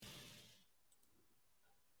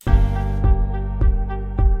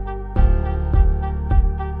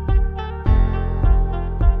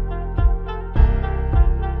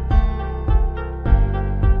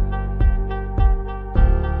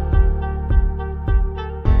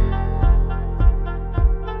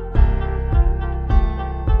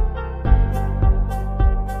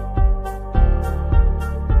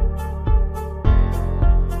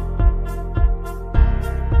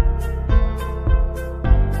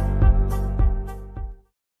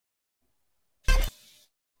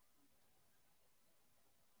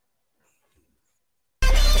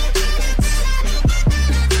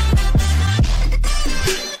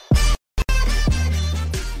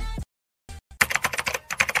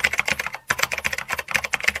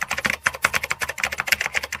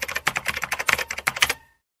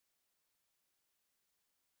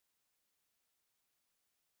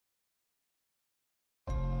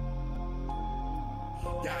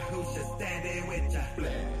Yahusha standing with ya.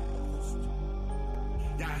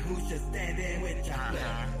 Yahusha standing with ya.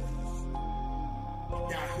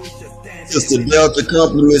 Sister Delta,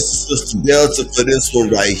 compliments to Sister Delta for this one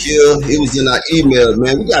right here. It was in our email,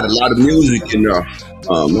 man. We got a lot of music in there. I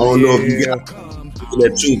don't know if you got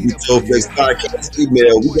that Truth Be Told Flex podcast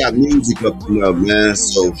email. We got music up in there, man.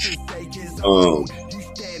 So,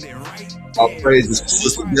 our praises to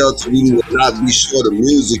Sister Delta. We will not be short of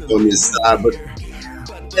music on this side, but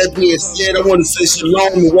that being said, I want to say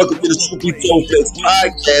shalom and welcome to the Truth Be Told Flex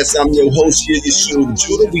podcast. I'm your host here, Yeshua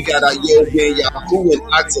Judah. We got our Yo Ben Yahoo and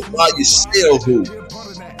Oxabah Yeshel.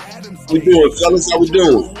 How we doing, fellas? How we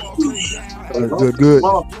doing? Good.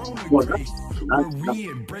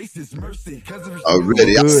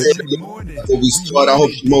 Already. I said before we start, I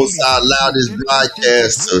hope the Most High allow this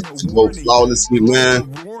broadcast to go flawlessly, man.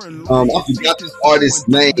 I forgot the artist's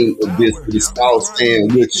name of this, but it's called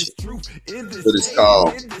Stand With You. What it's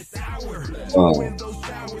called.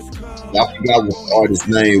 I forgot what the artist's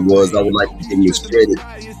name was. I would like to give him his credit.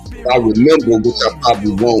 If I remember, which I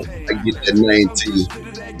probably won't, I get that name to you.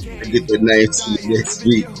 I get that name to you next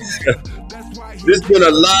week. There's been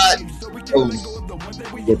a lot of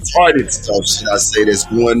retarded stuff, should I say, that's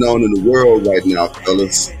going on in the world right now,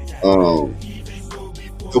 fellas.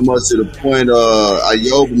 So much to the point,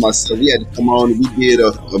 Ayob and myself, we had to come on and we did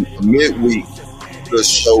a midweek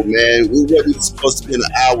show, man. We wasn't supposed to be an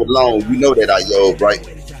hour long. We know that, Ayob, right?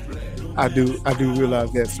 I do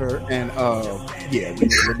realize that, sir. And yeah, we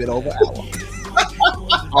did a little bit over an hour.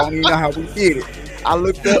 I don't even know how we did it. I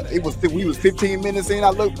looked up, we was 15 minutes in.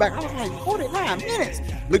 I looked back, I was like, 49 minutes.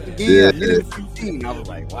 Looked again, a minute 15. I was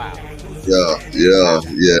like, wow. Yeah.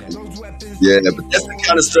 But that's the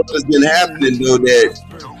kind of stuff that's been happening, though, that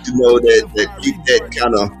keep that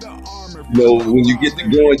kind of, when you get to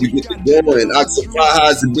going, you get to going. And Oxabah,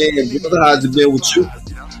 how's it been? Brother, how's it been with you?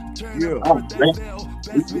 Yeah.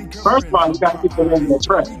 First of all, you got to get them in the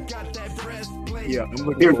track. Yeah, I'm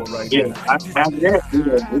looking for it right now. After that,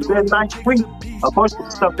 it's been a nice week. Of course, the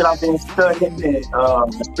stuff that I've been studying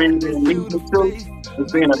and been leading to,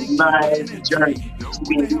 it's been a nice journey. It's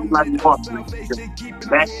been like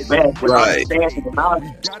back to back with understanding and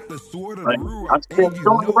knowledge. I've been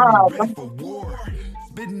going around.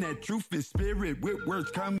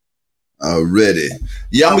 Already.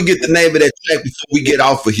 Yeah, I'm going to get the name of that track before we get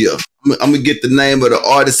off of here. I'm going to get the name of the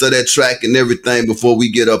artist of that track and everything before we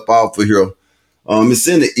get up off of here. It's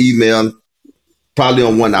in the email. Probably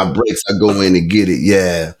on one of our breaks, I go in and get it.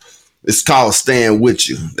 Yeah. It's called Stand With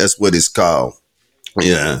You. That's what it's called.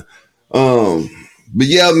 Yeah. But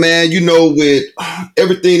yeah, man, with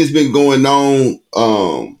everything that's been going on,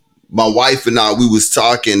 my wife and I, we was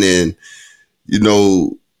talking and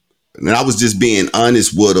I was just being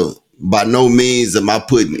honest with her. By no means am I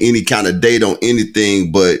putting any kind of date on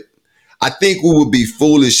anything, but I think we would be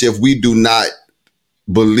foolish if we do not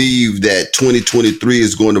believe that 2023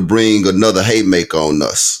 is going to bring another haymaker on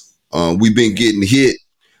us. We've been getting hit.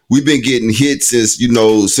 We've been getting hit since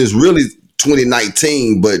really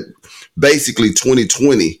 2019, but basically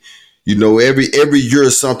 2020. Every year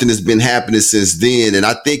something has been happening since then. And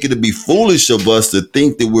I think it'd be foolish of us to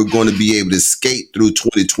think that we're going to be able to skate through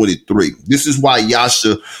 2023. This is why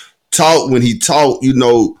Yasha taught when he taught,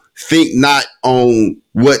 think not on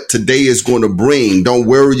what today is going to bring. Don't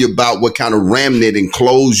worry about what kind of remnant and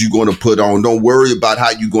clothes you're going to put on. Don't worry about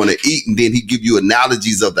how you're going to eat. And then he give you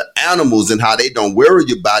analogies of the animals and how they don't worry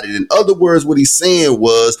about it. In other words, what he's saying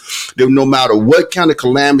was that no matter what kind of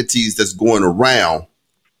calamities that's going around,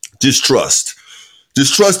 just trust.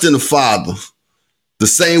 Just trust in the Father. The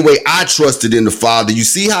same way I trusted in the Father. You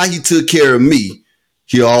see how he took care of me.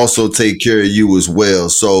 He'll also take care of you as well.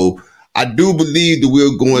 So I do believe that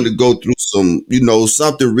we're going to go through some,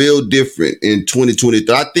 something real different in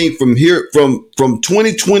 2023. I think from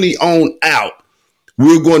 2020 on out,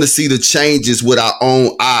 we're going to see the changes with our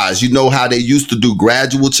own eyes. You know how they used to do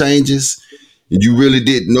gradual changes? And you really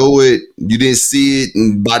didn't know it. You didn't see it.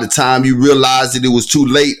 And by the time you realized it was too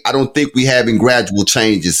late, I don't think we're having gradual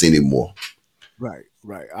changes anymore. Right.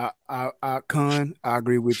 Con, I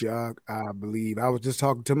agree with you. I believe. I was just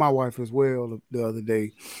talking to my wife as well the other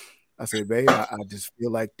day. I said, babe, I just feel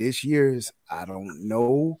like this year's, I don't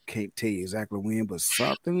know, can't tell you exactly when, but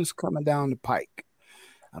something's coming down the pike.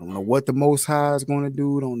 I don't know what the Most High is going to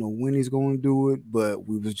do. Don't know when he's going to do it, but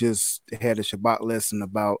we was just had a Shabbat lesson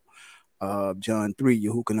about John 3,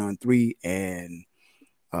 Yehukanan 3, and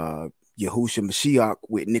Yahusha Mashiach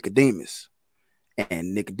with Nicodemus.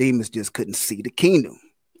 And Nicodemus just couldn't see the kingdom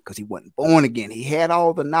because he wasn't born again. He had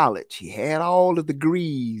all the knowledge. He had all the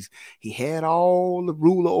degrees. He had all the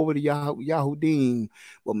ruler over the Yahudim.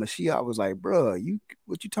 But Mashiach was like, bro,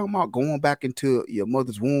 what you talking about going back into your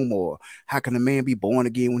mother's womb, or how can a man be born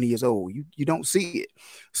again when he is old? You don't see it.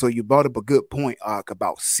 So you brought up a good point, Ark,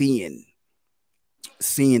 about seeing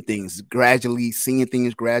things gradually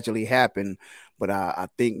happen. But I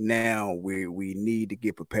think now we need to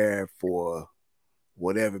get prepared for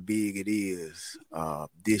whatever big it is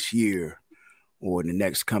this year or in the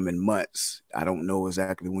next coming months. I don't know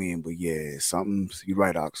exactly when, but yeah, you're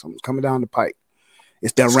right, Ox. Something's coming down the pike.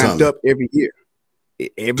 It's ramped up every year.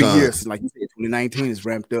 Every year, since, like you said, 2019 is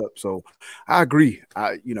ramped up. So I agree.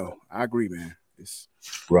 I agree, man. It's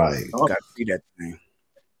right. Got to see that thing.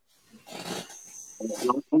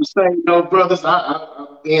 I'm saying, brothers,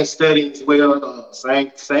 I've been studying as well. Same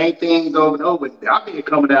things over and over. I've been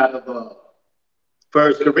coming out of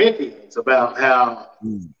First Corinthians about how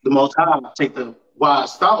the Most High take the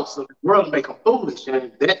wise thoughts of the world and make them foolish,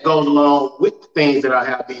 and that goes along with the things that I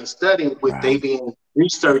have been studying. With they being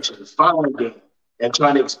researching, finding, and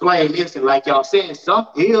trying to explain this. And like y'all said,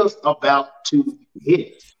 something is about to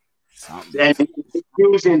hit, and it's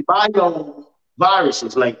using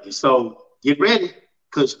viruses lately. So get ready,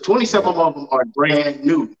 because 27 of them are brand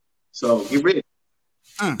new. So get ready.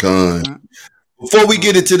 Before we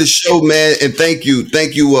get into the show, man, and thank you,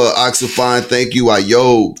 Oxifine, thank you,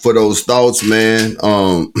 Ayo, for those thoughts, man.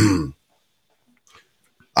 And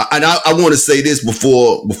I want to say this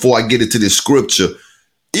before I get into this scripture.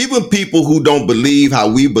 Even people who don't believe how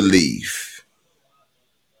we believe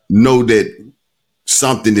know that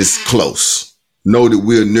something is close, know that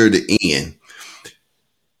we're near the end.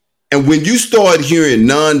 And when you start hearing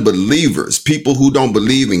non-believers, people who don't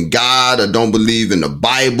believe in God or don't believe in the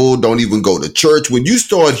Bible, don't even go to church, when you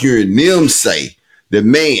start hearing them say that,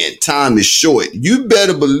 man, time is short, you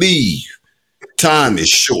better believe time is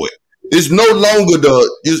short. It's no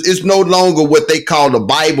longer what they call the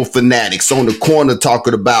Bible fanatics on the corner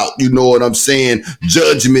talking about, you know what I'm saying,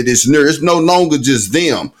 judgment is near. It's no longer just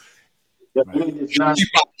them.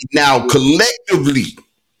 Now, collectively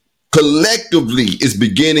is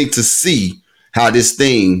beginning to see how this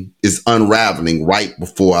thing is unraveling right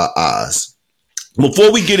before our eyes. Before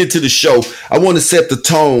we get into the show, I want to set the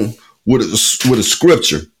tone with a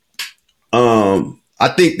scripture. I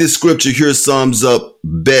think this scripture here sums up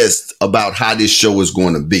best about how this show is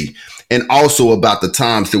going to be, and also about the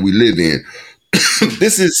times that we live in.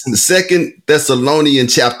 This is in the 2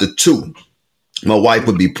 Thessalonians chapter 2. My wife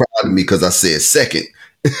would be proud of me because I said second.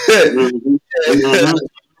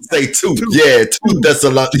 Say 2. Yeah, 2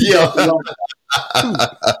 Thessalonians. Yeah.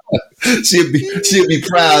 she'll be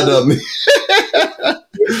proud of me.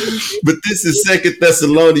 But this is 2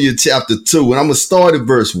 Thessalonians chapter 2, and I'm going to start at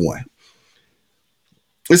verse 1.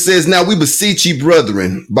 It says, "Now we beseech ye,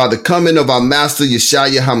 brethren, by the coming of our Master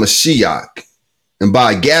Yeshua HaMashiach, and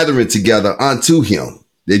by gathering together unto him,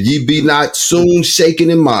 that ye be not soon shaken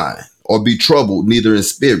in mind, or be troubled neither in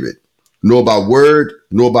spirit, nor by word,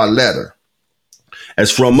 nor by letter.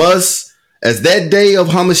 As from us, as that day of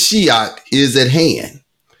Hamashiach is at hand."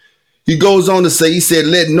 He goes on to say, he said,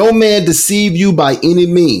 "Let no man deceive you by any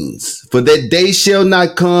means, for that day shall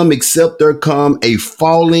not come except there come a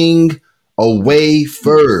falling away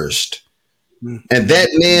first, and that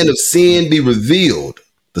man of sin be revealed,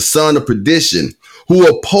 the son of perdition, who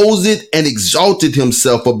opposeth and exalted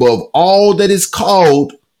himself above all that is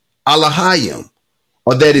called Elohim,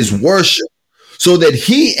 or that is worship, so that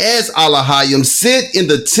he as Elohim sit in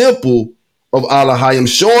the temple of Elohim,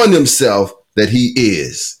 showing himself that he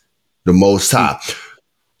is the Most High."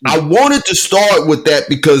 I wanted to start with that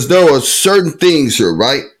because there are certain things here,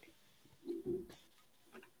 right?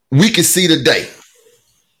 We can see today.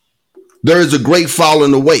 There is a great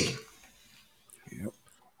falling away. Yep.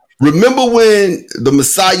 Remember when the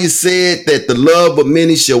Messiah said that the love of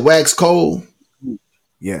many shall wax cold?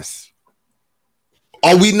 Yes.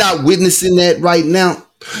 Are we not witnessing that right now?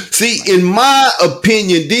 See, in my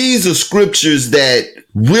opinion, these are scriptures that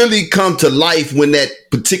really come to life when that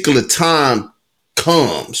particular time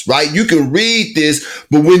comes, right? You can read this,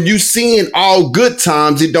 but when you see in all good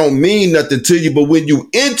times, it don't mean nothing to you. But when you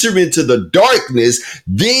enter into the darkness,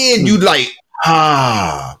 then you like,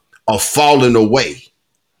 are falling away.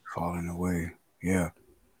 Falling away. Yeah.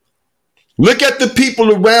 Look at the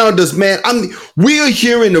people around us, man. I mean, we are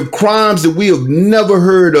hearing of crimes that we have never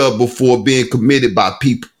heard of before being committed by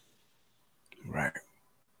people. Right.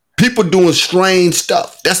 People doing strange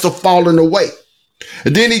stuff. That's the falling away.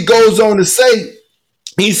 And then he goes on to say,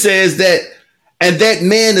 he says that, and that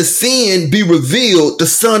man of sin be revealed, the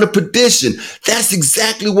son of perdition. That's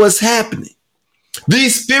exactly what's happening.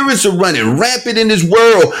 These spirits are running rampant in this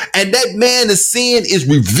world, and that man of sin is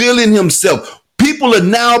revealing himself. People are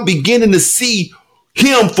now beginning to see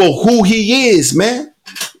him for who he is, man.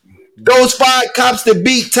 Those 5 cops that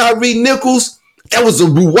beat Tyree Nichols, that was a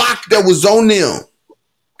ruach that was on them.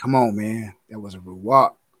 Come on, man. That was a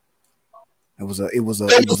ruach. It was an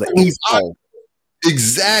Esau.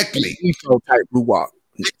 Exactly. Esau type ruach.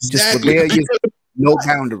 Just rebellious, no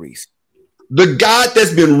boundaries. The God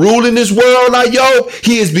that's been ruling this world, like yo,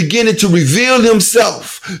 he is beginning to reveal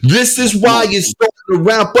himself. This is why it's starting to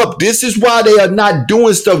ramp up. This is why they are not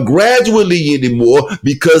doing stuff gradually anymore,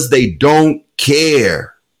 because they don't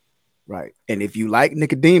care. Right. And if you like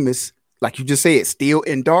Nicodemus, like you just said, still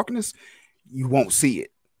in darkness, you won't see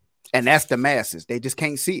it. And that's the masses. They just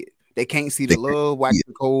can't see it. They can't see the love, wax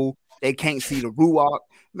and cold. They can't see the ruach.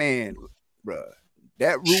 Man, bruh,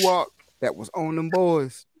 that ruach that was on them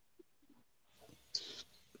boys.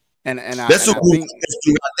 And that's what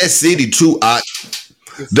that city too. That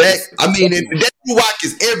ruach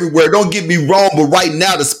is everywhere. Don't get me wrong, but right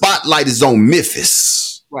now the spotlight is on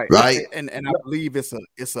Memphis. Right. And I believe it's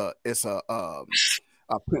a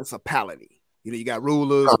principality. You know, you got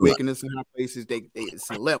rulers, wickedness in high places.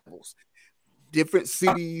 It's levels. Different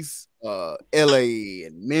cities, LA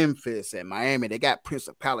and Memphis and Miami, they got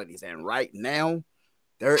principalities. And right now,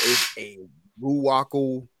 there is a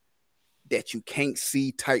ruach that you can't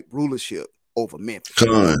see type rulership over Memphis.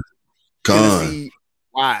 Tennessee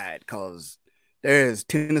wide, because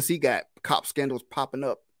Tennessee got cop scandals popping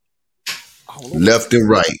up left and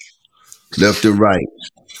right.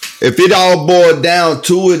 If it all boiled down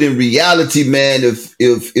to it in reality, man,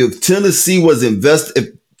 if Tennessee was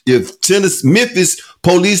if Memphis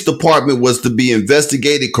Police Department was to be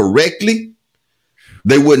investigated correctly,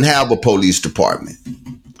 they wouldn't have a police department.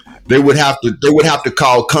 They would have to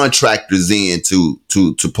call contractors in to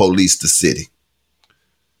police the city,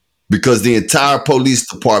 because the entire police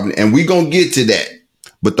department, and we're gonna get to that,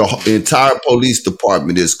 but the entire police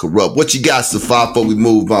department is corrupt. What you got, Safa, before we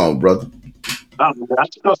move on, brother? I was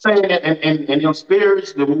gonna say, and your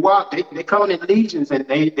spirits, the ruach, they coming in legions, and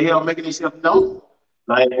they are making themselves known.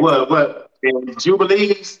 Like what? In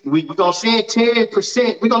Jubilees, we gonna send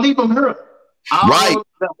 10%. We gonna leave them here. Right.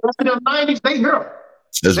 The rest of them 90s, they here.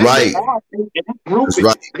 That's right. That's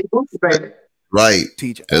right. Right.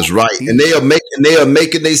 That's right. And they are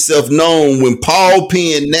making themselves known. When Paul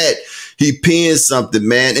penned that, he penned something,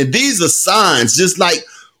 man. And these are signs. Just like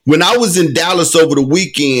when I was in Dallas over the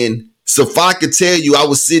weekend, so if I could tell you, I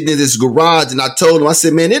was sitting in this garage and I told him, I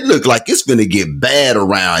said, man, it looked like it's going to get bad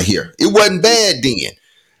around here. It wasn't bad then.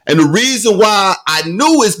 And the reason why I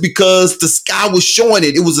knew is because the sky was showing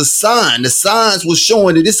it. It was a sign. The signs were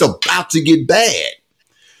showing that it's about to get bad.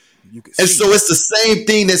 And so it's the same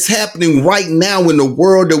thing that's happening right now in the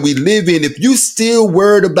world that we live in. If you still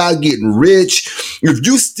worried about getting rich, if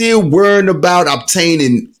you still worried about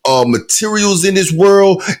obtaining materials in this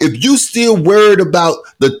world, if you still worried about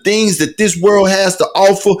the things that this world has to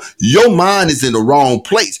offer, your mind is in the wrong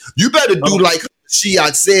place. You better do like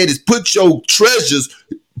Shiach said, is put your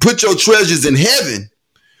treasures in heaven,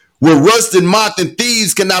 where rust and moth and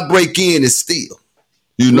thieves cannot break in and steal.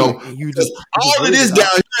 You know, all of this down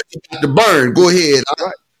here got to burn. Go ahead.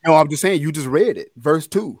 Right. No, I'm just saying, you just read it. Verse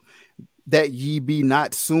 2, that ye be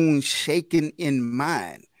not soon shaken in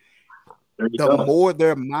mind. The more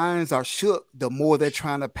their minds are shook, the more they're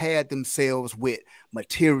trying to pad themselves with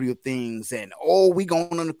material things. And, we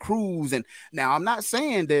going on a cruise. And now I'm not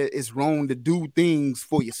saying that it's wrong to do things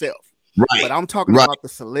for yourself. Right. But I'm talking about the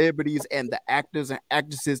celebrities and the actors and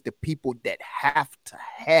actresses, the people that have to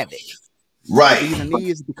have it. Right. The reason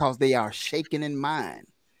is because they are shaken in mind.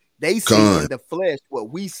 They see in the flesh what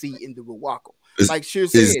we see in the ruach. Like Shir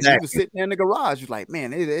said, he was sitting there in the garage. He was like,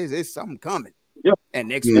 man, it's something coming. Yep. And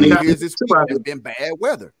next thing here's this week, there's been bad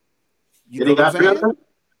weather. You know what I'm saying?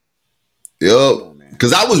 Yep.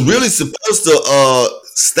 Because I was really supposed to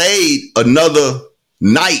stay another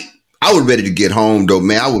night. I was ready to get home though,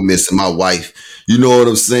 man. I was missing my wife. You know what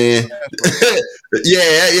I'm saying?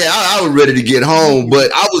 I was ready to get home,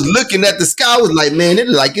 but I was looking at the sky. I was like, man, it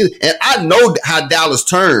like it. And I know how Dallas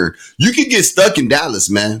turned. You can get stuck in Dallas,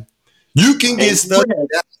 man. You can get stuck.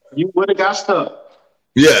 You would have got stuck.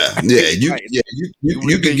 Yeah. You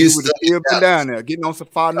can get stuck down there, getting on some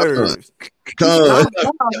far nerves.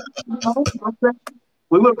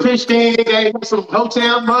 We were pitched in, gave him some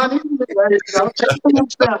hotel money. Don't come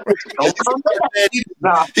back.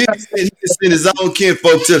 He can send his own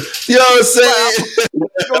kinfolk to, you know what I'm saying?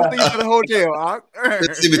 Go see to the hotel.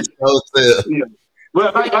 Let's see the hotel. Yeah.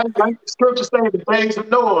 Well, like the scripture says, the things of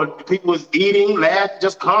Noah, people was eating, laughing,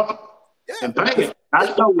 just coming, and banging. Out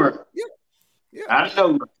of nowhere. Yeah, I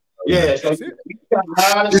know. Yeah, so that's it. you got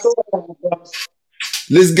a lot of stories.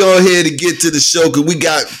 Let's go ahead and get to the show because we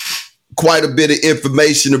got quite a bit of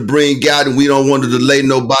information to bring out, and we don't want to delay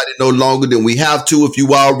nobody no longer than we have to. If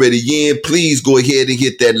you already in, please go ahead and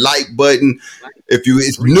hit that like button. If you're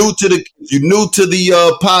new to the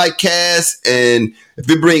podcast, and if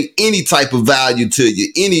it bring any type of value to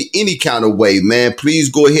you, any kind of way, man, please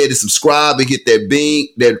go ahead and subscribe and hit that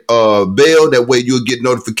bell. That way you'll get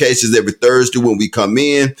notifications every Thursday when we come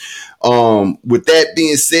in. With that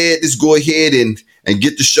being said, let's go ahead and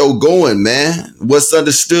get the show going, man. What's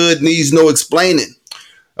understood needs no explaining.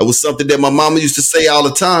 That was something that my mama used to say all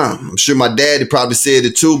the time. I'm sure my daddy probably said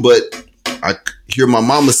it too, but I hear my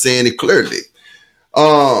mama saying it clearly.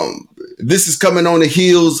 This is coming on the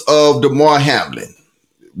heels of Damar Hamlin,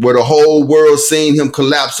 where the whole world seen him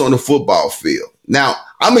collapse on the football field. Now,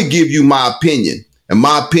 I'm going to give you my opinion, and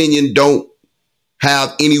my opinion don't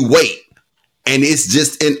have any weight. And it's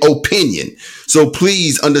just an opinion. So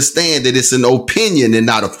please understand that it's an opinion and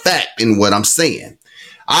not a fact in what I'm saying.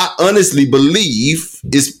 I honestly believe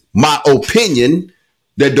it's my opinion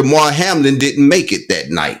that Damar Hamlin didn't make it that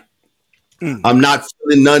night. I'm not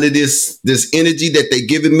feeling none of this energy that they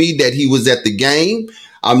giving me that he was at the game.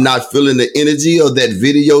 I'm not feeling the energy of that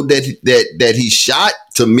video that he shot.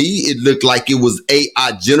 To me, it looked like it was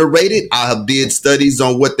AI generated. I have did studies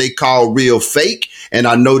on what they call real fake, and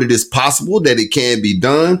I know that it's possible that it can be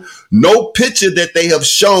done. No picture that they have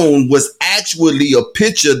shown was actually a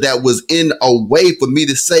picture that was in a way for me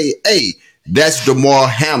to say, hey, that's Damar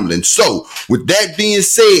Hamlin. So with that being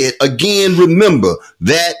said, again, remember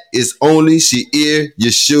that is only She'er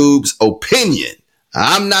Yashub's opinion.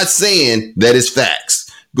 I'm not saying that it's facts.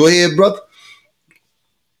 Go ahead, brother.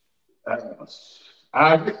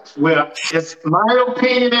 Well, it's my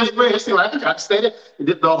opinion as well. See, like I stated,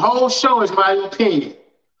 the whole show is my opinion.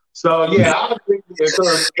 So yeah, I agree with you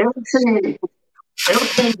because everything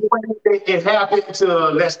the way it happened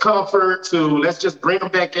to let's comfort to let's just bring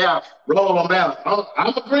them back out, roll them out.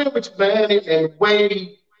 I'm agreeing with you, man, and the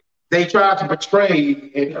way they tried to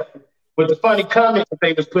portray and with the funny comments that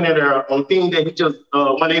they was putting in there on things that he just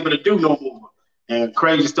wasn't able to do no more. And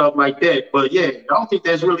crazy stuff like that. But yeah, I don't think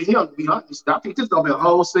that's really him, to be honest. I think this is gonna be a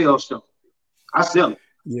wholesale show. I sell it.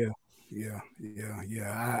 Yeah.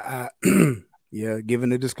 Yeah, given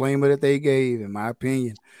the disclaimer that they gave, in my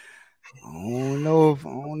opinion, I don't know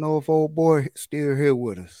if old boy still here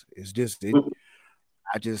with us. It's just like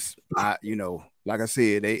I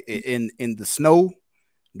said, they in the snow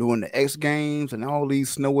during the X Games and all these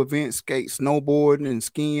snow events, snowboarding and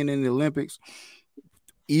skiing in the Olympics.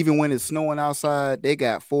 Even when it's snowing outside, they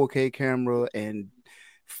got 4K camera and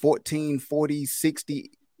 1440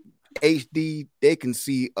 60 HD. They can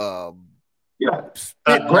see spitball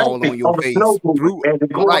on your face through it.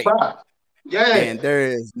 Right. Yeah. And there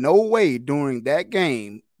is no way during that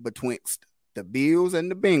game betwixt the Bills and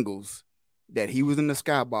the Bengals that he was in the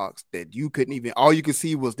skybox that you couldn't even. All you could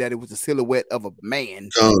see was that it was a silhouette of a man,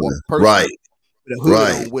 or person, right, with a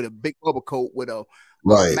hood on, with a big bubble coat, with a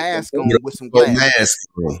mask on, with some glasses,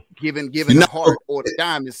 giving a heart or the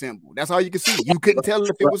diamond symbol. That's all you could see. You couldn't tell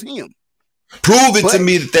if it was him. Prove it to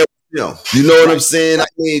me that was him. You know what I'm saying? I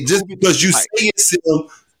mean, just because you say it's him,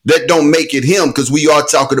 that don't make it him, because we are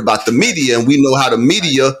talking about the media and we know how the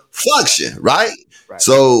media function, right?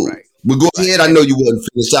 So we'll go ahead. I know you wasn't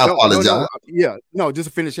finished. I apologize. Just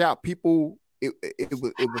to finish out, people, it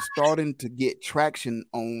was starting to get traction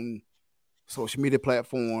on social media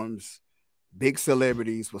platforms. Big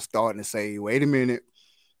celebrities were starting to say, wait a minute,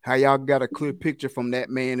 how y'all got a clear picture from that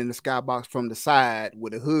man in the skybox from the side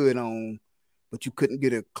with a hood on, but you couldn't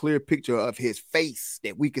get a clear picture of his face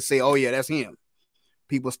that we could say, oh yeah, that's him.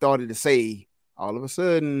 People started to say, all of a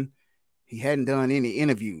sudden, he hadn't done any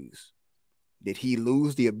interviews. Did he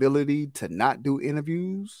lose the ability to not do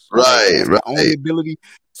interviews? Right. Only ability.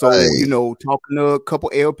 So, talking to a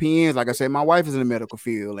couple LPNs, like I said, my wife is in the medical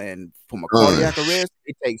field, and from a cardiac arrest,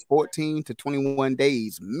 it takes 14 to 21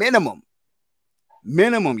 days minimum.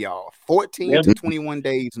 Minimum, y'all. 14 to 21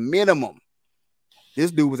 days minimum.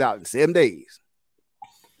 This dude was out in 7 days.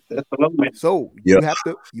 So you have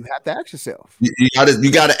to ask yourself.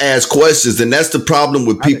 You got to ask questions, and that's the problem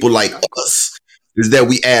with people like us, is that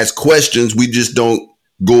we ask questions. We just don't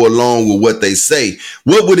go along with what they say.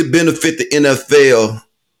 What would it benefit the NFL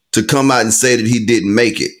to come out and say that he didn't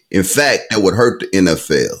make it? In fact, that would hurt the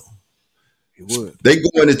NFL. It would. They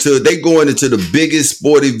going into the biggest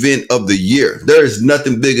sport event of the year. There is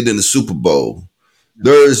nothing bigger than the Super Bowl.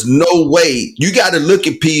 There is no way. You got to look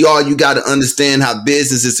at PR. You got to understand how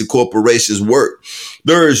businesses and corporations work.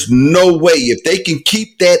 There is no way if they can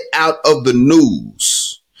keep that out of the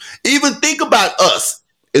news Even think about us,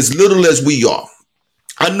 as little as we are.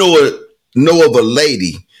 I know of a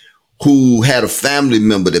lady who had a family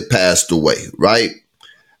member that passed away, right?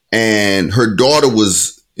 And her daughter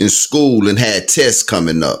was in school and had tests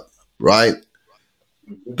coming up, right?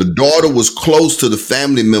 The daughter was close to the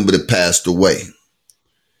family member that passed away.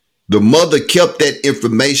 The mother kept that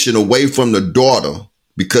information away from the daughter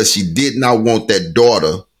because she did not want that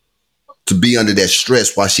daughter to be under that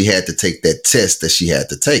stress while she had to take that test that she had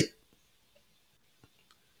to take.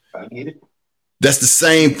 I get it. That's the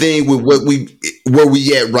same thing with where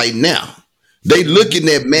we at right now. They looking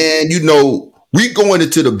at, man, you know, we going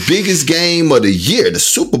into the biggest game of the year, the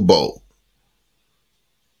Super Bowl.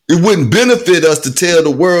 It wouldn't benefit us to tell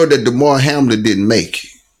the world that Damar Hamlin didn't make it.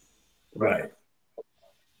 Right.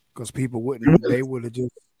 Because people wouldn't, they would have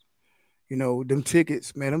just, you know, them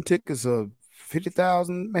tickets, man, them tickets are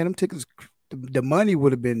 50,000, man, them tickets, the money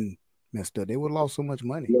would have been messed up. They would have lost so much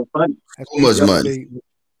money. No funny. So much money.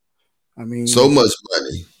 I mean, So much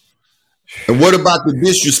money. And what about the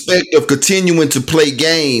disrespect of continuing to play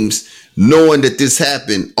games knowing that this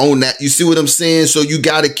happened on that? You see what I'm saying? So you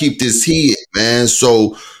got to keep this hid, man.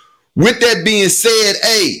 So with that being said,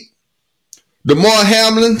 hey, Damar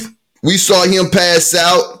Hamlin, we saw him pass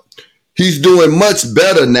out. He's doing much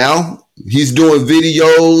better now. He's doing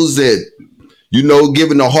videos and, you know,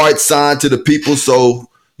 giving a heart sign to the people. So,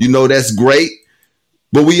 you know, that's great.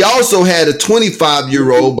 But we also had a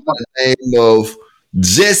 25-year-old by the name of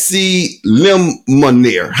Jesse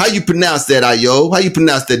Lemonier. How you pronounce that, Ayo? How you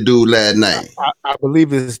pronounce that dude last name? I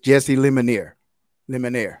believe it's Jesse Lemonier.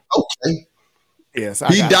 Okay. Yes,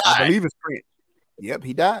 He died. I believe it's French. Yep,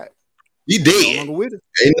 he died. He No dead. longer with us.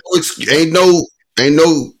 Ain't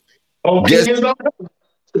no Oh, Guess-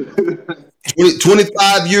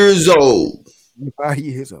 25 years old. 5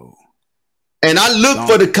 years old. And I looked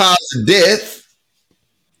for the cause of death.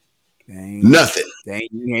 Nothing.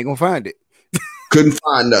 You ain't gonna find it. Couldn't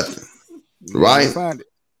find nothing. Right? Find it.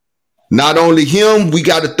 Not only him, we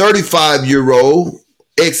got a 35-year-old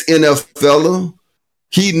ex-NFLer.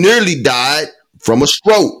 He nearly died from a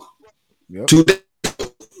stroke. Yep. 2 days.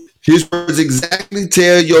 His words exactly: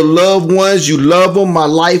 tell your loved ones you love them. My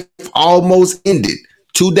life almost ended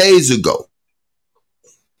 2 days ago.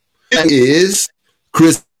 That is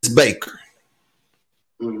Chris Baker.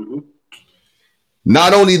 Mm-hmm.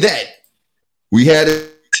 Not only that, we had a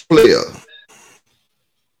player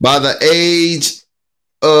by the age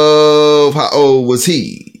of, how old was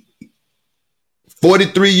he?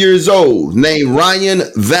 43 years old, named Ryan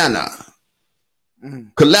Vanna.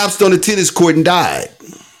 Collapsed on the tennis court and died.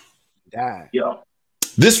 Yeah.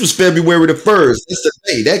 This was February the 1st. That's the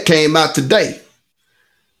day. That came out today.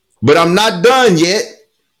 But I'm not done yet.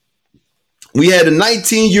 We had a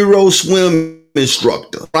 19-year-old swim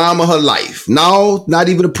instructor, prime of her life. No, not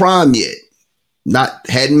even a prime yet.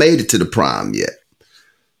 Hadn't made it to the prime yet.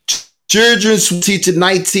 Children's teacher,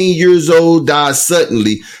 19 years old, died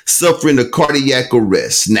suddenly, suffering a cardiac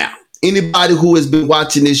arrest. Now, anybody who has been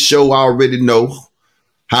watching this show already know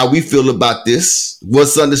how we feel about this.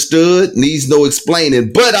 What's understood needs no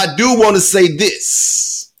explaining. But I do want to say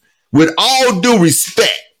this, with all due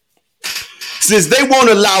respect, since they won't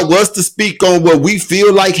allow us to speak on what we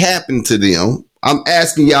feel like happened to them, I'm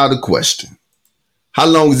asking y'all the question. How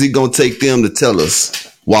long is it going to take them to tell us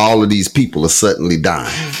why all of these people are suddenly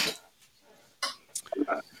dying?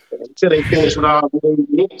 Until they finish with all the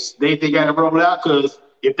needs, they got to roll it out, because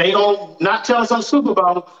if they don't not tell us on Super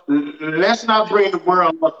Bowl, let's not bring the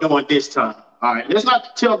world up during this time. All right, let's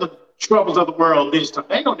not tell the troubles of the world this time.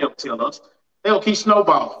 They don't never tell us. They'll keep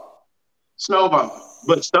snowballing.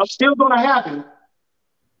 But stuff's still going to happen,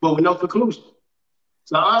 but with no conclusion.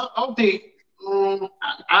 So I don't think,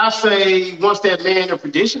 I say once that man of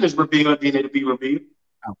perdition is revealed, then it'll be revealed.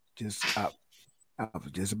 I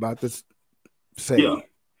was just about to say, Yeah.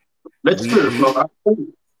 Let's hear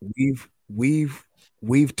it,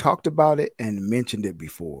 we've talked about it and mentioned it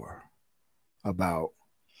before about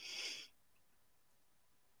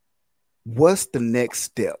what's the next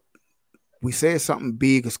step. We said something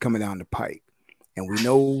big is coming down the pike, and we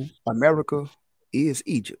know America is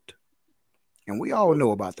Egypt, and we all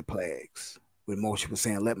know about the plagues. When Moshe was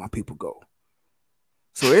saying, "Let my people go,"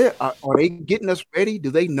 so are they getting us ready? Do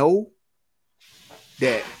they know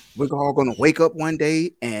that we're all going to wake up one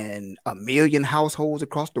day and 1 million households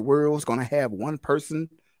across the world is going to have one person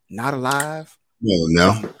not alive?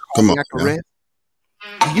 Come on.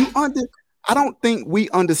 I don't think we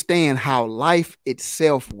understand how life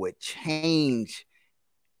itself would change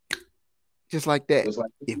just like that.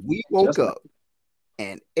 If we woke up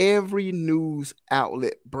and every news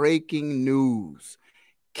outlet, breaking news,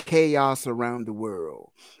 chaos around the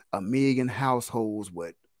world, 1 million households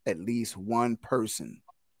with at least one person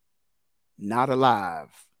not alive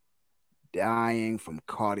dying from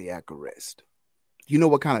cardiac arrest. You know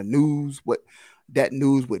what kind of news, what that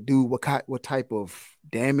news would do, what type of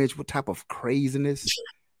damage, what type of craziness.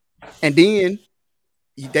 And then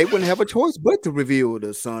they wouldn't have a choice but to reveal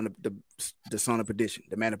the son of perdition,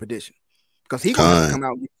 the man of perdition. Because he gonna have to come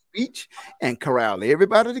out and give a speech and corral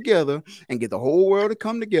everybody together and get the whole world to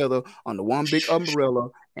come together under one big umbrella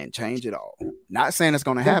and change it all. Not saying it's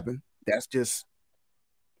gonna happen. That's just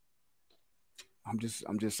I'm just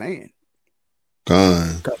saying.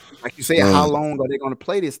 Like you said, how long are they going to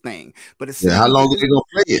play this thing? But it's how long are they going to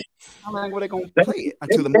play it? How long are they going to play it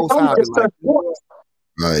until the Most High is like?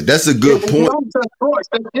 Right, that's a good point.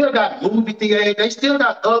 They still got movie theaters. They still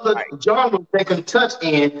got other genres they can touch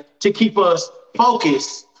in to keep us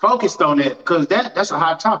focused on that, because that's a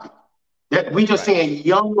hot topic. That we just seeing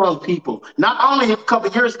young people. Not only a couple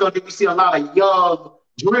of years ago did we see a lot of young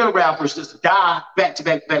drill rappers just die back to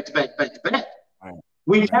back. Right.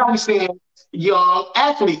 We seeing young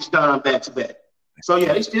athletes dying back to back. So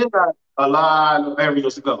yeah, they still got a lot of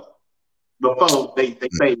areas to go before they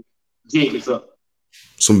say jig is up.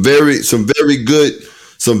 Some very good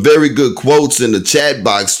quotes in the chat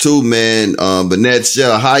box too, man. Bennett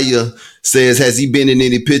Haya says, has he been in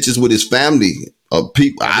any pictures with his family?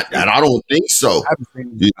 People, I don't think so. I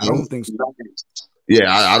don't think so.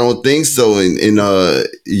 Yeah, I don't think so. And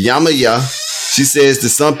Yamaya, she says that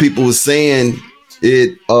some people were saying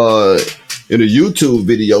it in a YouTube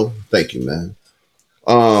video. Thank you, man.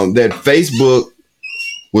 That Facebook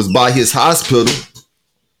was by his hospital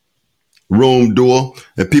room door,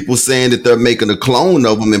 and people saying that they're making a clone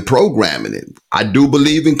of him and programming it. I do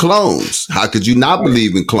believe in clones. How could you not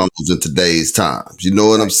believe in clones in today's times? You know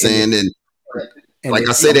what I'm saying? And like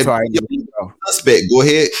I said, suspect. Go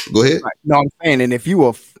ahead. Right. No, I'm saying, and if you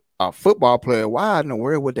were a football player, why in the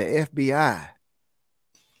world would the FBI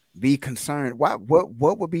be concerned? What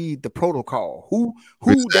would be the protocol? Who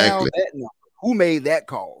dialed that number? Who made that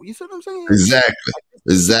call? You see what I'm saying?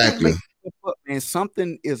 Exactly. And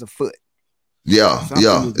something is afoot. Yeah,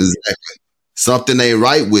 exactly. Something ain't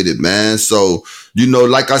right with it, man. So,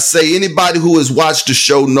 like I say, anybody who has watched the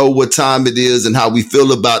show know what time it is and how we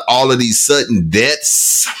feel about all of these sudden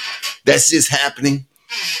deaths that's just happening.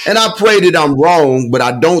 And I pray that I'm wrong, but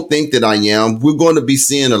I don't think that I am. We're going to be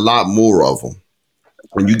seeing a lot more of them.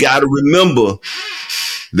 And you got to remember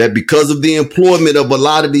that because of the employment of a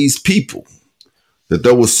lot of these people, that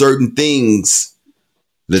there were certain things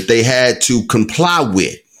that they had to comply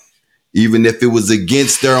with, even if it was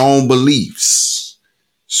against their own beliefs.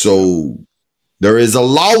 So there is a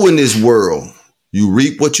law in this world. You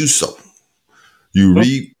reap what you sow. You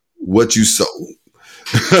reap what you sow.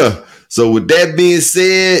 So with that being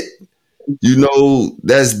said,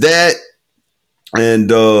 that's that.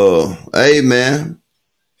 And hey, man.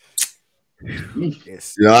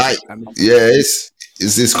 Yes.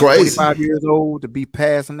 It's crazy. 45 years old to be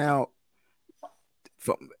passing out.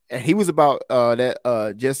 And he was about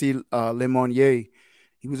Jesse Lemonnier.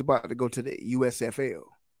 He was about to go to the USFL.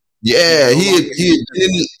 Yeah, he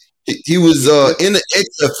was in the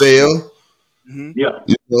XFL. Mm-hmm. Yeah,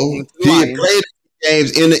 he had played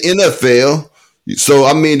games in the NFL. So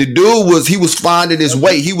I mean, the dude was finding his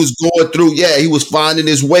way. He was going through. Yeah, he was finding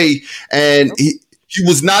his way, and he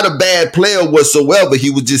was not a bad player whatsoever. He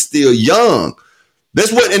was just still young.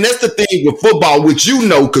 That's the thing with football, which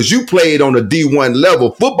because you played on a D1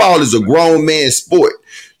 level. Football is a grown man sport.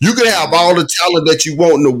 You can have all the talent that you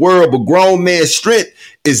want in the world, but grown man strength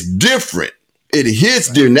is different. It hits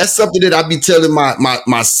different. That's something that I be telling my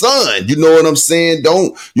son. You know what I'm saying?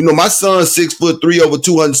 My son's 6'3", over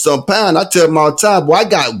 200 some pounds. I tell him all the time, boy, I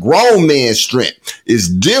got grown man strength. It's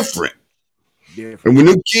different. And when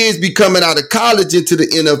them kids be coming out of college into the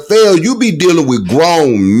NFL, you be dealing with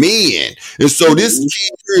grown men. And so this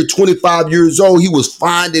kid here, 25 years old, he was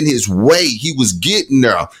finding his way. He was getting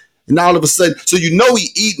there. And all of a sudden, so he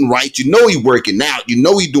eating right. He working out. He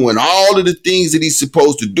doing all of the things that he's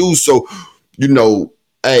supposed to do. So,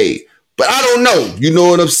 hey, but I don't know. You know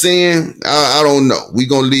what I'm saying? I don't know. We're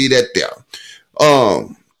going to leave that there.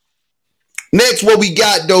 Next, what we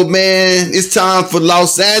got, though, man, it's time for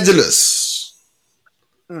Los Angeles.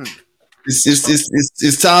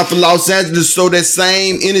 It's time for Los Angeles to show that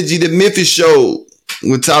same energy that Memphis showed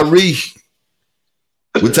when Tyree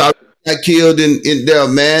got killed in there,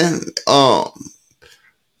 man.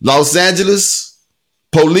 Los Angeles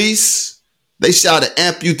police, they shot an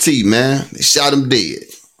amputee, man. They shot him dead.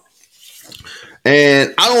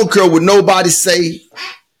 And I don't care what nobody say,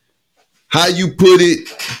 how you put it,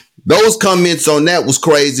 Those comments on that was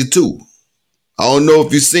crazy too. I don't know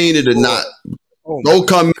if you've seen it or not. Those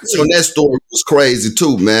comments on that story was crazy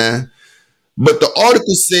too, man. But the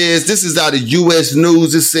article says, this is out of U.S.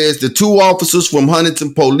 News. It says the two officers from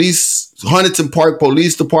Huntington Park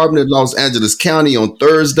Police Department of Los Angeles County on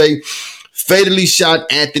Thursday fatally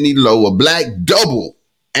shot Anthony Lowe, a black double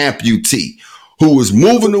amputee who was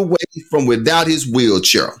moving away from without his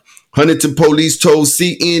wheelchair. Huntington police told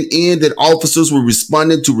CNN that officers were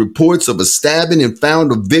responding to reports of a stabbing and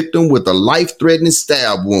found a victim with a life-threatening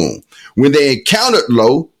stab wound. When they encountered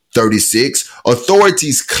Lowe, 36,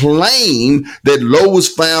 authorities claim that Lowe was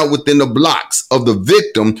found within the blocks of the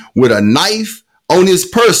victim with a knife on his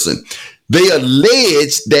person. They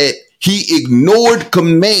allege that he ignored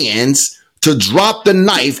commands to drop the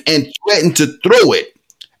knife and threatened to throw it.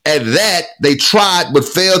 At that, they tried but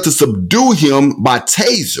failed to subdue him by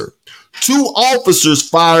taser. Two officers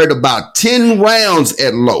fired about 10 rounds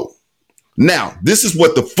at Lowe. Now, this is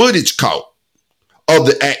what the footage caught of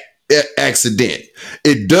the accident.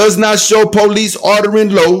 It does not show police ordering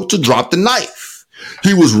Lowe to drop the knife.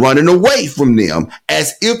 He was running away from them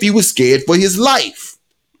as if he was scared for his life.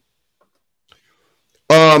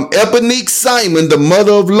 Eponique Simon, the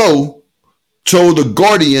mother of Lowe, told The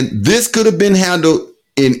Guardian this could have been handled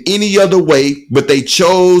in any other way, but they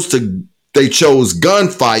chose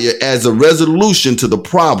gunfire as a resolution to the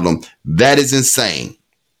problem. That is insane.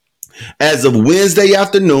 As of Wednesday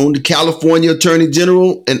afternoon, the California Attorney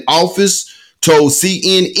General in office told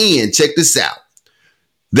CNN, check this out,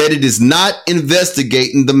 that it is not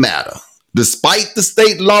investigating the matter, despite the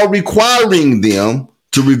state law requiring them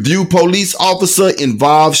to review police officer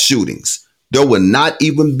involved shootings. There will not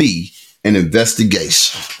even be an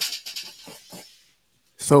investigation.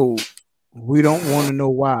 So we don't want to know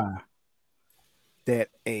why that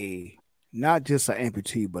not just an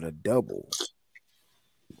amputee, but a double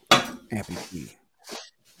amputee.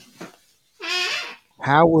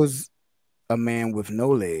 How was a man with no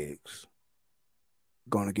legs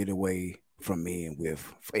going to get away from men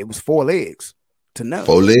with, it was 4 legs to none.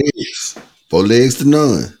 4 legs. 4 legs to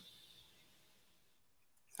none.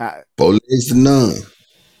 4 legs to none.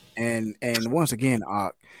 And once again,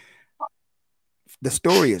 the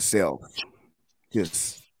story itself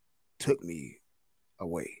just took me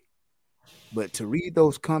away. But to read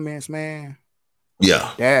those comments, man.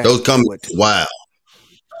 Yeah, those comments, wow.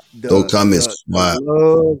 Those comments, wow. The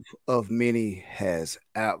love of many has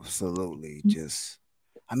absolutely just,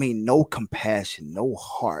 no compassion, no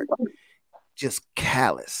heart, just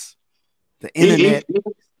callous. The internet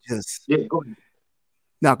just. Yeah, go ahead.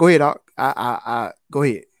 No, go ahead. I go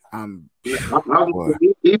ahead.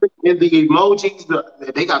 Even in the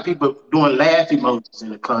emojis, they got people doing laugh emojis in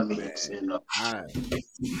the comments. Man,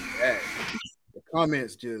 the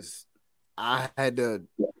comments just, I had to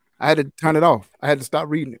turn it off. I had to stop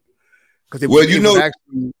reading it because it was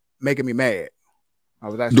actually making me mad.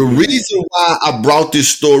 The reason why I brought this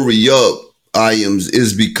story up,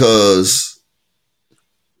 is because,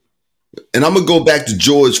 and I'm gonna go back to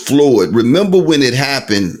George Floyd. Remember when it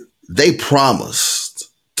happened? They promised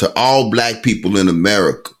to all black people in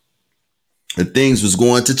America that things was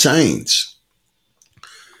going to change.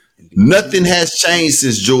 Nothing has changed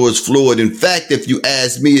since George Floyd. In fact, if you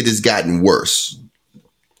ask me, it has gotten worse,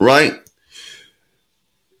 right?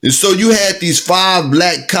 And so you had these 5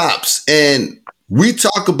 black cops, and we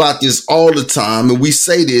talk about this all the time, and we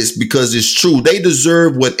say this because it's true. They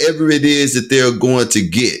deserve whatever it is that they're going to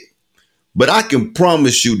get. But I can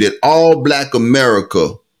promise you that all black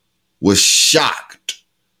America was shocked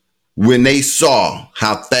when they saw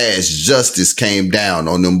how fast justice came down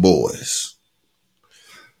on them boys.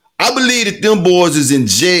 I believe that them boys is in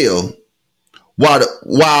jail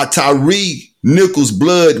while Tyre Nichols'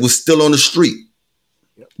 blood was still on the street.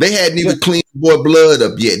 They hadn't even cleaned the boy blood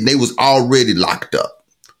up yet, and they was already locked up,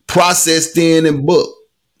 processed in and booked.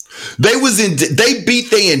 They beat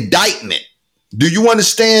their indictment. Do you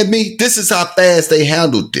understand me? This is how fast they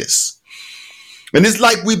handled this. And it's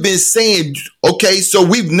like we've been saying, okay, so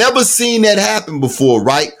we've never seen that happen before,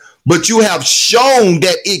 right? But you have shown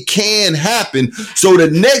that it can happen. So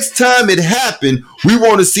the next time it happened, we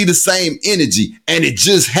want to see the same energy. And it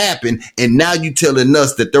just happened. And now you're telling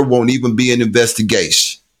us that there won't even be an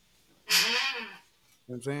investigation. You know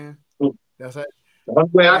what I'm saying? That's it.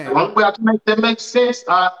 One way I can make that make sense is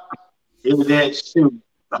that the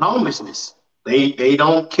homelessness. They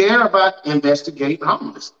don't care about investigating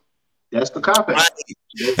homelessness. That's the cop out.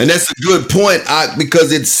 And that's a good point,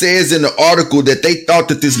 because it says in the article that they thought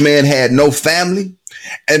that this man had no family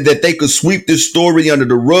and that they could sweep this story under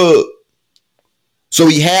the rug. So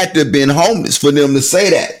he had to have been homeless for them to say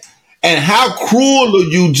that. And how cruel are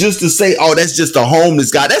you just to say, oh, that's just a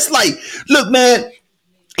homeless guy? That's like, look, man,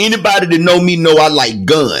 anybody that know me know I like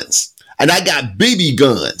guns. And I got BB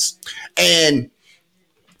guns. And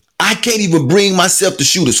I can't even bring myself to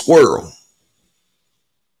shoot a squirrel.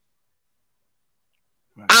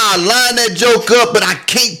 I'll line that joke up, but I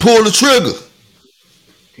can't pull the trigger.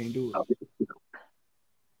 Can't do it.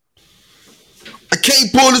 I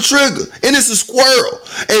can't pull the trigger. And it's a squirrel.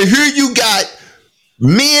 And here you got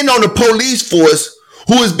men on the police force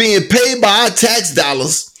who is being paid by our tax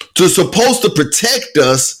dollars to supposed to protect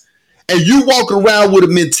us. And you walk around with a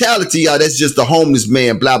mentality, oh, that's just a homeless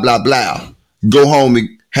man, blah, blah, blah. Go home and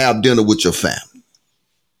have dinner with your family.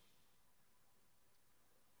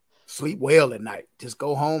 Sleep well at night. Just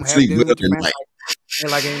go home, have dinner with your family.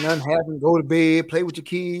 Like ain't nothing happening. Go to bed, play with your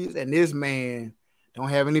kids. And this man don't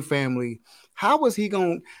have any family. How was he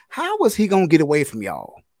gonna get away from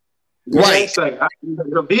y'all? Right.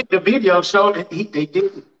 The video showed that they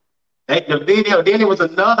did the video. Then there was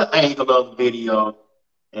another angle of the video,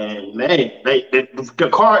 and man, the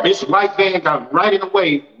car, this white van got right in the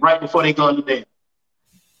way right before they go into bed.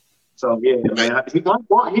 So yeah, man, he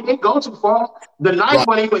didn't go too far. The night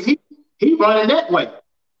when he running that way.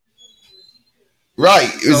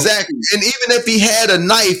 Right, exactly. And even if he had a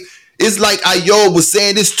knife, it's like Ayo was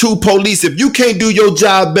saying, it's two police. If you can't do your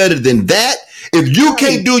job better than that, if you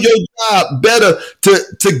can't do your job better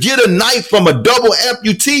to get a knife from a double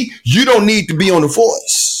amputee, you don't need to be on the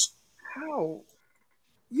force. How?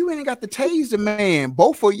 You ain't got to tase the man.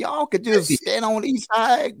 Both of y'all could just stand on each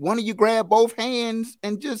side. One of you grab both hands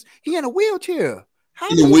and just, he in a wheelchair.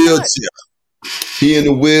 He in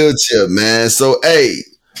a wheelchair, man. So, hey,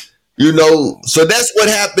 you know, so that's what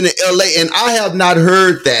happened in LA. And I have not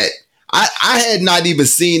heard that. I had not even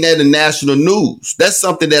seen that in national news. That's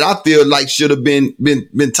something that I feel like should have been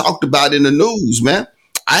talked about in the news, man.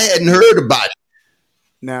 I hadn't heard about it.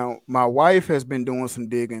 Now, my wife has been doing some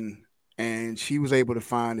digging, and she was able to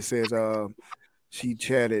find, it says, she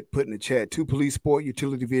put in the chat, 2 police sport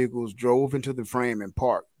utility vehicles drove into the frame and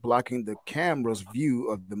parked, blocking the camera's view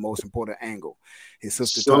of the most important angle. His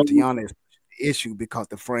sister Tatiana is the issue because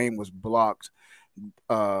the frame was blocked,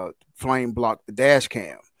 flame blocked the dash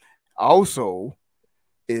cam. Also,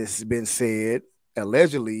 it's been said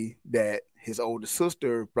allegedly that his older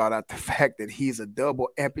sister brought out the fact that he's a double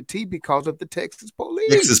amputee because of the Texas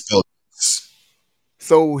police.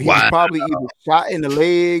 So he was probably either shot in the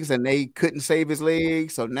legs and they couldn't save his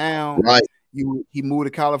legs. So now he moved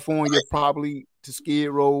to California, probably to Skid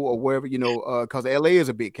Row or wherever, you know, because LA is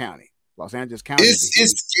a big county. Los Angeles County. It's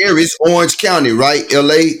scary. It's Orange County, right?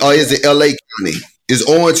 LA, or is it LA County? It's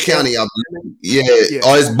Orange County, I believe. Yeah.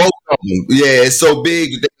 Or it's both of them. Yeah, it's so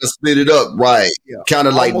big they can split it up, right? Yeah. Kind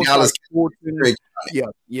of like Dallas. Like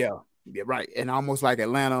yeah, right. And almost like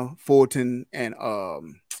Atlanta, Fulton, and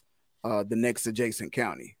the next adjacent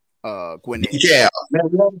county, Gwinnett. Yeah.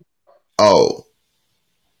 Oh,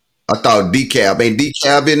 I thought DeKalb. Ain't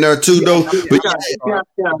DeKalb in there too, though? DeKalb is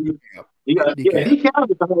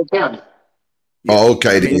the whole county. Oh,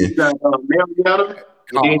 okay. Then you got Marietta,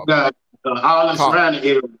 and then you got all the surrounding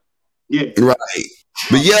area. Yeah. Right.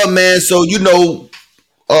 But yeah, man, so you know,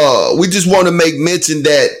 we just want to make mention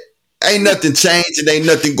that ain't nothing changed and ain't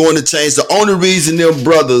nothing going to change. The only reason them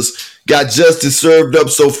brothers got justice served up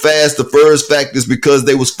so fast, the first fact is because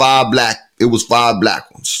it was 5 black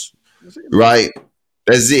ones. Right?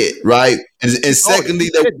 That's it, right? And secondly,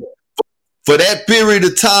 for that period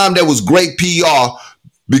of time, that was great PR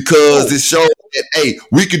because it showed that, hey,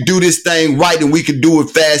 we could do this thing right and we could do it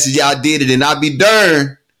fast as y'all did it. And I'll be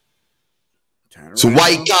darned. So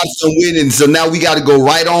white cops are winning. So now we got to go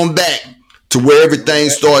right on back to where everything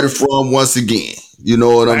started from once again. You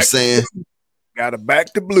know what I'm saying? Got to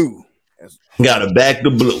back to blue. Got to back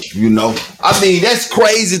to blue, you know. I mean, that's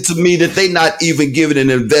crazy to me that they not even giving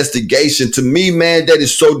an investigation. To me, man, that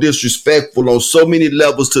is so disrespectful on so many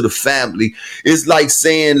levels to the family. It's like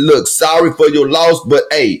saying, look, sorry for your loss, but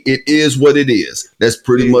hey, it is what it is. That's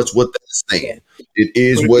pretty much what they're saying. It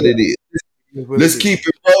is what it is. Let's keep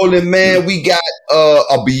it rolling, man. We got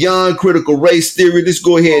a Beyond Critical Race Theory. Let's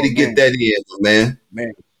go ahead and get that in, man.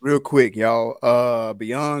 Man, real quick, y'all.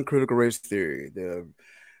 Beyond Critical Race Theory, the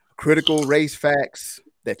critical race facts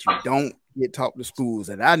that you don't get taught to schools.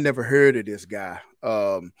 And I never heard of this guy.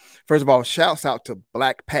 First of all, shouts out to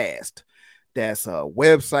Black Past. That's a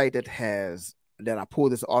website that I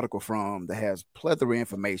pulled this article from that has plethora of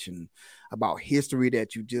information about history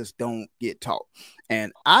that you just don't get taught.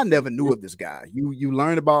 And I never knew of this guy. You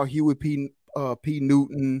learn about Huey P.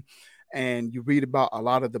 Newton, and you read about a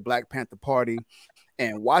lot of the Black Panther Party,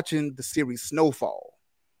 and watching the series Snowfall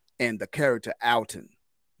and the character Alton.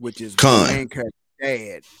 which is Con. main character's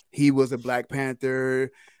dad. He was a Black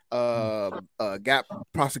Panther, got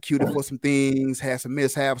prosecuted for some things, had some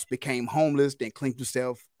mishaps, became homeless, then cleaned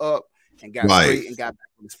himself up and got straight and got back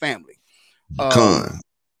with his family. Con.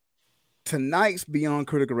 Tonight's Beyond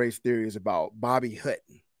Critical Race Theory is about Bobby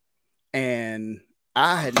Hutton. And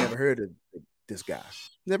I had never heard of this guy.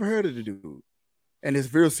 Never heard of the dude. And it's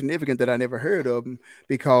very significant that I never heard of him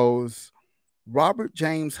because Robert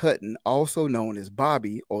James Hutton, also known as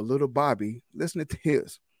Bobby or Little Bobby, listen to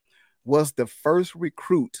this, was the first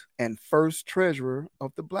recruit and first treasurer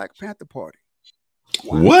of the Black Panther Party.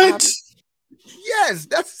 Wow. What? Yes,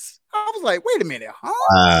 I was like, wait a minute,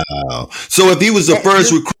 huh? Wow. So if he was the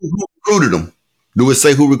first recruit, who recruited him? Do it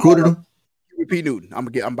say who recruited him? Huey P. Newton. I'm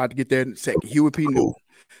about to get there in a second. Huey P. Newton.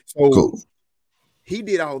 So he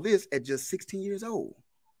did all this at just 16 years old.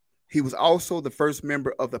 He was also the first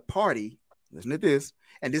member of the party. Listen to this.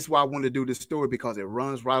 And this is why I want to do this story because it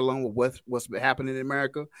runs right along with what's been happening in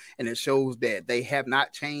America. And it shows that they have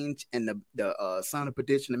not changed. And the son of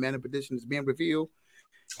perdition, the man of perdition is being revealed.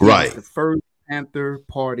 He was the first Panther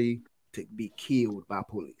Party to be killed by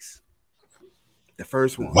police. The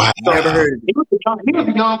first one. Wow. Never heard of it. He was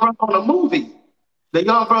the young brother on the movie. The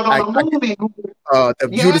young brother on the movie. The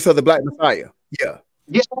Judas of the Black Messiah. Yeah.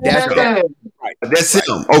 Yeah. That's right. That's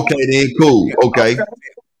him. Okay, then cool. Okay.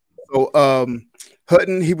 So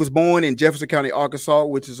Hutton, he was born in Jefferson County, Arkansas,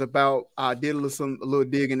 which is about, I did a little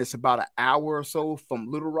digging. It's about an hour or so from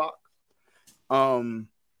Little Rock.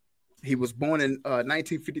 He was born in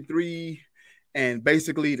 1953, and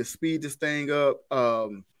basically to speed this thing up,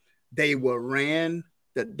 they were ran.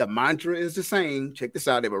 The mantra is the same. Check this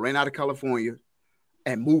out. They were ran out of California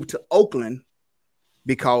and moved to Oakland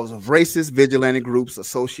because of racist vigilante groups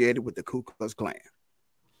associated with the Ku Klux Klan.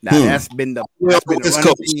 Now that's been the running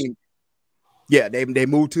theme. Yeah, they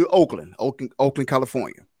moved to Oakland,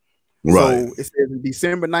 California. Right. So it says in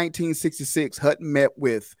December 1966, Hutton met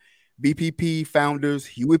with BPP founders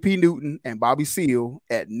Huey P. Newton and Bobby Seale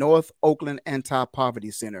at North Oakland Anti-Poverty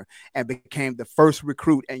Center and became the first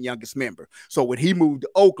recruit and youngest member. So when he moved to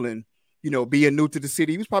Oakland, being new to the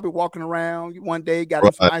city, he was probably walking around one day, got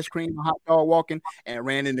him some ice cream, a hot dog walking, and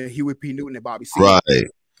ran into Huey P. Newton and Bobby Seale.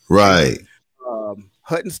 Right.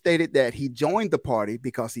 Hutton stated that he joined the party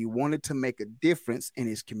because he wanted to make a difference in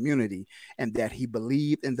his community and that he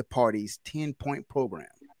believed in the party's 10-point program.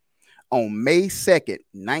 On May 2nd,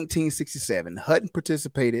 1967, Hutton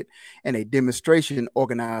participated in a demonstration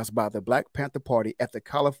organized by the Black Panther Party at the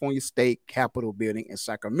California State Capitol building in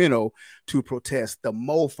Sacramento to protest the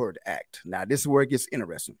Mulford Act. Now, this is where it gets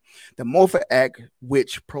interesting. The Mulford Act,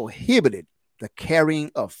 which prohibited the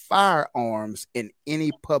carrying of firearms in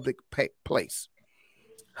any public place.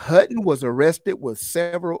 Hutton was arrested with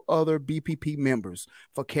several other BPP members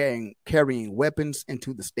for carrying weapons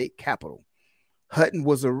into the state capitol. Hutton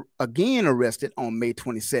was again arrested on May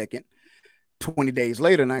 22nd, 20 days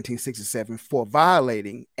later, 1967, for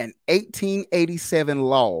violating an 1887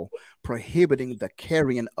 law prohibiting the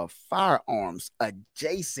carrying of firearms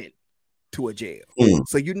adjacent to a jail.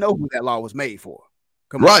 So you know who that law was made for.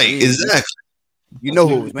 Come on, exactly. You know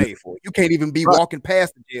who it was made for. You can't even be walking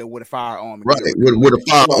past the jail with a firearm. With a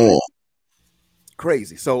firearm.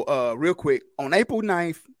 Crazy. So real quick, on April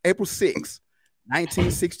 6th,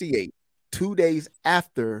 1968, 2 days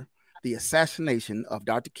after the assassination of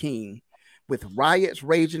Dr. King, with riots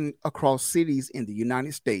raging across cities in the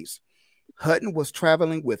United States, Hutton was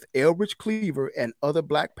traveling with Elbridge Cleaver and other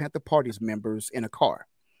Black Panther Party members in a car.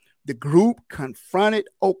 The group confronted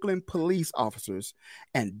Oakland police officers,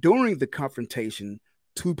 and during the confrontation,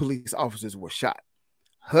 2 police officers were shot.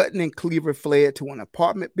 Hutton and Cleaver fled to an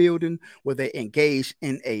apartment building where they engaged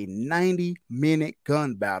in a 90-minute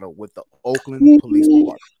gun battle with the Oakland Police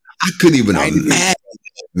Department. I couldn't even imagine,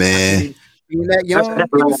 man. Being that young, he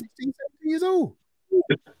was 16, 17 years old.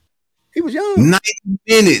 He was young. 90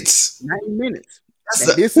 minutes. 90 minutes.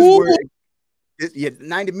 And this is where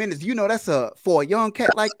 90 minutes. That's for a young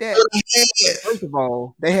cat like that. First of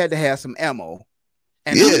all, they had to have some ammo.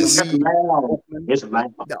 And the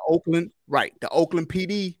Oakland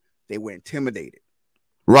PD, they were intimidated.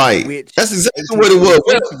 Right. That's exactly what it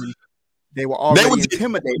was. They were already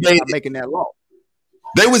intimidated by making that law.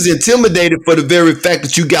 They was intimidated for the very fact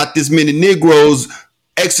that you got this many Negroes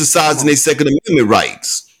exercising their Second Amendment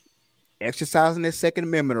rights.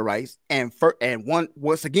 And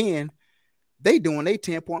once again, they doing their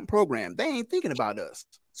 10-point program. They ain't thinking about us.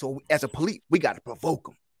 So as a police, we got to provoke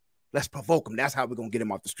them. Let's provoke them. That's how we're going to get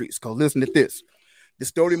them off the streets. Because listen to this. The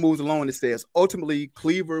story moves along. It says, ultimately,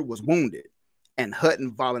 Cleaver was wounded and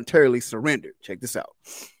Hutton voluntarily surrendered. Check this out.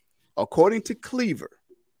 According to Cleaver,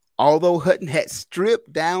 Although Hutton had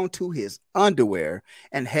stripped down to his underwear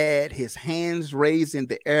and had his hands raised in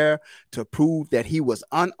the air to prove that he was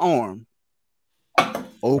unarmed,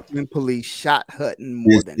 Oakland police shot Hutton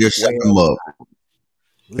more than 12 shut him up. times.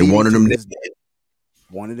 They wanted him dead.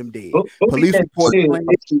 Wanted him dead. Who Police did report that?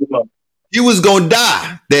 claimed He was gonna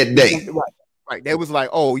die that day. right. They was like,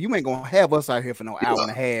 "Oh, you ain't gonna have us out here for no hour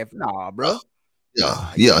and a half." Nah, bro.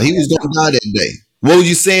 Yeah, he was gonna die that day. What were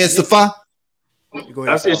you saying, Safa? Go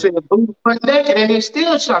I ahead. said, "Who put naked?" And they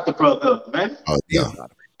still shot the brother up, man. Oh yeah.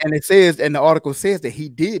 And it says, and the article says that he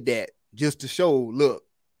did that just to show, look,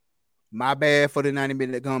 my bad for the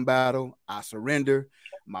 90-minute gun battle. I surrender.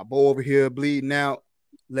 My boy over here bleeding out.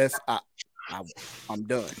 I'm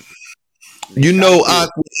done. You know, when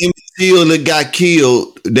Emmett Till got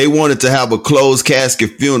killed, they wanted to have a closed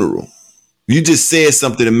casket funeral. You just said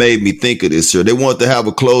something that made me think of this, sir. They wanted to have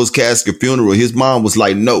a closed casket funeral. His mom was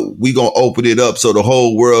like, no, we going to open it up so the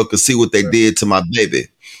whole world could see what they did to my baby.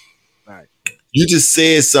 Right. You just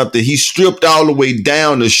said something. He stripped all the way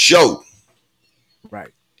down to show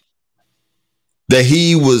that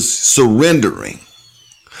he was surrendering.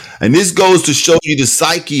 And this goes to show you the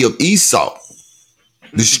psyche of Esau.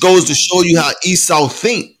 This goes to show you how Esau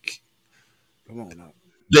think. Come on now.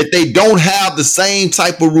 That they don't have the same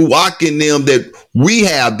type of ruach in them that we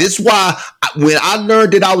have. This is why when I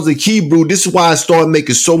learned that I was a Hebrew, this is why it started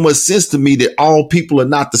making so much sense to me that all people are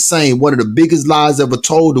not the same. One of the biggest lies ever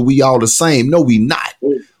told, that we all the same. No, we not.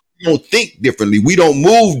 We don't think differently. We don't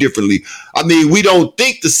move differently. I mean, we don't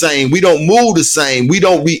think the same. We don't move the same. We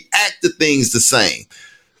don't react to things the same.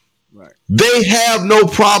 Right. They have no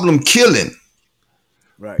problem killing.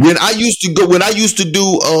 Right. When I used to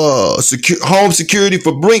do home security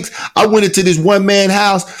for Brinks, I went into this one man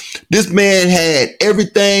house. This man had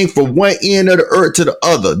everything from one end of the earth to the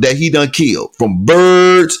other that he done killed, from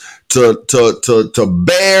birds to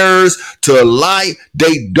bears to light.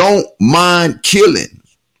 They don't mind killing.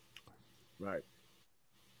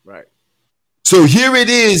 Right. So here it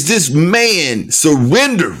is, this man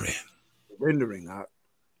surrendering. Surrendering.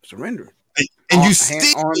 And you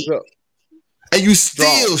still arms up. And you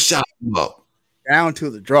still shot him up. Down to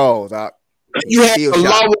the draws. You had the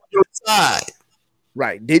law on your side.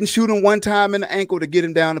 Right. Didn't shoot him one time in the ankle to get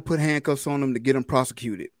him down to put handcuffs on him to get him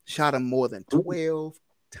prosecuted. Shot him more than 12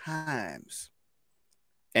 times.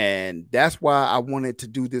 And that's why I wanted to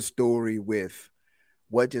do this story with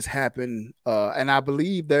what just happened. And I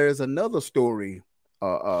believe there's another story.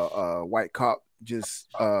 White cop just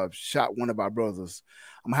shot one of our brothers.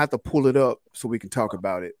 I'm going to have to pull it up so we can talk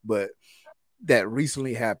about it. But that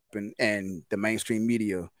recently happened, and the mainstream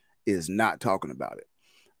media is not talking about it.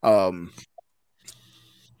 And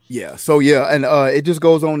it just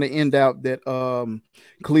goes on to end out that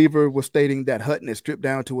Cleaver was stating that Hutton had stripped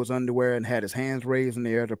down to his underwear and had his hands raised in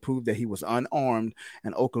the air to prove that he was unarmed,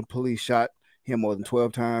 and Oakland police shot him more than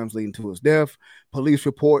 12 times, leading to his death. Police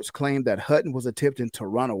reports claim that Hutton was attempting to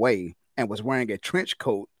run away and was wearing a trench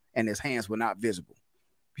coat, and his hands were not visible.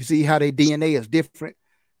 You see how their DNA is different?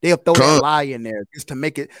 They'll throw that lie in there just to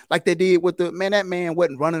make it like they did with the man. That man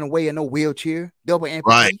wasn't running away in no wheelchair. Double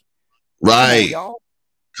amputee. Right. Con.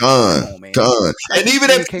 And even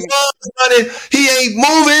if he was running, he ain't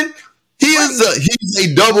moving. He's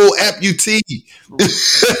a double amputee.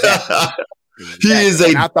 Exactly. He is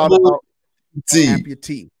a double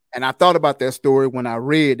amputee. And I thought about that story when I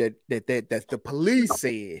read that the police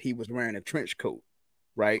said he was wearing a trench coat.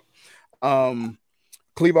 Right.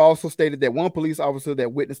 Cleaver also stated that one police officer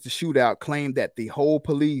that witnessed the shootout claimed that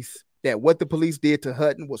what the police did to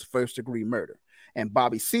Hutton was first-degree murder. And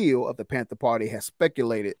Bobby Seale of the Panther Party has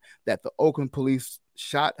speculated that the Oakland police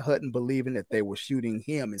shot Hutton believing that they were shooting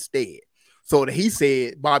him instead. So that he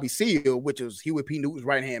said, Bobby Seale, which was Huey P. Newton's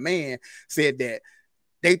right-hand man, said that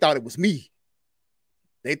they thought it was me.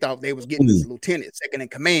 They thought they was getting this lieutenant, second in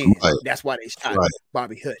command. Right. That's why they shot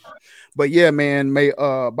Bobby Hutton. But yeah, man, may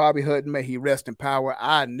Bobby Hutton, may he rest in power.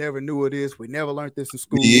 I never knew of this. We never learned this in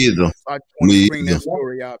school. Me either. So I just want to bring that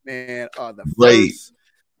story out, man. The first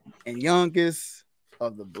and youngest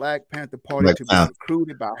of the Black Panther Party to be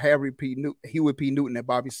recruited by Huey P. Newton and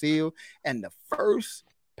Bobby Seale, and the first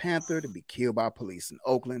Panther to be killed by police in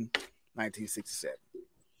Oakland, 1967.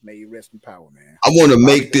 May you rest in power, man. I want to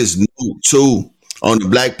make this note too on the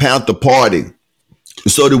Black Panther Party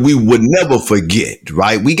so that we would never forget,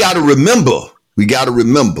 right? We got to remember.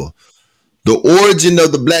 The origin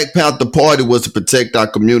of the Black Panther Party was to protect our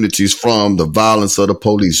communities from the violence of the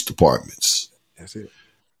police departments. That's it.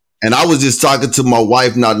 And I was just talking to my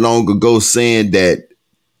wife not long ago saying that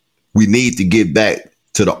we need to get back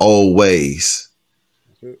to the old ways.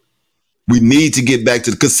 We need to get back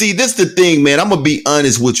to because see, this is the thing, man. I'm gonna be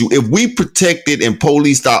honest with you. If we protected and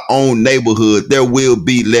policed our own neighborhood, there will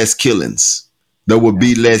be less killings. There will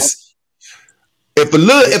be less. If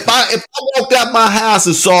I walked out my house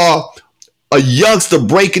and saw a youngster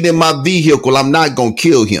breaking in my vehicle, I'm not gonna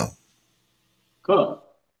kill him. Good.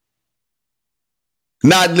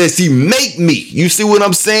 Not unless he make me. You see what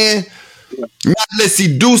I'm saying? Yeah. Not unless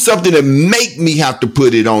he do something that make me have to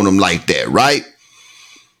put it on him like that, right?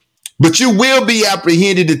 But you will be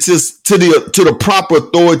apprehended until the proper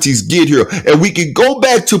authorities get here. And we can go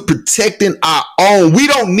back to protecting our own. We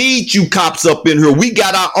don't need you cops up in here. We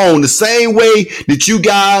got our own. The same way that you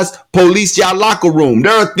guys police your locker room.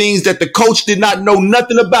 There are things that the coach did not know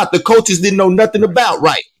nothing about. The coaches didn't know nothing about,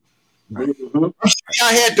 right? Mm-hmm.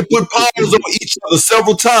 I had to put paws on each other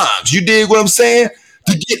several times. You dig what I'm saying?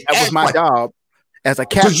 That was my job as a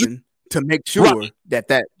captain to make sure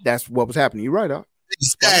that's what was happening. You're right, Doc.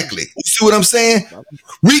 Exactly. You see what I'm saying?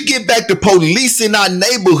 We get back to policing our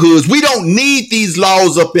neighborhoods. We don't need these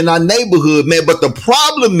laws up in our neighborhood, man. But the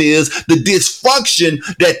problem is the dysfunction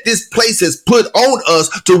that this place has put on us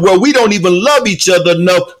to where we don't even love each other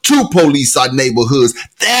enough to police our neighborhoods.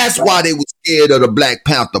 That's why they were scared of the Black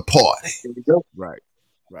Panther Party. Right.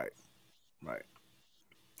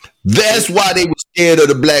 That's why they were scared of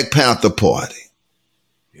the Black Panther Party.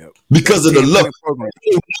 Because of the love.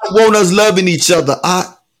 They want us loving each other.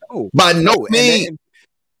 By no means.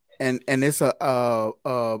 And it's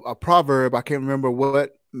a proverb. I can't remember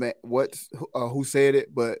who said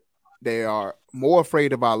it, but they are more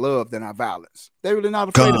afraid of our love than our violence. They're really not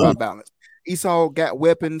afraid of our violence. Esau got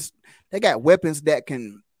weapons. They got weapons that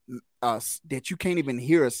can that you can't even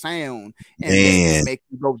hear a sound and make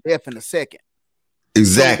you go deaf in a second.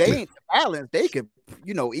 Exactly. So they ain't violence. They could,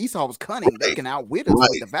 Esau was cunning. They can outwit us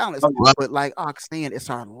with the violence. But like Ox saying, it's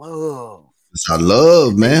our love. It's our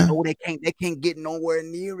love, man. They can't get nowhere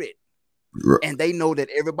near it. And they know that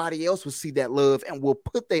everybody else will see that love and will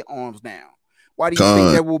put their arms down. Why do you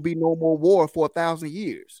think there will be no more war for 1,000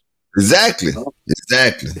 years? Exactly.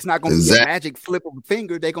 It's not going to be a magic flip of a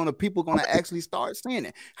finger. People gonna actually start saying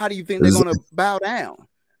it. How do you think they're gonna bow down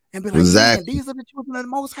and be like, man, these are the children of the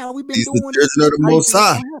Most High. We've been doing the children of the Most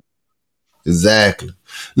High. Exactly.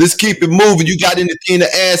 Let's keep it moving. You got anything to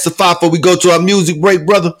add, Safai, before we go to our music break,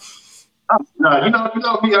 brother? No, you know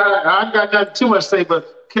me. I got nothing too much to say,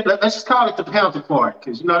 but let's just call it the Panther Party,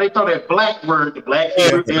 because they throw that black word, the Black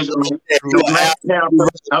Hebrew Israelite,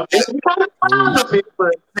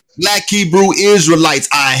 Black Hebrew Israelites.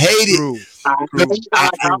 I hate it. I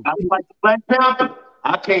like the Black Panther.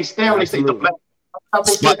 I can't stand when they say the Black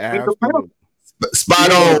Panther.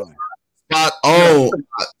 Spot on.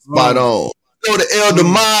 So the Elder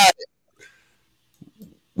Mod,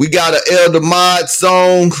 we got an Elder Mod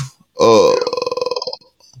song.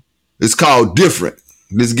 It's called Different.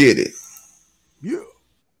 Let's get it. Yeah.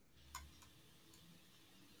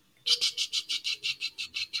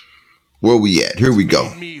 Where we at? Here we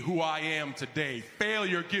go. Me who I am today.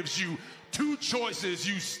 Failure gives you two choices.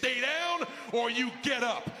 You stay down or you get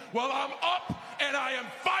up. Well, I'm up and I am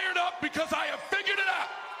fired up because I have figured it out.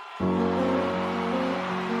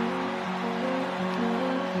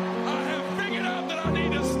 I have figured out that I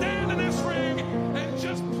need to stand in this ring and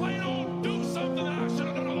just plain old do something that I should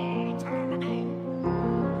have done a long time ago.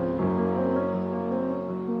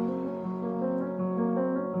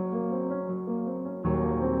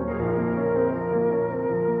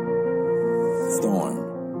 Storm.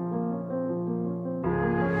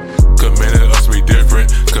 Committed us to be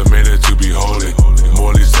different, committed to be holy.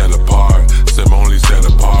 Morally set apart, ceremonially set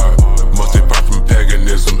apart. Must depart from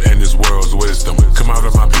paganism and this world's wisdom. Come out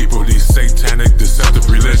of my people, these satanic, deceptive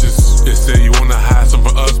religions. They say you wanna hide some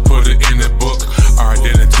for us, put it in the book. Our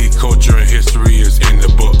identity, culture, and history is in the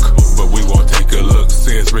book. But we won't take a look,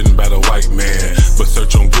 say it's written by the white man. But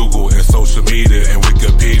search on Google and social media and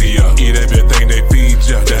Wikipedia. Eat everything they feed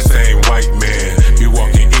you, that same white man. Be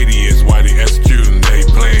walking idiots while they executing their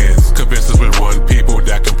plans. Convince us with one people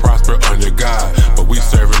that can prosper under God. But we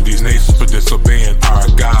serving these nations for disobeying our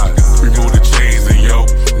God. Remove the chains and yoke,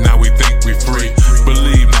 now we think we free.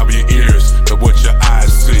 Believe now with your ears of what your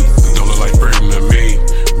eyes see. Don't look like freedom to me,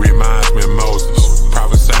 reminds me of Moses.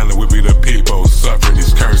 Prophesying that we be the people suffering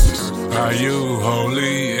these curses. Are you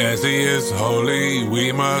holy as he is holy?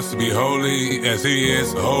 We must be holy as he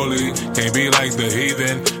is holy. Can't be like the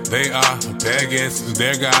heathen, They are pagans,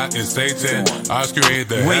 their God is Satan. I create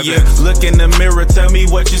the When you heavens. look in the mirror, tell me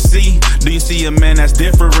what you see. Do you see a man that's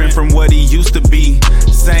different from what he used to be?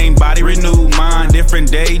 Same body, renewed mind,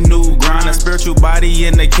 different day, new grind. A spiritual body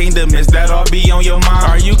in the kingdom, is that all be on your mind?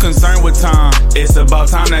 Are you concerned with time? It's about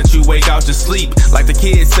time that you wake out your sleep. Like the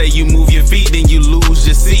kids say, you move your feet, then you lose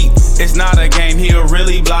your seat. It's not a game, he'll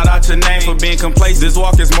really blot out your name for being complacent. This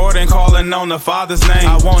walk is more than calling on the Father's name.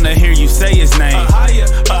 I wanna hear you say his name. A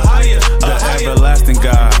higher, the everlasting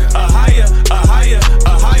God. A higher,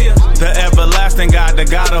 the everlasting God, the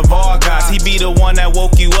God of all gods. He be the one that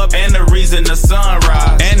woke you up and the reason the sun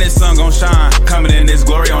rise. And the sun gon' shine, coming in his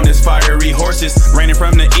glory on his fiery horses. Raining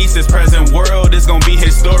from the east, his present world is gon' be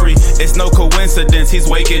his story. It's no coincidence, he's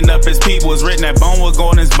waking up his people. It's written that bone will go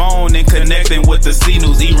on his bone and connecting with the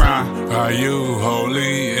sinews, Iran. Are you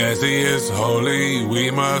holy as he is holy? We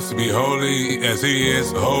must be holy as he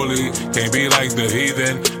is holy. Can't be like the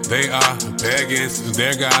heathen. They are pagans,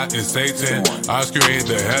 their God is Satan. I create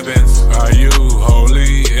the heavens. Are you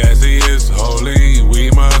holy as he is holy?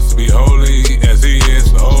 We must be holy as he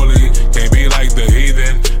is holy. Can't be like the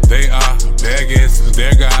heathen. They are pagans,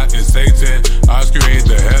 their God is Satan. I create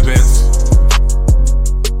the heavens.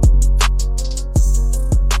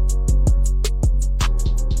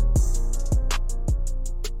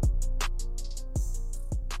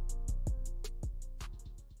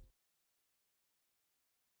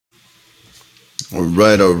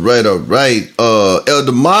 All right.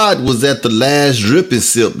 Elder Mod was at the last Drip and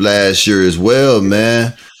Sip last year as well,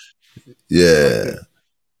 man. Yeah.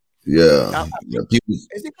 Now, People, is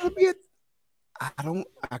it gonna be at?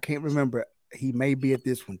 I can't remember. He may be at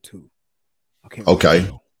this one too. okay.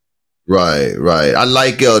 remember. Right. I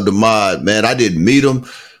like Elder Mod, man. I didn't meet him,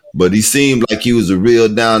 but he seemed like he was a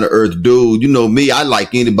real down to earth dude. You know me, I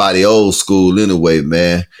like anybody old school anyway,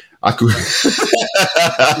 man. I could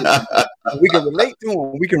We can relate to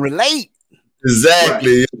him. We can relate.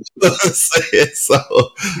 exactly. You know what I'm saying? So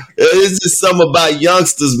it's just something about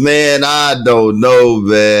youngsters, man. I don't know,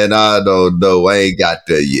 man. I ain't got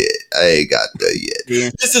there yet. Yeah.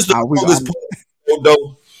 This is the we- longest part,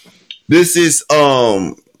 though. This is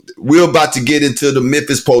we're about to get into the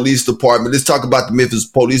Memphis Police Department. Let's talk about the Memphis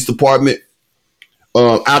Police Department.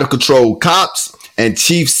 Out of control cops and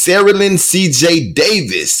Chief Saralyn C.J.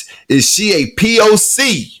 Davis. Is she a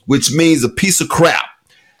POC, which means a piece of crap?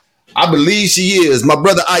 I believe she is. My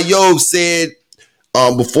brother Ayob said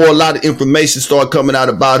before a lot of information started coming out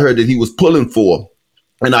about her that he was pulling for.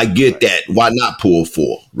 And I get that. Why not pull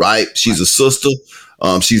for, right? She's a sister.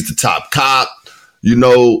 She's the top cop. You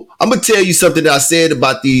know, I'm going to tell you something that I said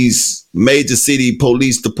about these major city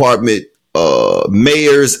police department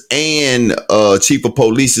mayors and chief of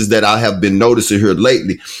police that I have been noticing here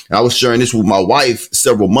lately. And I was sharing this with my wife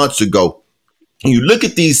several months ago. And you look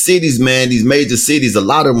at these cities, man, these major cities, a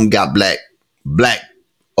lot of them got black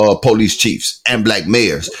police chiefs and black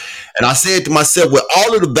mayors. And I said to myself, with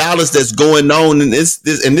all of the violence that's going on, and this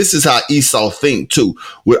is how Esau think too,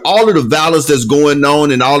 with all of the violence that's going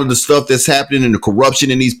on and all of the stuff that's happening and the corruption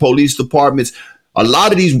in these police departments, a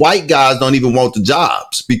lot of these white guys don't even want the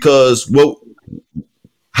jobs because, well,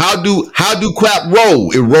 how do crap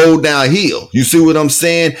roll? It rolled downhill. You see what I'm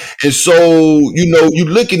saying? And so, you know, you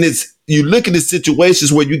look at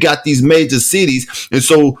situations where you got these major cities, and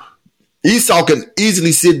so Esau can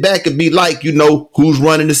easily sit back and be like, you know, who's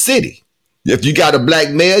running the city? If you got a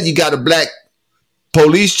black mayor, you got a black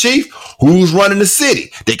police chief, who's running the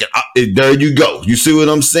city? They can, there you go. You see what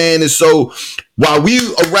I'm saying? And so while we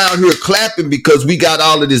around here clapping because we got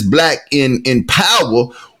all of this black in power,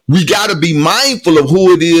 we got to be mindful of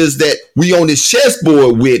who it is that we on this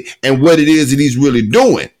chessboard with and what it is that he's really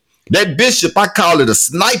doing. That bishop, I call it a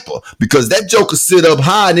sniper because that joker sit up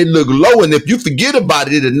high and it look low. And if you forget about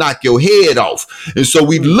it, it'll knock your head off. And so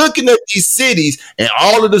we looking at these cities and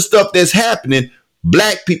all of the stuff that's happening.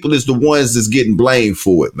 Black people is the ones that's getting blamed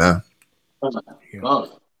for it, man. It's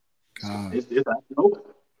open.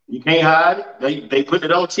 You can't hide it. They put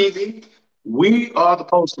it on TV. We are the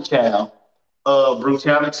poster child of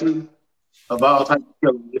brutality, of all types of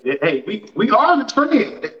killing. Hey, we are the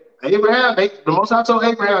trend. Abraham, the Most High told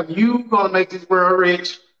Abraham, you gonna make this world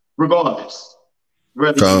rich regardless.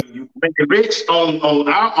 Whether you make it rich on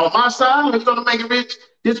my side, or you're gonna make it rich,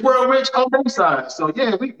 this world rich on their side. So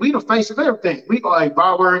yeah, we the face of everything. We are a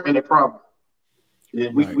byword and a problem. Yeah,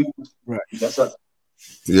 Right. That's us.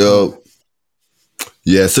 Yo.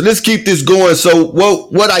 Yeah, so let's keep this going. So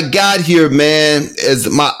what I got here, man, is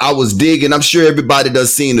I was digging. I'm sure everybody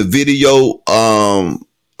does seen the video.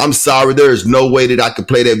 I'm sorry, there is no way that I could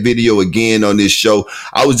play that video again on this show.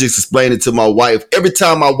 I was just explaining to my wife, every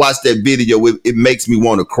time I watch that video, it makes me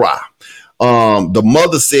want to cry. The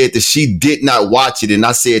mother said that she did not watch it, and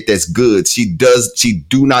I said that's good. She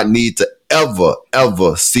do not need to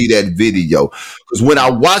ever see that video. Because when I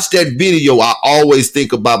watch that video, I always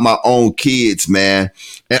think about my own kids, man.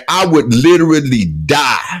 And I would literally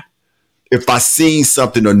die if I seen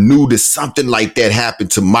something or knew that something like that happened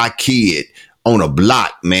to my kid on a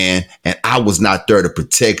block, man, and I was not there to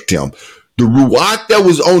protect him. The ruach that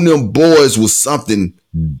was on them boys was something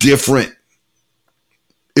different.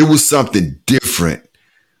 It was something different.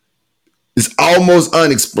 It's almost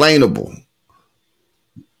unexplainable.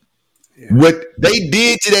 Yeah. What they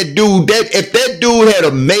did to that dude, that if that dude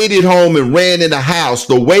had made it home and ran in the house,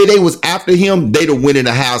 the way they was after him, they'd have went in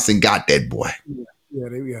the house and got that boy.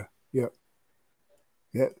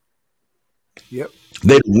 Yep.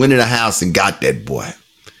 They went in the house and got that boy.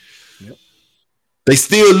 Yep. They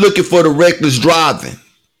still looking for the reckless driving.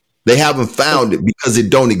 They haven't found it because it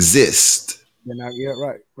don't exist. They're not, yeah,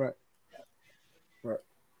 right.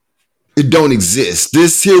 It don't exist.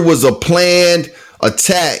 This here was a planned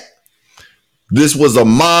attack. This was a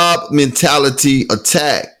mob mentality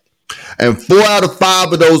attack. And 4 out of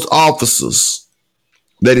 5 of those officers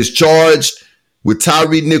that is charged with Tyre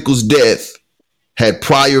Nichols' death had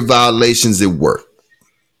prior violations at work.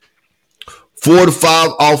 4 to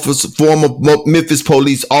 5 former Memphis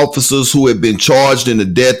police officers who had been charged in the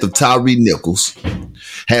death of Tyre Nichols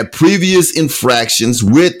had previous infractions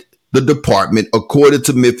with the department, according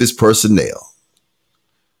to Memphis personnel.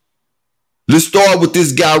 Let's start with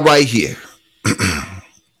this guy right here.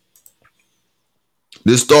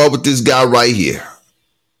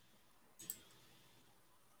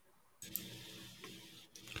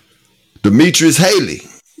 Demetrius Haley.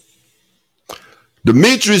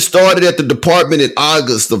 Demetrius started at the department in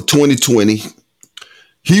August of 2020.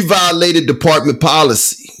 He violated department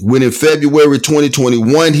policy when in February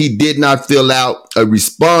 2021, he did not fill out a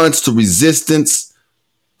response to resistance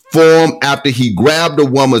form after he grabbed a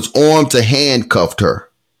woman's arm to handcuff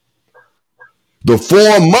her. The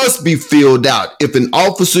form must be filled out if an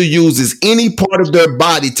officer uses any part of their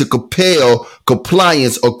body to compel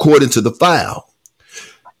compliance according to the file.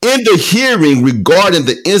 In the hearing regarding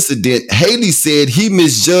the incident, Haley said he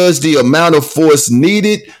misjudged the amount of force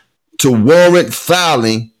needed to warrant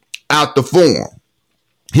filing out the form.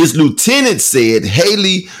 His lieutenant said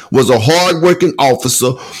Haley was a hardworking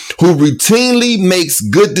officer who routinely makes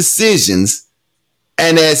good decisions,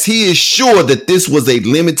 and as he is sure that this was a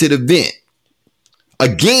limited event.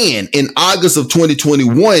 Again, in August of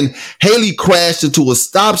 2021, Haley crashed into a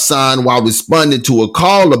stop sign while responding to a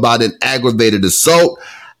call about an aggravated assault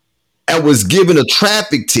and was given a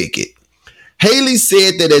traffic ticket. Haley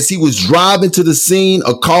said that as he was driving to the scene,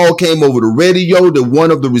 a call came over the radio that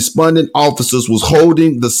one of the responding officers was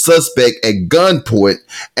holding the suspect at gunpoint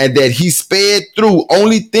and that he sped through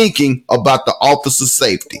only thinking about the officer's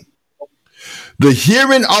safety. The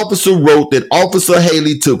hearing officer wrote that Officer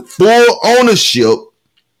Haley took full ownership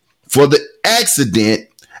for the accident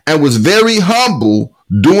and was very humble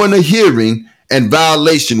during the hearing, and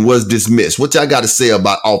violation was dismissed. What y'all got to say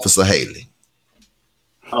about Officer Haley?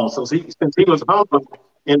 Oh, so since he was humble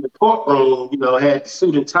in the courtroom, had the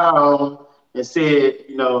suit and tie and said,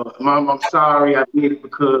 Mom, I'm sorry, I did it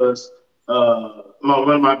because one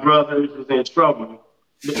of my brothers was in trouble.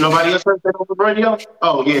 Nobody else heard that on the radio?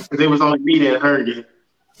 Oh, yeah, because it was only me that heard it.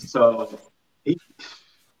 So,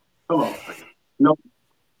 come on. No,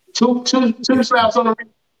 two slaps on the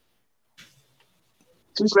wrist.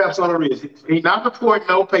 2 slaps on the wrist. He's not reporting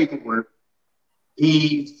no paperwork.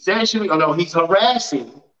 He's essentially, he's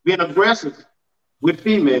harassing, being aggressive with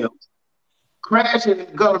females, crashing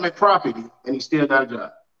government property, and he still got a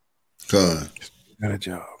job. Got a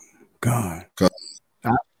job. Gone.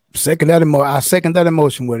 I second that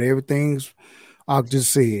emotion with everything's I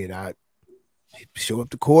just said. I show up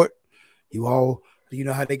to court. You all,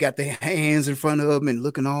 how they got their hands in front of him and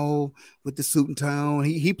looking all with the suit and tie on.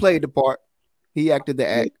 He played the part. He acted the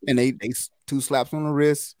act, and they 2 slaps on the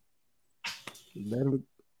wrist. Let him,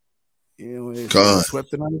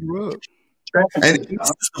 swept it under the rug. And it's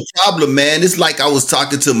the problem, man. It's like I was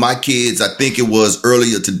talking to my kids, I think it was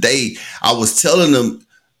earlier today. I was telling them,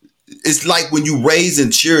 it's like when you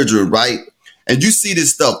raising children, right? And you see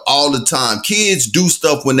this stuff all the time. Kids do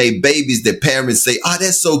stuff when they babies that parents say, oh,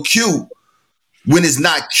 that's so cute. When it's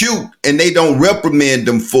not cute, and they don't reprimand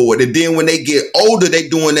them for it. And then when they get older, they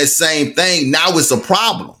doing that same thing. Now it's a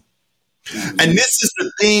problem. Mm-hmm. And this is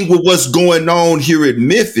the thing with what's going on here at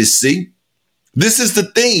Memphis, see? This is the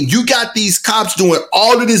thing. You got these cops doing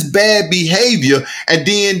all of this bad behavior, and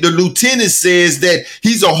then the lieutenant says that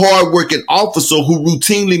he's a hardworking officer who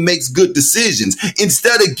routinely makes good decisions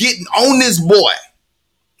instead of getting on this boy.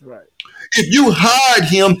 Right. If you hired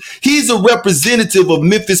him, he's a representative of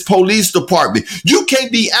Memphis Police Department. You can't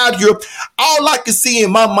be out here. All I can see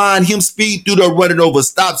in my mind, him speed through the running over a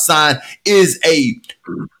stop sign is a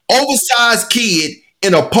oversized kid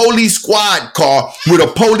in a police squad car with a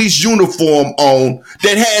police uniform on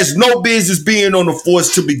that has no business being on the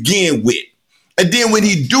force to begin with. And then when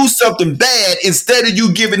he do something bad, instead of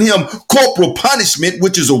you giving him corporal punishment,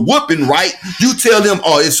 which is a whooping, right? You tell him,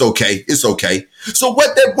 oh, it's okay. It's okay. So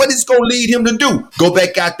what is going to lead him to do? Go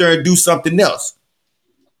back out there and do something else.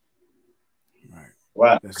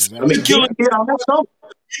 Wow. I mean, killing people,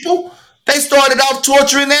 they started off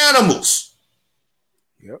torturing animals.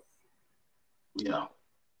 Yep. Yeah.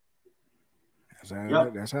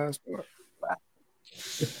 That's how it started.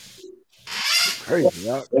 Crazy.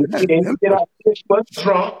 And he get out 6 months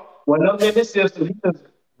drunk. When I'm in the system, he just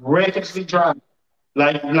recklessly driving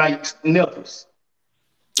like nipples.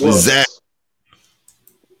 Exactly.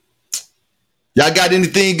 Y'all got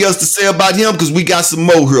anything else to say about him? Because we got some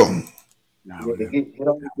more here.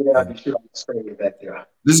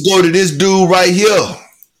 Let's go to this dude right here.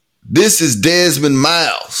 This is Desmond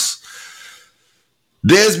Miles.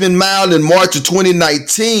 Desmond Miles in March of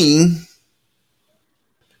 2019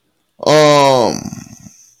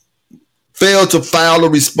 failed to file a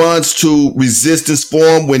response to resistance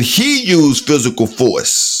form when he used physical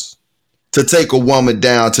force to take a woman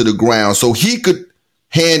down to the ground so he could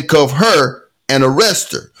handcuff her and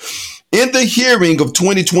arrest her. In the hearing of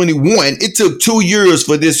 2021, it took 2 years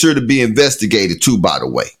for this here to be investigated too, by the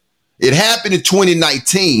way. It happened in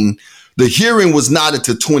 2019. The hearing was not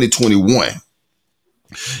until 2021.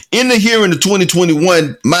 In the hearing of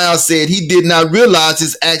 2021, Miles said he did not realize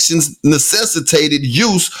his actions necessitated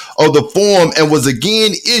use of the form and was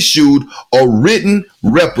again issued a written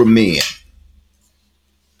reprimand.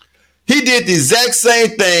 He did the exact same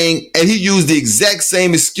thing, and he used the exact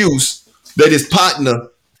same excuse that his partner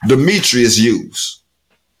Demetrius used.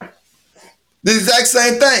 The exact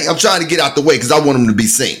same thing. I'm trying to get out the way because I want him to be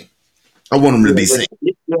seen. I want him to be seen.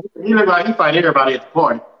 He look like he fight everybody at the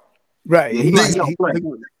party. Right. He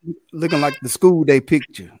looking like the school day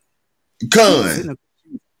picture. Gun. You know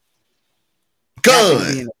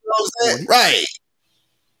what I'm saying?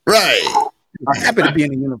 Right. I'm happy to be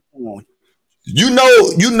in a uniform. You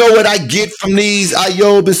know what I get from these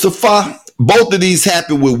Ayob and Safa? Both of these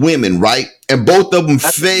happen with women, right? And both of them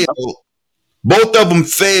failed. Both of them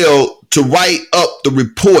failed to write up the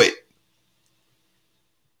report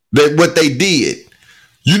that what they did.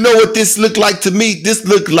 You know what this looked like to me? This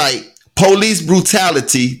looked like police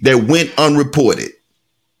brutality that went unreported.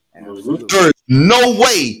 There is no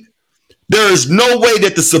way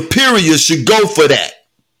that the superiors should go for that.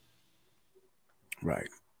 Right.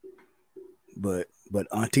 But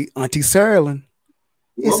Auntie Serlin,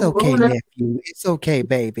 it's okay, nephew. It's okay,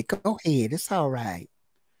 baby. Go ahead. It's all right.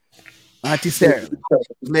 Auntie Serlin,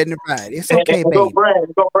 letting it ride. It's okay, baby. Go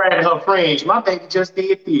brag her friends. My baby just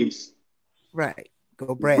did this. Right.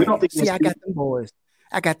 Go brag. See, I got them boys.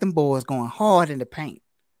 I got them boys going hard in the paint.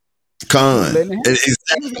 Exactly.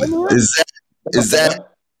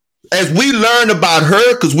 As we learn about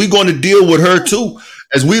her, because we're going to deal with her too.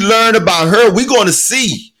 As we learn about her, we're going to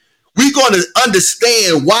see. We're going to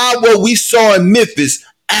understand why what we saw in Memphis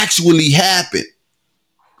actually happened.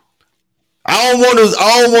 I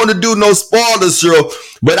don't want to do no spoilers, sir,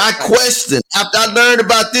 but I question after I learned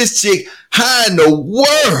about this chick, how in the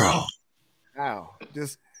world?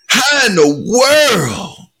 How in the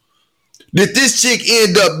world did this chick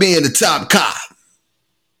end up being the top cop?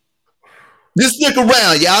 Just look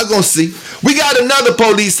around, y'all gonna see. We got another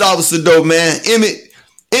police officer though, man. Emmett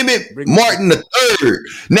Martin III.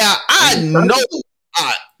 Now I know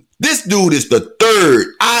this dude is the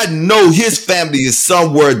third. I know his family is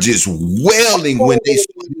somewhere just wailing when they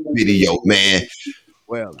saw this video, man.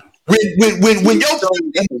 Well, when your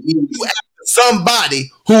family after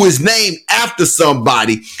somebody who is named after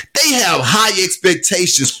somebody, they have high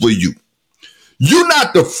expectations for you. You're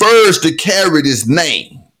not the first to carry this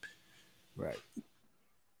name. Right.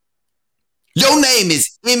 Your name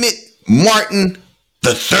is Emmett Martin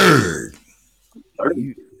III.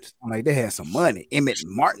 Like they had some money. Emmett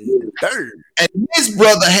Martin III. And this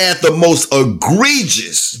brother had the most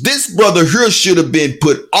egregious. This brother here should have been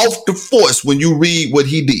put off the force when you read what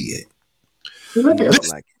he did.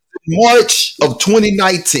 This March of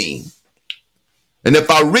 2019. And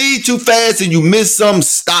if I read too fast and you miss something,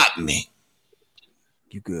 stop me.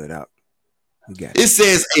 You good out. It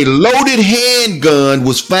says a loaded handgun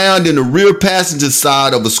was found in the rear passenger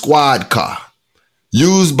side of a squad car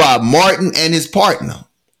used by Martin and his partner.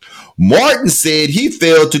 Martin said he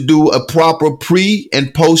failed to do a proper pre-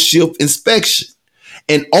 and post-shift inspection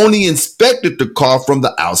and only inspected the car from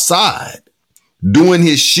the outside during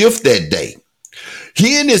his shift that day.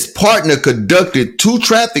 He and his partner conducted 2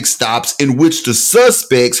 traffic stops in which the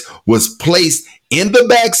suspects was placed in the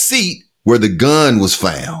back seat where the gun was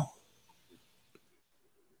found.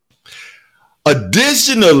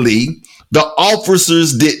 Additionally, the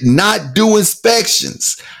officers did not do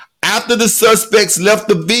inspections after the suspects left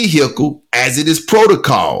the vehicle, as it is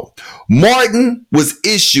protocol. Martin was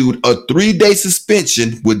issued a 3-day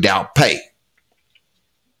suspension without pay.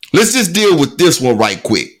 Let's just deal with this one right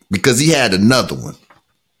quick because he had another one.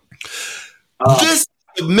 This is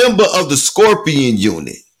a member of the Scorpion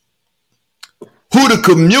unit who the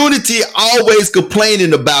community always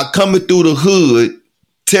complaining about coming through the hood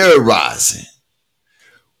terrorizing.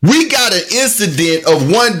 We got an incident of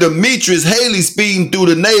one Demetrius Haley speeding through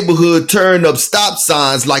the neighborhood, turning up stop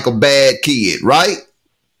signs like a bad kid, right?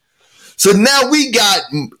 So now we got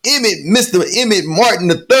Mr. Emmett Martin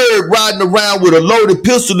III riding around with a loaded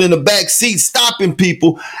pistol in the back seat, stopping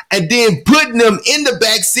people, and then putting them in the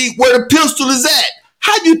back seat where the pistol is at.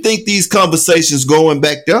 How do you think these conversations going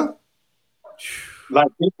back there? Like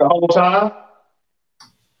this the whole time?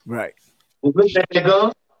 Right. They look at the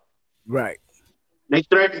gun. Right. They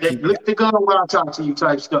look at the gun while I talk to you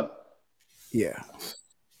type stuff. Yeah.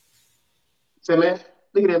 Say, man,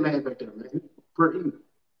 look at that man back there, man. Pretty.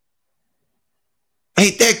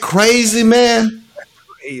 Ain't that crazy, man? That's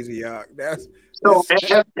crazy, y'all. So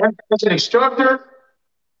as an instructor,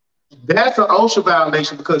 that's an OSHA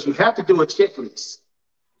violation because you have to do a checklist.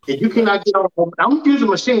 And you cannot get on, I'm using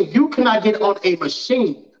a machine. You cannot get on a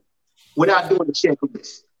machine without doing a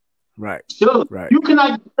checklist. Right. So right. You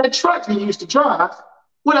cannot get that truck you used to drive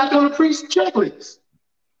without doing a checklist.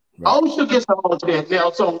 Right. OSHA gets a hold of that now.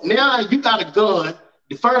 So now you got a gun.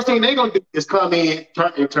 The first thing they're gonna do is come in,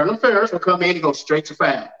 internal affairs will come in and go straight to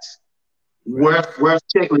facts. Right. Where's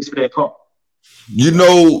the checklist for that car?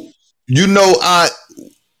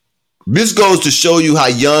 This goes to show you how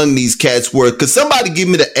young these cats were. Could somebody give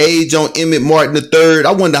me the age on Emmett Martin III?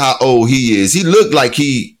 I wonder how old he is. He looked like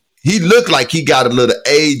he got a little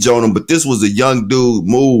age on him, but this was a young dude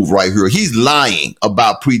move right here. He's lying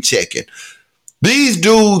about pre-checking. These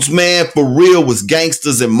dudes, man, for real was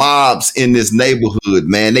gangsters and mobs in this neighborhood,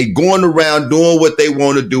 man. They going around doing what they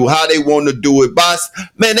want to do, how they want to do it.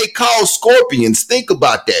 Man, they call scorpions. Think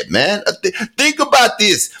about that, man. Think about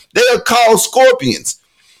this. They are called scorpions.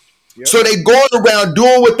 Yep. So they going around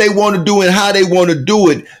doing what they want to do and how they want to do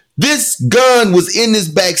it. This gun was in this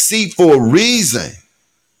back seat for a reason.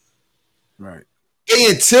 Right. They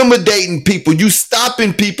intimidating people. You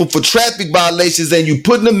stopping people for traffic violations and you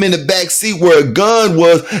putting them in the back seat where a gun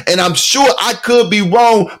was. And I'm sure I could be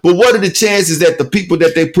wrong, but what are the chances that the people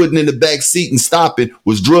that they putting in the back seat and stopping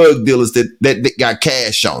was drug dealers that got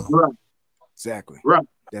cash on them? Right. Exactly. Right.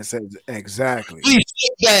 That's exactly. 3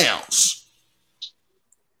 downs.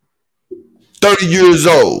 30 years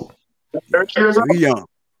old. 30 years old. He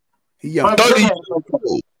young. 30 years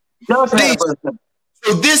old.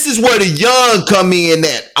 So this is where the young come in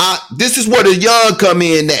at. This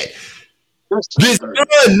gun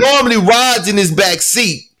normally rides in his back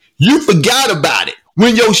seat. You forgot about it.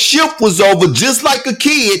 When your shift was over, just like a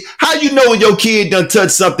kid, how you know when your kid done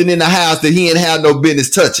touched something in the house that he ain't had no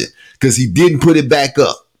business touching? Because he didn't put it back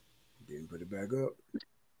up.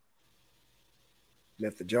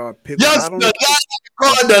 Left the jar pick. Left the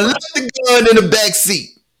gun in the back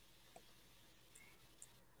seat.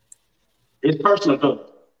 It's personal gun.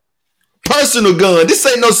 Personal gun. This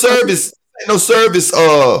ain't no service.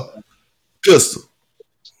 Pistol.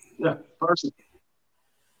 Yeah, personal.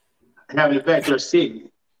 Having it back there sitting.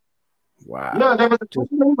 Wow. Yeah, there was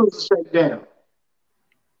a shakedown.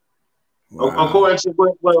 Wow. According to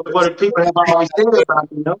what the people have always said about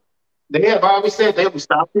them, they have always said they would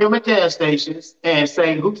stop them at gas stations and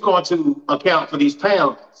say, who's going to account for these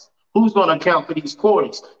pounds? Who's going to account for these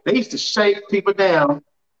quarters? They used to shake people down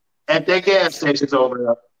at their gas stations over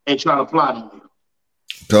there and try to fly them.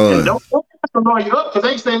 And don't annoy you up because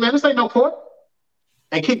they say, man, this ain't no court.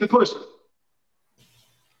 And keep it pushing.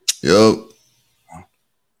 Yep.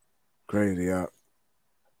 Crazy, yeah.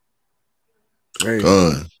 Crazy.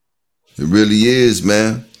 It really is,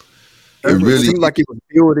 man. It really seemed like it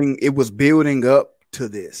was building up to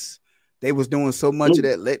this. They was doing so much of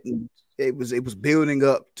that it was building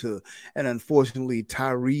up to, and unfortunately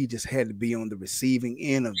Tyree just had to be on the receiving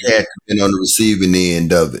end of it. And on the receiving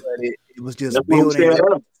end of it. It was just building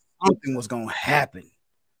up something was gonna happen.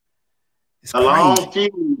 It's A long crazy.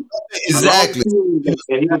 fuse. Exactly.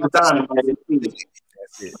 And he was the dynamite.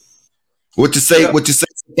 That's it. What you say? What you say,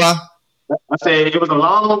 Papa? I said it was a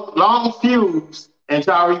long fuse, and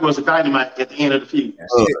Tyree was a dynamite at the end of the fuse.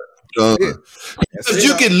 Because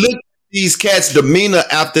you can look at these cats' demeanor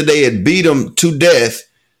after they had beat them to death,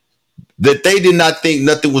 that they did not think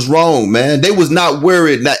nothing was wrong, man. They was not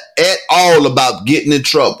worried not at all about getting in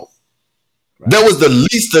trouble. Right. That was the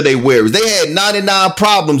least of their worries. They had 99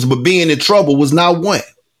 problems, but being in trouble was not one.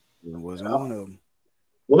 It wasn't one of them.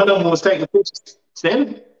 One of them was taking pictures.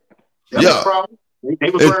 Standing. Yeah.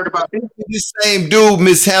 They was worried about this. This same dude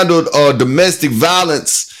mishandled domestic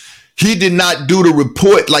violence. He did not do the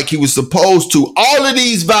report like he was supposed to. All of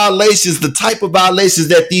these violations, the type of violations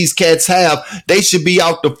that these cats have, they should be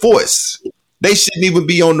out the force. They shouldn't even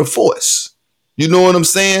be on the force. You know what I'm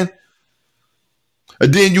saying?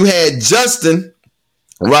 And then you had Justin,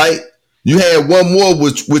 right? You had one more,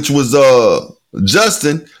 which was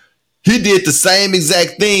Justin. He did the same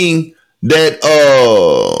exact thing that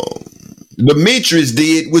Demetrius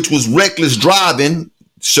did, which was reckless driving.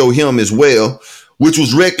 Show him as well, which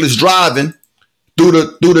was reckless driving through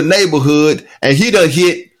the neighborhood, and he done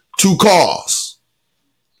hit 2 cars.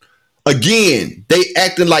 Again, they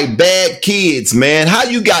acting like bad kids, man. How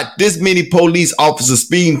you got this many police officers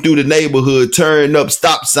speeding through the neighborhood, turning up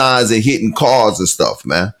stop signs and hitting cars and stuff,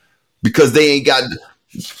 man? Because they ain't got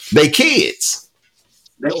they kids.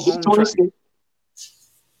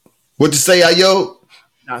 What you say, Ayo?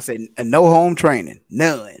 I said no home training,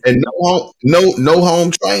 none, and no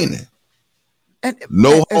home training, and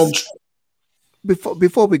no home.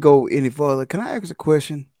 Before we go any further, can I ask a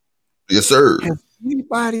question? Yes, sir. Has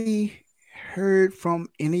anybody heard from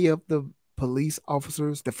any of the police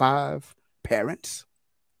officers, the 5 parents?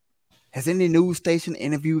 Has any news station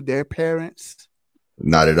interviewed their parents?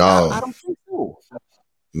 Not at all. I don't think so.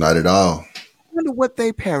 Not at all. I wonder what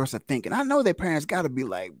their parents are thinking. I know their parents got to be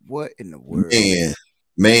like, "What in the world?"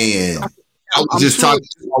 Man. I was just talking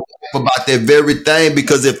to my wife about that very thing,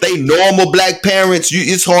 because if they normal black parents,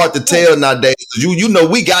 it's hard to tell nowadays. You know,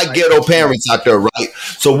 we got ghetto parents out there, right?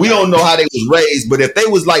 So we don't know how they was raised, but if they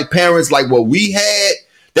was like parents like what we had,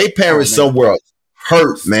 they parents somewhere else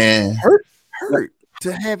hurt, man. Hurt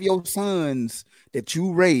to have your sons that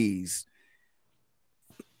you raised.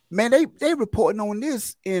 Man, they reporting on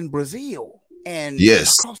this in Brazil and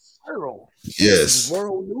across the world. Yes.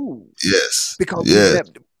 World news. Yes. Because the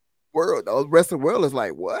rest of the world is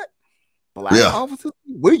like, what? Black officers?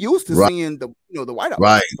 We're used to seeing the white officers.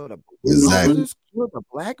 Right. But exactly. Killed a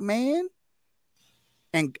black man,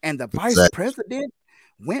 and the vice president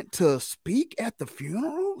went to speak at the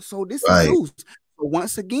funeral. So this is news. So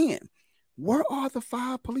once again, where are the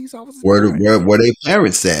 5 police officers? Where they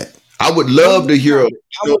parents at? I would love to hear. You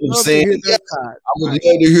know what I'm saying? I would love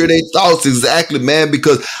to hear their thoughts, exactly, man.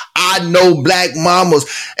 Because I know black mamas,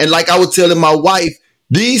 and like I was telling my wife,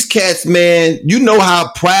 these cats, man. You know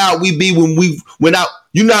how proud we be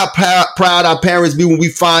you know how proud our parents be when we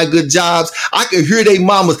find good jobs. I can hear they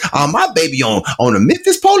mamas. My baby on the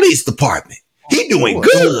Memphis Police Department. He doing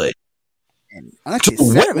good. And to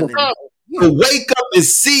wake up and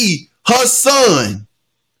see her son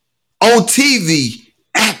on TV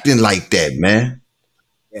acting like that, man.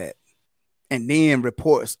 Yeah. And then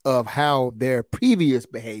reports of how their previous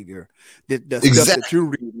behavior, the stuff that you're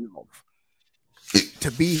reading off,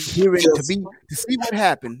 to be hearing, to see what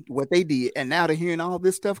happened, what they did, and now they're hearing all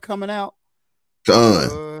this stuff coming out.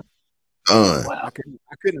 I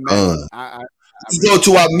couldn't imagine. Let's go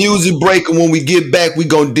to our music break, and when we get back, we're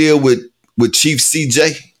gonna deal with Chief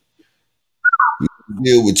CJ.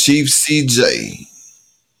 Deal with Chief CJ.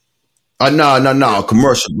 No.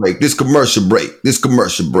 Commercial break. This commercial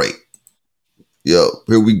break. Yo,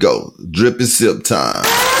 here we go. Drip and sip time.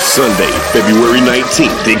 Sunday, February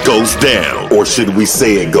 19th, it goes down. Or should we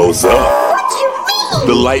say it goes up?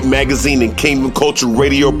 The Light Magazine and Kingdom Culture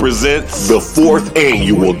Radio presents the 4th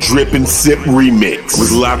annual Drip and Sip Remix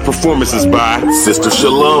with live performances by Sister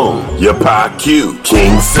Shalom, Yapa Q,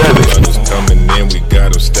 King 7. Coming in, we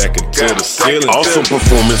got them stacking to the ceiling. Also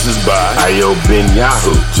performances by Ayo Ben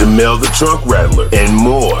Yahoo, Jamel the Trunk Rattler, and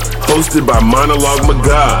more. Hosted by Monologue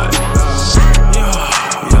Magad.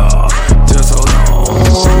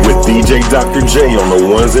 With DJ Dr. J on the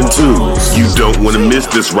 1s and 2s. You don't want to miss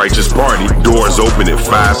this righteous party. Doors open at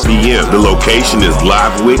 5 p.m. The location is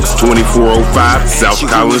Live Wicks, 2405 South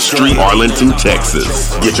Collins Street, Arlington,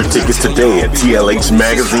 Texas. Get your tickets today at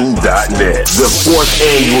tlhmagazine.net. The 4th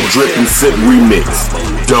annual Drip and Sip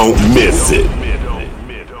Remix. Don't miss it.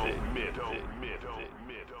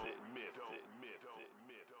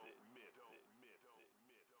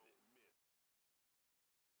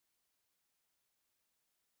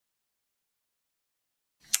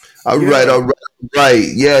 All right, all right, right.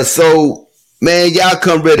 Yeah, so man, y'all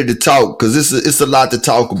come ready to talk because it's a lot to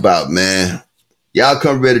talk about, man. Y'all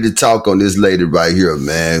come ready to talk on this lady right here,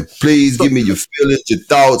 man. Please give me your feelings, your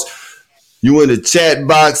thoughts. You in the chat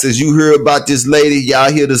box as you hear about this lady,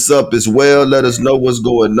 y'all hit us up as well. Let us know what's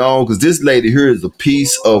going on because this lady here is a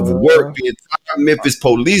piece of work. The entire Memphis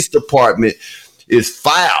Police Department is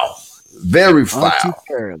foul, very foul.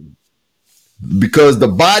 Because the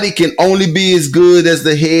body can only be as good as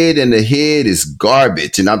the head, and the head is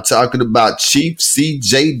garbage. And I'm talking about Chief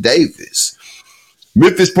C.J. Davis.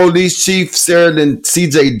 Memphis Police Chief Sarah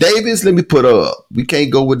C.J. Davis, let me put her up. We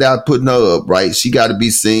can't go without putting her up, right? She got to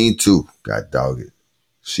be seen too. God dog it.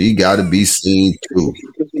 She got to be seen too.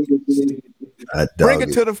 Bring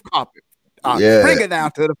it to the carpet. Yeah. Bring it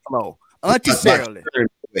down to the floor. Auntie Sarah.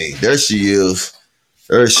 There she is.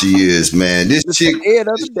 There she is, man.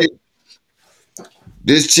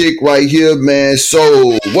 This chick right here, man.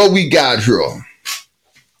 So what we got here?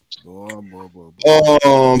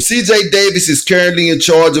 CJ Davis is currently in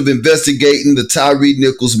charge of investigating the Tyree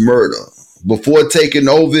Nichols murder. Before taking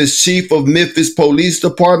over as chief of Memphis Police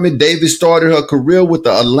Department, Davis started her career with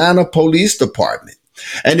the Atlanta Police Department.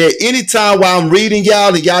 And at any time while I'm reading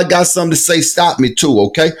y'all and y'all got something to say, stop me too,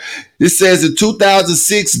 okay? It says in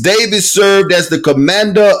 2006, Davis served as the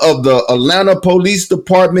commander of the Atlanta Police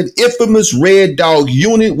Department infamous Red Dog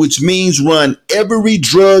Unit, which means run every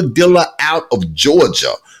drug dealer out of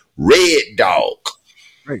Georgia. Red Dog.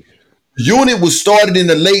 Right. The unit was started in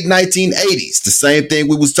the late 1980s. The same thing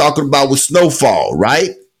we was talking about with Snowfall,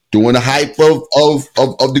 right? During the hype of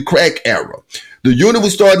the crack era. The unit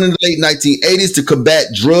was started in the late 1980s to combat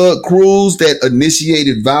drug crews that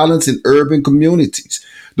initiated violence in urban communities.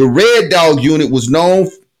 The Red Dog unit was known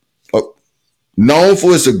for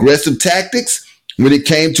its aggressive tactics when it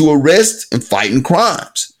came to arrest and fighting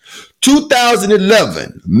crimes.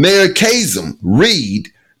 2011, Mayor Kazem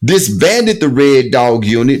Reed disbanded the Red Dog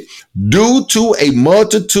unit due to a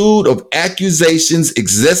multitude of accusations,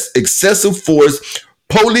 excessive force,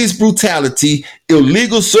 police brutality,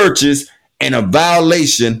 illegal searches, and a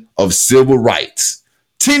violation of civil rights.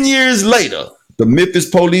 10 years later, the Memphis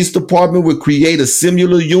Police Department would create a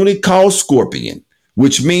similar unit called Scorpion,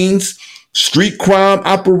 which means street crime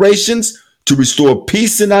operations to restore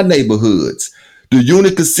peace in our neighborhoods. The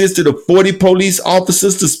unit consisted of 40 police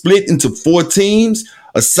officers to split into 4 teams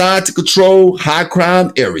assigned to control high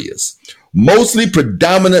crime areas, mostly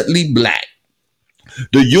predominantly black.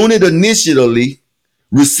 The unit initially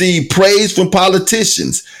received praise from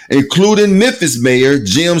politicians, including Memphis Mayor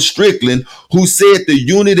Jim Strickland, who said the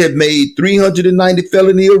unit had made 390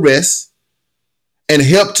 felony arrests and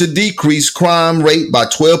helped to decrease crime rate by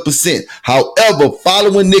 12%. However,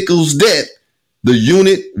 following Nichols' death, the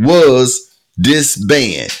unit was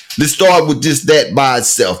disbanded. Let's start with just that by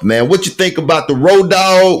itself, man. What you think about the Raw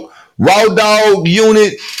Dog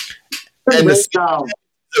unit and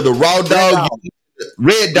the Raw Dog unit,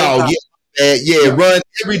 Red Dog? Run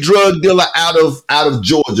every drug dealer out of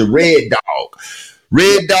Georgia. Red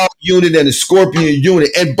Dog unit and the Scorpion unit.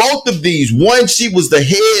 And both of these, one she was the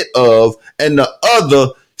head of, and the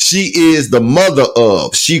other she is the mother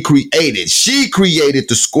of. She created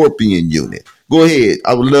the Scorpion unit. Go ahead.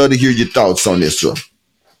 I would love to hear your thoughts on this, sir.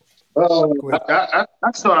 I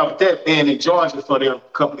started off with that being in Georgia for them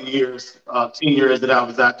couple of years, 10 years that I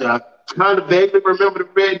was out there. I kind of vaguely remember the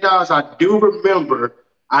Red Dogs. I do remember.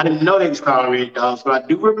 I didn't know they was called Red Dogs, but I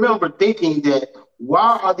do remember thinking that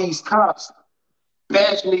why are these cops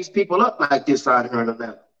bashing these people up like this out here in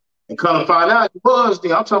Atlanta? And come to find out it was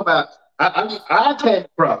them. I'm talking about I came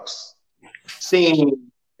across seeing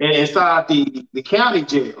inside the county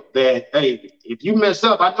jail that, hey, if you mess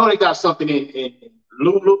up, I know they got something in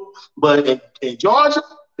Lulu, but in Georgia,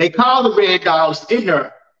 they call the Red Dogs in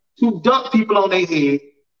there to dump people on their head,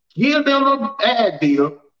 give them a ad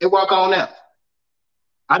deal, and walk on out.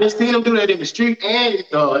 I didn't see them do that in the street and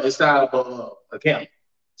inside of a county.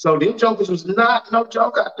 So them jokers was not no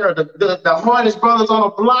joke out there. The hardest brothers on the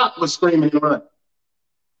block was screaming and running.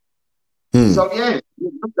 So yeah,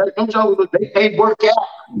 them jokers, they work out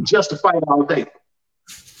just to fight all day.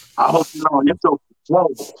 I hope you know them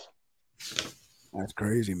jokers. That's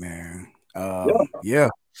crazy, man.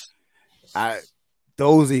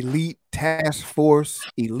 Those elite task force,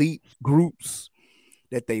 elite groups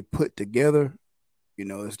that they put together. You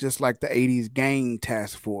know, it's just like the 80s gang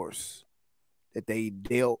task force that they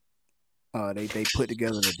dealt, they put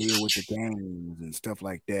together to deal with the gangs and stuff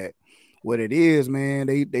like that. What it is, man,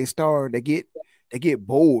 they get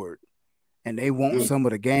bored and they want some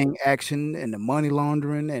of the gang action and the money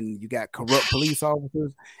laundering, and you got corrupt police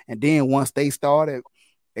officers. And then once they started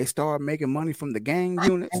they start making money from the gang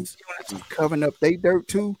units, and covering up they dirt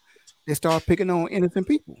too. They start picking on innocent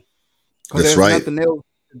people because That's there's right. nothing else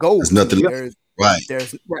to go. There's nothing else. Right.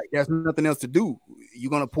 There's nothing else to do. You're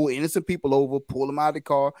gonna pull innocent people over, pull them out of the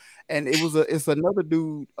car, and it's another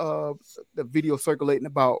dude. The video circulating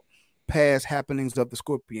about past happenings of the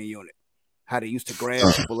Scorpion unit, how they used to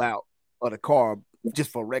grab people out of the car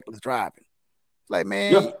just for reckless driving. Like,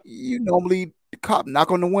 man, you normally the cop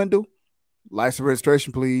knock on the window, license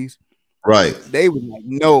registration, please. Right. They was like,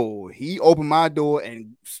 no, he opened my door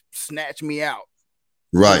and snatched me out.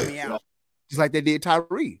 Right. Me out, just like they did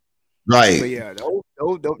Tyree. Right. So yeah,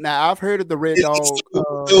 those, now I've heard of the Red Dog.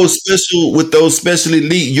 With those special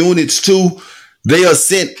elite units too, they are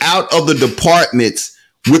sent out of the departments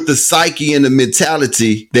with the psyche and the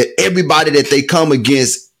mentality that everybody that they come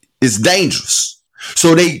against is dangerous.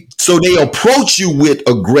 So they approach you with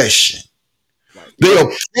aggression. They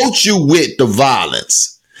approach you with the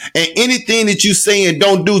violence. And anything that you say and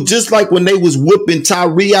don't do, just like when they was whooping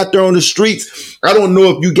Tyree out there on the streets, I don't know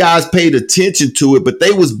if you guys paid attention to it, but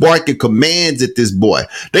they was barking commands at this boy.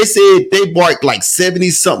 They said they barked like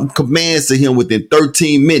 70-something commands to him within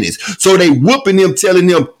 13 minutes. So they whooping him, telling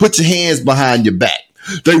him, put your hands behind your back.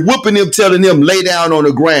 They whooping him, telling him, lay down on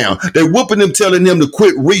the ground. They whooping him, telling him to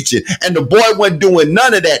quit reaching. And the boy wasn't doing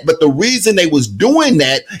none of that. But the reason they was doing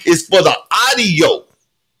that is for the audio.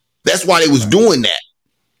 That's why they was doing that.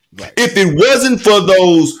 Right. If it wasn't for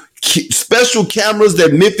those special cameras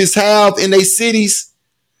that Memphis have in their cities,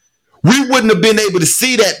 we wouldn't have been able to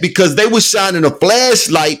see that because they were shining a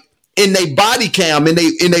flashlight in their body cam, in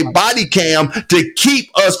their body cam to keep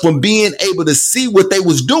us from being able to see what they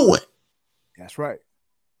was doing. That's right.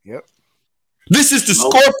 Yep. This is the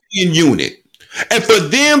Scorpion unit. And for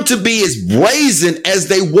them to be as brazen as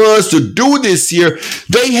they was to do this here,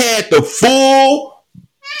 they had the full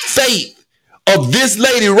faith of this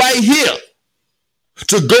lady right here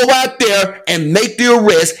to go out there and make the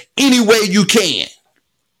arrest any way you can.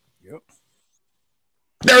 Yep.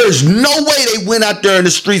 There is no way they went out there in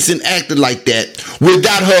the streets and acted like that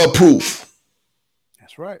without her approval.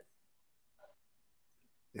 That's right.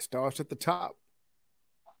 It starts at the top.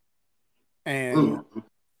 And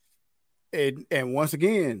once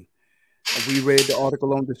again, we read the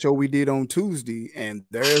article on the show we did on Tuesday, and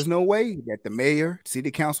there is no way that the mayor, city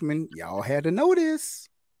councilman, y'all had to know this.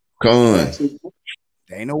 Come on.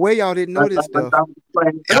 There ain't no way y'all didn't know this stuff.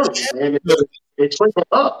 It trickled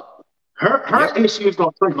up. Her issue is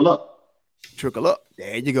going to trickle up. Trickle up.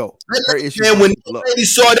 There you go. Her issue. Man, when that lady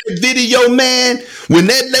saw that video, man, when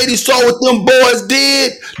that lady saw what them boys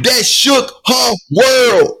did, that shook her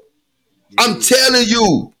world. Yeah. I'm telling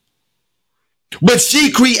you. But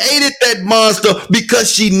she created that monster because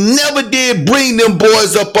she never did bring them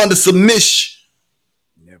boys up under submission.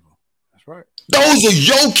 Never. That's right. Those are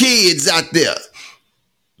your kids out there.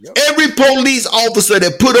 Yep. Every police officer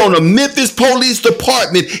that put on a Memphis Police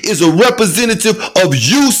Department is a representative of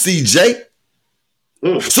you, CJ.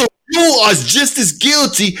 So you are just as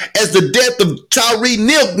guilty as the death of Tyree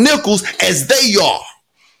Nichols as they are.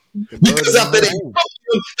 Because after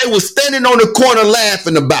they were standing on the corner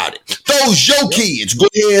laughing about it. Those your kids. Go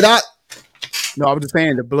ahead, No, I was just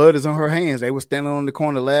saying the blood is on her hands. They were standing on the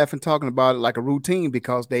corner laughing, talking about it like a routine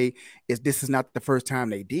because this is not the first time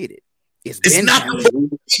they did it. It's not.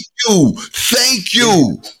 Thank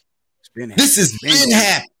you. This has been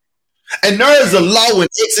happening. And there is a law in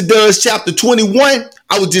Exodus chapter 21.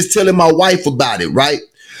 I was just telling my wife about it, right?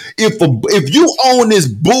 If you own this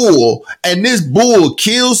bull and this bull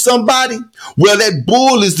kills somebody, well, that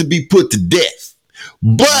bull is to be put to death.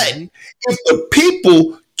 But if the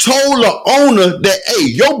people told the owner that, hey,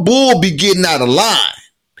 your bull be getting out of line,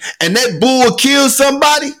 and that bull kills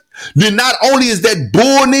somebody, then not only is that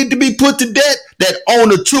bull need to be put to death, that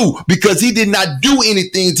owner too, because he did not do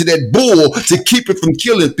anything to that bull to keep it from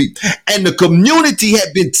killing people. And the community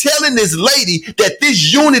had been telling this lady that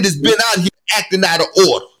this unit has been out here acting out of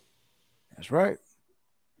order. That's right.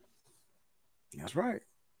 That's right.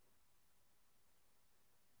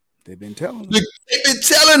 They've been telling her. They've been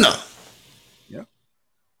telling her. Yeah.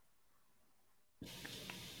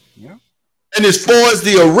 Yeah. And as far as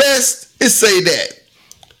the arrest, it say that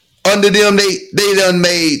under them, they done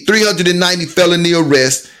made 390 felony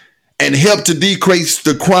arrests and helped to decrease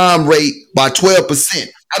the crime rate by 12%.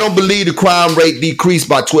 I don't believe the crime rate decreased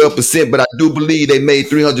by 12%, but I do believe they made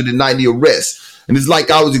 390 arrests. And it's like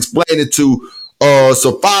I was explaining to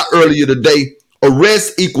Safar earlier today,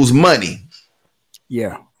 arrest equals money.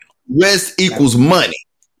 Yeah. Arrest equals money.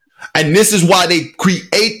 And this is why they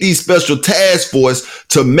create these special task force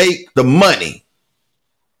to make the money.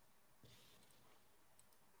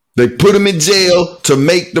 They put him in jail to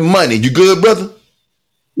make the money. You good, brother?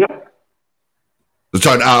 Yeah.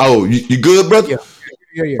 You good, brother?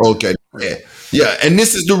 Yeah. Okay. Yeah. And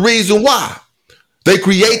this is the reason why. They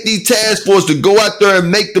create these task force to go out there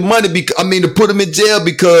and make the money. To put them in jail,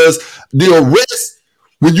 because the arrest,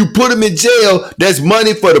 when you put them in jail, that's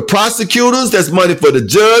money for the prosecutors, that's money for the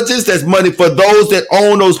judges, that's money for those that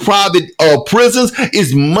own those private prisons.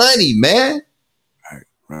 It's money, man.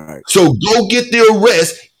 Right. So go get the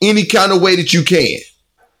arrest any kind of way that you can.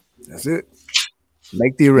 That's it.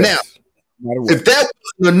 Make the arrest. Now, if that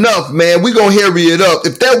wasn't enough, man, we're going to hurry it up.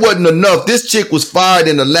 If that wasn't enough, this chick was fired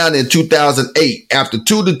in Atlanta in 2008 after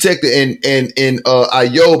two detectives and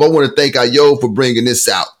Ayob. I want to thank Ayob for bringing this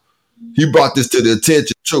out. He brought this to the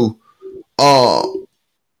attention too.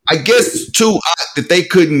 I guess too that they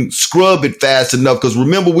couldn't scrub it fast enough, because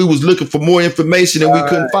remember, we was looking for more information and we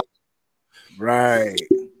couldn't find it. Right.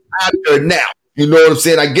 Out there now. You know what I'm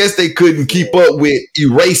saying? I guess they couldn't keep up with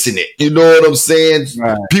erasing it. You know what I'm saying?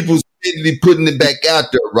 Right. People putting it back out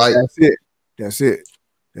there, right? That's it.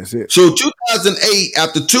 So 2008,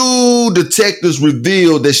 after two detectives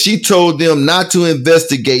revealed that she told them not to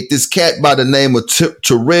investigate this cat by the name of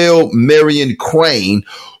Terrell Marion Crane,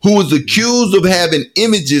 who was accused of having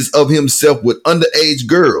images of himself with underage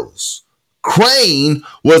girls. Crane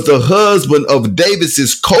was the husband of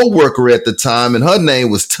Davis's co-worker at the time, and her name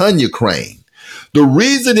was Tanya Crane. The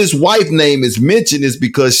reason his wife's name is mentioned is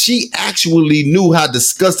because she actually knew how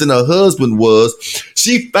disgusting her husband was.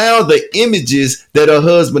 She found the images that her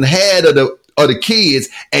husband had of the kids,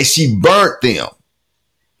 and she burnt them.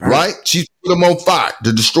 Right? She put them on fire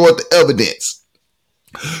to destroy the evidence.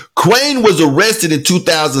 Crane was arrested in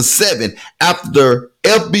 2007 after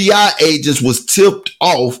FBI agents was tipped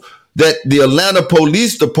off that the Atlanta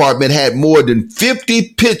Police Department had more than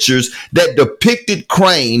 50 pictures that depicted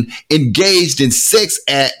Crane engaged in sex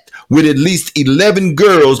act with at least 11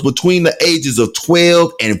 girls between the ages of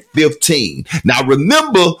 12 and 15. Now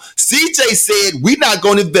remember, CJ said, we're not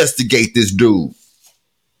going to investigate this dude.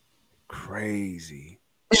 Crazy.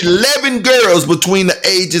 11 girls between the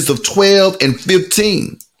ages of 12 and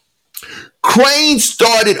 15. Crane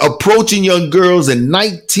started approaching young girls in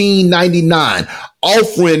 1999,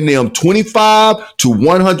 offering them $25 to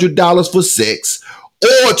 $100 for sex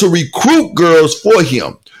or to recruit girls for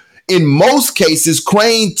him. In most cases,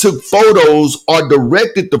 Crane took photos or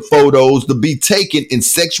directed the photos to be taken in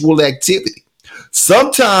sexual activity.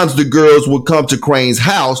 Sometimes the girls would come to Crane's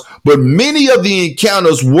house, but many of the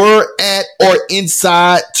encounters were at or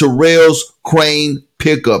inside Terrell's Crane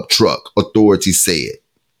pickup truck, authorities said.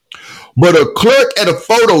 But a clerk at a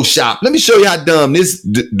photo shop, let me show you how dumb this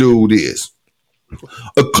dude is.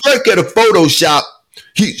 A clerk at a photo shop,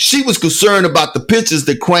 she was concerned about the pictures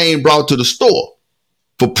that Crane brought to the store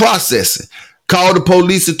for processing. Called the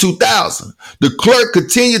police in 2000. The clerk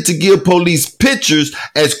continued to give police pictures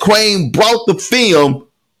as Crane brought the film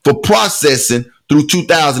for processing through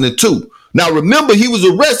 2002. Now remember, he was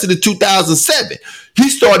arrested in 2007. He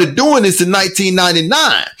started doing this in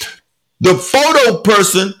 1999. The photo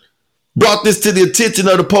person brought this to the attention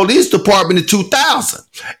of the police department in 2000.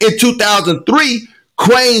 In 2003,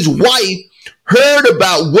 Crane's wife heard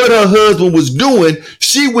about what her husband was doing.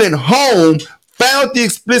 She went home, found the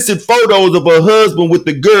explicit photos of her husband with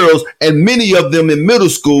the girls, and many of them in middle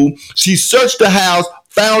school. She searched the house,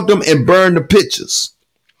 found them, and burned the pictures.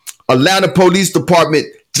 Atlanta Police Department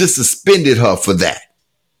just suspended her for that.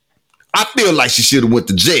 I feel like she should have went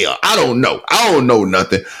to jail. I don't know. I don't know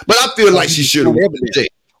nothing, but I feel like she should have went to jail.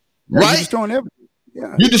 Right?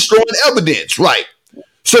 You're destroying evidence, right?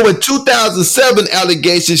 So in 2007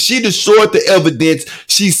 allegations, she destroyed the evidence.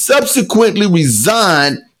 She subsequently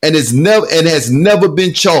resigned and has never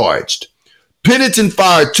been charged. Pennington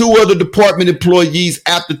fired two other department employees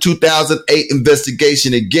after 2008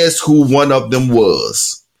 investigation, and guess who one of them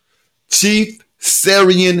was? Chief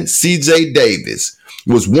Sarian C.J. Davis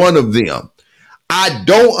was one of them. I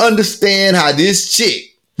don't understand how this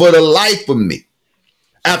chick, for the life of me,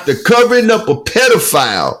 after covering up a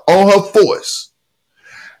pedophile on her force,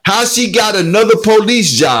 how she got another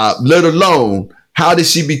police job, let alone how did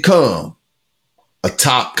she become a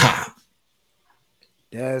top cop?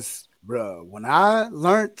 That's, bro, when I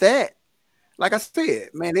learned that, like I said,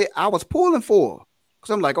 man, I was pulling for her.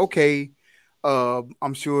 Because I'm like, okay,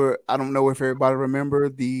 I'm sure, I don't know if everybody remember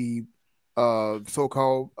the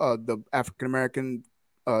so-called the African-American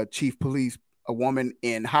chief police, a woman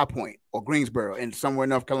in High Point or Greensboro in somewhere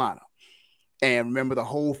in North Carolina. And remember, the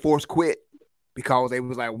whole force quit because they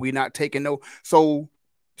was like, we're not taking no. So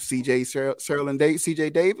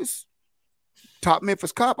CJ Davis, top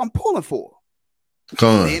Memphis cop, I'm pulling for.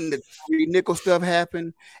 Then the Tyre Nichols stuff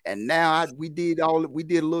happened, and now we did a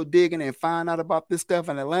little digging and find out about this stuff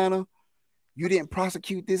in Atlanta. You didn't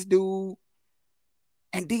prosecute this dude,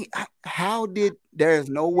 and then how did? There's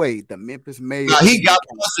no way the Memphis mayor. Now, he got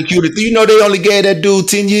prosecuted. Do you know they only gave that dude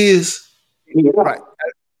 10 years?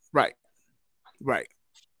 Right.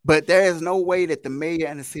 But there is no way that the mayor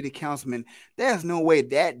and the city councilman. There's no way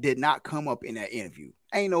that did not come up in that interview.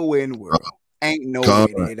 Ain't no way in the world. Ain't no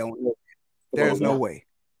way they don't know. There's no way.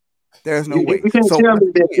 There's no way. You can't tell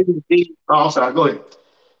me that. Oh, I'm sorry. Go ahead.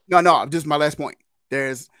 No. Just my last point.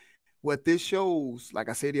 There's what this shows. Like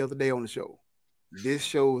I said the other day on the show, this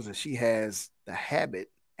shows that she has the habit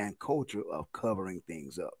and culture of covering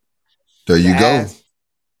things up. There you go.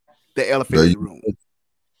 The elephant in the room.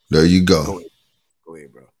 There you go. Go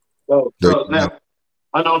ahead, bro. So now,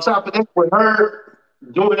 and on top of that, with her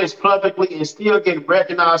doing this publicly and still getting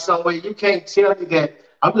recognized some way, you can't tell me that.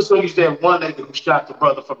 I'm just going to use that one lady who shot the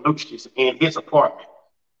brother from Lucius in his apartment.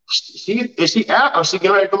 Is she out or she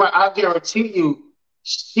getting ready to come out? I guarantee you,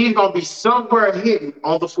 she's going to be somewhere hidden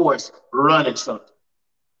on the force running something.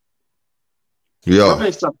 Yeah.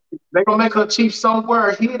 They're going to make her chief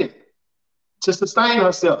somewhere hidden to sustain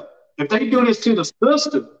herself. If they do this to the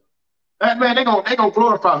sister, that man, they're gonna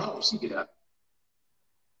glorify her when she get out.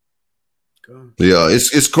 Yeah,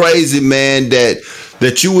 it's crazy, man,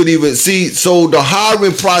 that you would even see. So the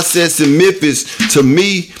hiring process in Memphis, to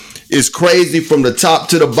me, is crazy from the top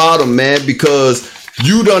to the bottom, man, because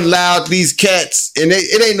you done allowed these cats, and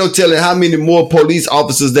it ain't no telling how many more police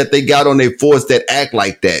officers that they got on their force that act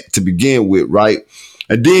like that to begin with, right?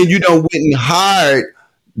 And then you done went and hired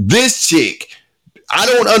this chick. I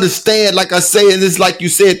don't understand, like I say, and it's like you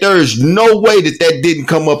said, there is no way that didn't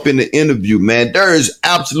come up in the interview, man. There is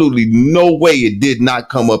absolutely no way it did not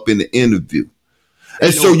come up in the interview.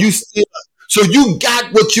 And so you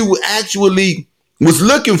got what you actually was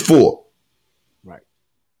looking for. Right.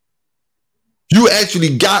 You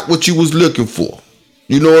actually got what you was looking for.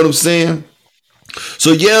 You know what I'm saying?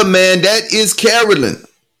 So yeah, man, that is Carolyn,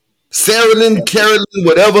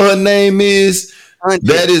 whatever her name is.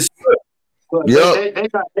 That is. Yep.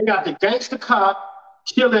 They got the gangster cop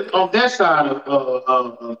killing on that side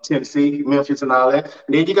of Tennessee, Memphis, and all that.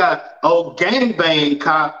 And then you got old gangbang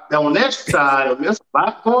cop that on that side. There's a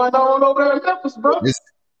lot going on over there in Memphis, bro.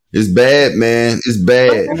 It's bad, man. It's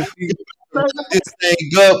bad. This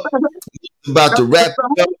thing up. About to wrap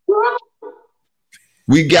it up.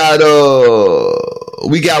 We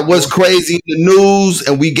got what's crazy in the news,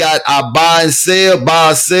 and we got our buy and sell,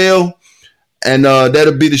 and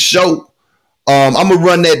that'll be the show. I'm gonna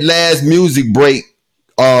run that last music break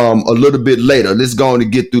a little bit later. Let's go on and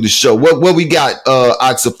get through the show. What we got,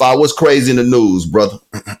 Oxify? What's crazy in the news, brother?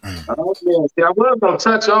 Oh, man. See, I was gonna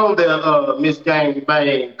touch on the Miss Gang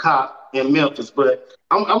Bang cop in Memphis, but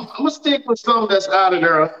I'm gonna stick with something that's out of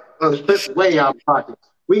there. That's way out of pocket.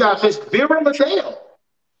 We got Miss Vera Liddell.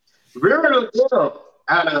 Vera Liddell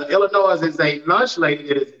out of Illinois is a lunch lady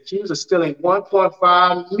that is accused of stealing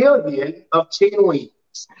 1.5 million of chicken wings.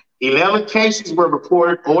 11 cases were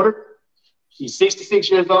ordered. She's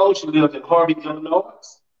 66 years old. She lives in Harvey, Illinois.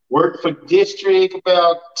 Worked for district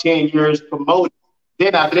about 10 years, promoted.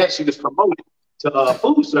 Then after that, she was promoted to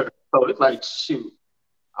food service. So it's like, shoot,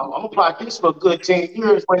 I'm going to apply this for a good 10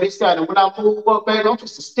 years. When they decided when I move up, baby, I'm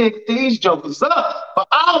just to stick these jokers up for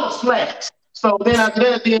all the slacks. So then after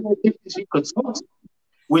that, she consulted,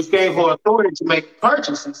 which gave her authority to make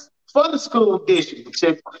purchases for the school district.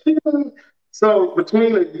 So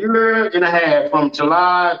between a year and a half, from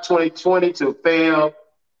July 2020 to Feb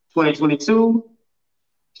 2022,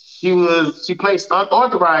 she placed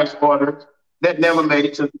unauthorized orders that never made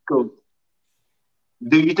it to the school.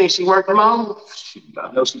 Do you think she worked alone?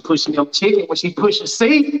 I know she pushing them chicken when she pushing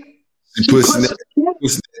seed. She pushing that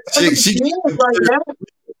chicken.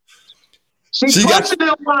 She pushing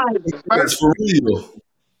them lines. That's for real.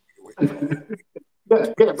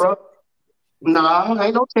 Yeah, bro. No,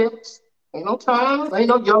 ain't no tips. Ain't no time. Ain't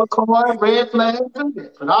no yellow card, red flag. Don't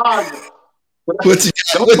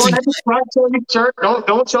show your shirt.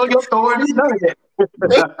 Don't show your authority. None of that.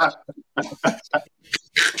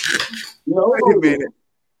 No. Wait a minute.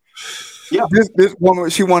 Yeah. This woman,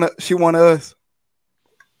 she want us.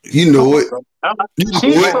 You know it.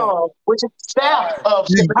 She's from, which is south of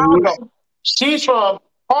Chicago. She's from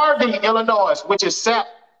Harvey, Illinois, which is south.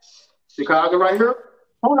 Chicago right here.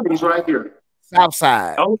 Harvey's right here. South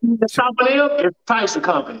side. The company is Tyson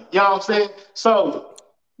Company. You know what I'm saying? So,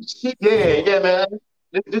 yeah, man.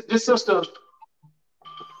 This sister,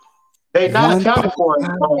 they not accounting for it.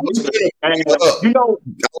 And, you know,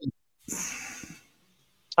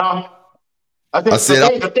 I think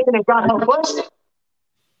the thing that got her busted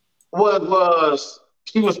was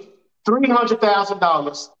she was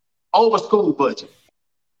 $300,000 over school budget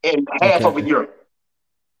in half of a year.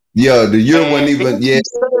 Yeah, the year wasn't even. Yeah,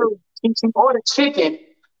 she ordered chicken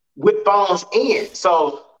with bones in.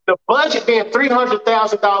 So the budget being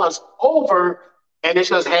 $300,000 over, and it's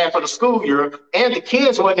just half of the school year, and the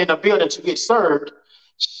kids weren't in the building to get served.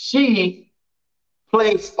 She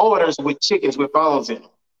placed orders with chickens with bones in them.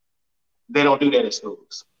 They don't do that in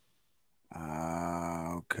schools.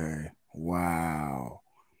 Okay. Wow.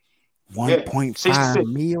 1.5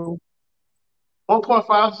 mil.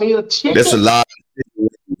 1.5 mil chicken. That's a lot.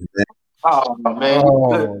 Oh man.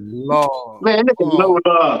 Oh Lord. Man, nigga load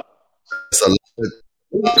up. That's a lot.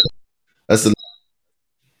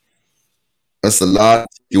 That's a lot of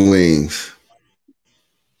chicken wings.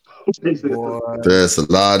 Boy. That's a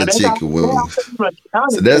lot of chicken wings.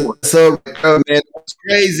 So that's her, man. That's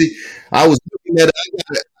crazy. I was looking at it.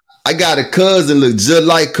 I got a cousin look just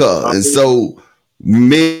like her, and so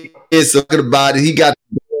me and talking about it. He got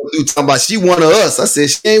talking about she one of us. I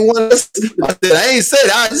said she ain't one of us. I said I ain't said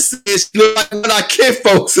that. I just said she look like one of our kid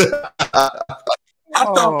folks. I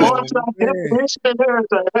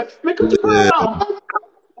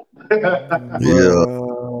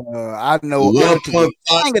know 1.5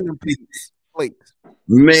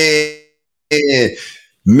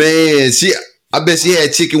 man, I bet she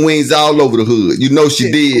had chicken wings all over the hood. You know she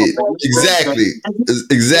did. Exactly.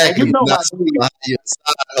 You know side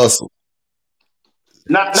hustle.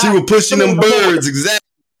 She was pushing them birds.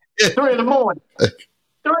 Exactly. 3 in the morning. 3 in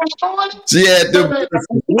the morning. She had them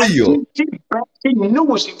real. She knew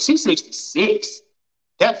what she's 66.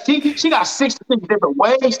 She got 66 different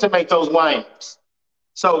ways to make those wings.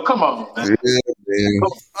 So come on, man. Yeah, man.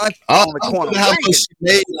 I don't know how much she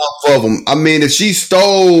made off of them. I mean, if she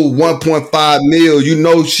stole 1.5 mil, you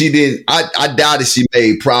know she didn't. I doubt if she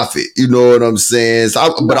made profit. You know what I'm saying?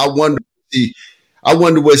 So but I wonder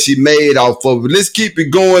what she made off of it. Let's keep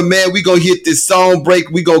it going, man. We gonna hit this song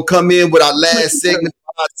break. We gonna come in with our last segment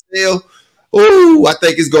buy or sell. Ooh, I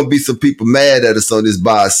think it's gonna be some people mad at us on this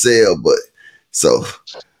buy or sell, but so.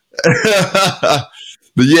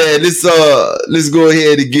 But yeah, let's go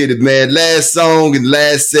ahead and get it, man. Last song and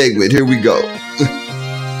last segment. Here we go.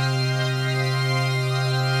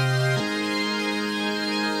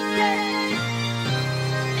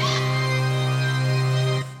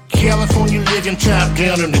 California living top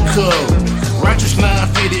down in the cold. Righteous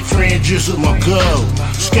 9-fitted friend just with my goal.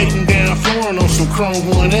 Skating down Florida on some Chrome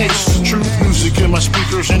 1X. True music in my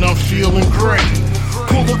speakers and I'm feeling great.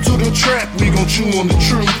 Pull up to the track, we gon' chew on the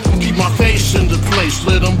truth. Keep my face in the place,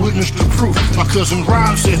 let them witness the proof. My cousin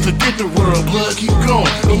Rob said, forget the world, blood, keep going.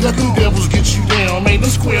 Don't let them devils get you down, man, them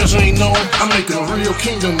squares ain't known. I'm making real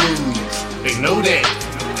kingdom moves, they know that.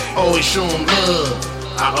 Always show them love,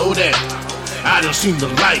 I owe that. I done seen the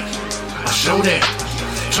light, I show that.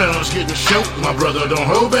 Challenge getting shook, my brother don't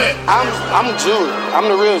hold back. I'm Jewish. I'm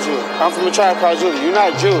the real Jew. I'm from a tribe called Judah. You're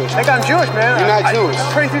not Jewish. I think I'm Jewish, man. You're not Jewish. I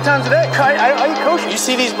pray 3 times a day. I eat kosher. You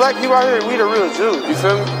see these black people out here? We the real Jews. You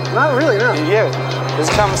feel me? Not really, no. Yeah. This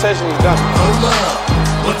conversation is done. Hold up.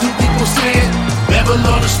 What do people saying?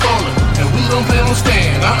 Babylon is falling, and we don't plan on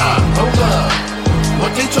staying. Hold up.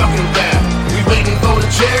 What they talking about? We waiting for the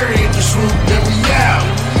chariot to swoop, then we out.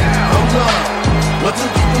 Hold up. What do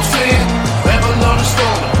people saying? Babylon is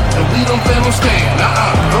falling, and we don't plan on staying.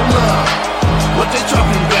 Hold up. What they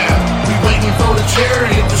talking about? We waiting for the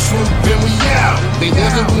chariot to swoop, then we out. They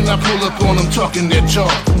love it when I pull up on them talking that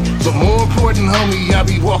talk. But more important, homie, I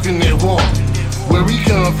be walking that walk. Where we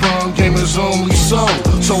come from, gamers only soul.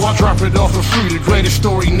 So I drop it off for free, the greatest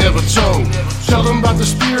story never told. Tell them about the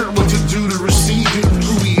spirit, what to do to receive it.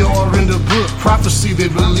 Who we are in the book, prophecy, they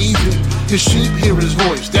believe it. His sheep hear his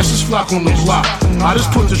voice, that's his flock on the block. I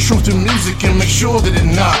just put the truth to music and make sure that it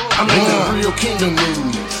not. I'm making real kingdom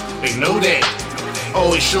moves, they know that.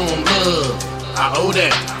 Always show them love, I owe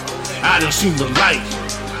that. I done seen the light,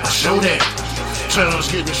 I show that. Challenge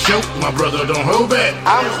getting shook, my brother don't hold back.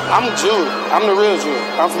 I'm Jewish. I'm the real Jew.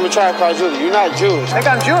 I'm from a tribe called Judah. You're not Jewish. I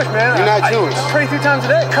think I'm Jewish, man. You're not Jewish. I pray 3 times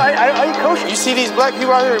a day. I eat kosher. You see these black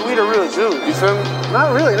people out here? We the real Jews. You feel me?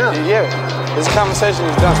 Not really, no. Yeah. This conversation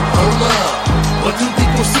is done. Hold up. What do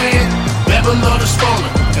people saying? Babylon is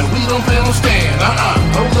falling, and we don't plan on staying.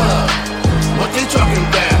 Hold up. What they talking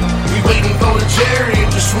about? We waiting for the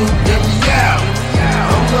chariot to swoop, then we out.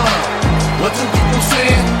 Hold up. What do people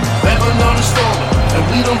saying? Babylon is falling, and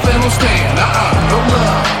we don't plan on staying. Hold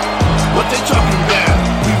up. What they talking about?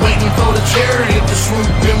 We waiting for the chariot to swoop,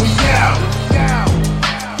 then we out.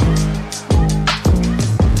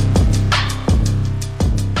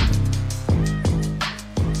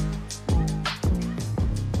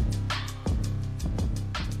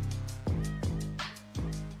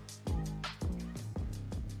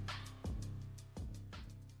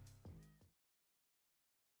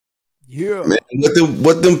 Yeah. Man,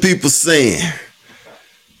 what them people saying?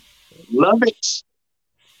 Love it.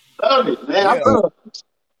 Love it, man. I love it.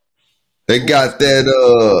 They got that.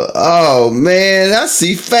 Oh man, I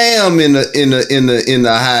see fam in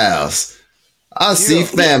the house. I see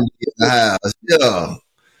family in the house.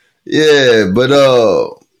 Yeah. But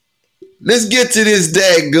let's get to this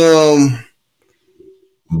dadgum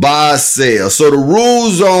buy sell. So the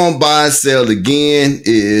rules on buy sell again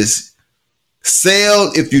is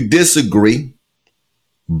sell if you disagree,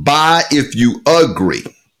 buy if you agree.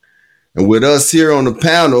 And with us here on the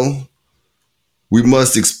panel, we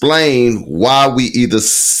must explain why we either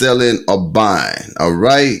selling or buying. All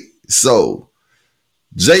right. So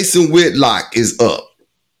Jason Whitlock is up.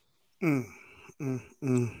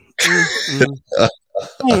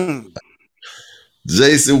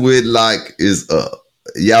 Jason Whitlock is up.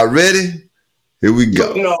 Y'all ready? Here we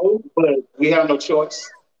go. No, but we have no choice.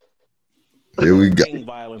 Here we go.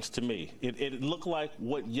 Violence to me. It looked like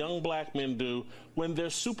what young black men do when they're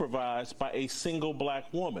supervised by a single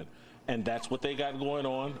black woman. And that's what they got going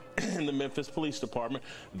on in the Memphis Police Department.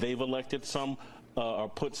 They've elected some or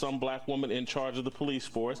put some black woman in charge of the police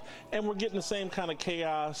force. And we're getting the same kind of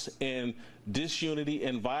chaos and disunity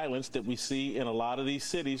and violence that we see in a lot of these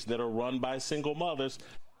cities that are run by single mothers.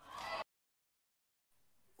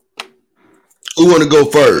 Who want to go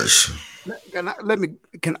first? Can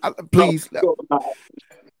I please?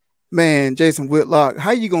 Man, Jason Whitlock,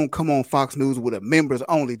 how you gonna come on Fox News with a members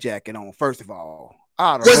only jacket on? First of all,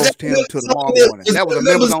 I'd roast him to tomorrow morning. That was a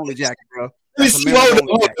members only jacket, bro.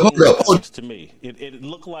 Hold up. To me, it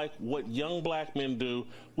looked like what young black men do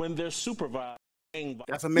when they're supervised.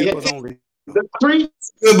 That's a members only.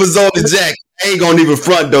 Members only jacket. I ain't gonna even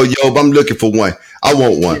front though, yo. But I'm looking for one. I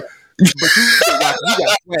want one. But you got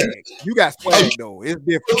swag. You got swag though. It's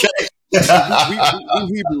different. We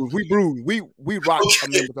Hebrews, we bruise, we rock a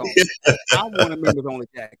members only. I want a members only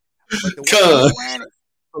jacket. But the one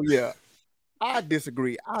so yeah, I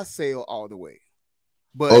disagree. I sell all the way.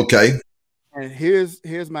 But okay. And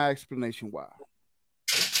here's my explanation why.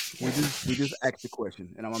 We just asked the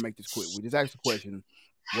question, and I'm gonna make this quick. We just asked the question: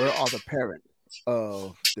 where are the parents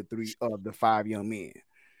of the 5 young men?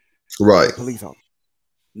 Right. Police officers.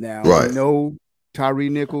 Now right. I know Tyree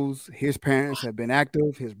Nichols, his parents have been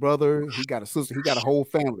active. His brother, he got a sister, he got a whole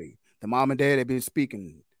family. The mom and dad have been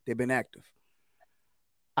speaking, they've been active.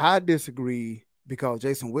 I disagree because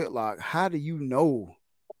Jason Whitlock, how do you know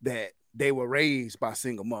that they were raised by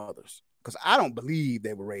single mothers? Because I don't believe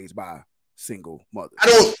they were raised by single mothers.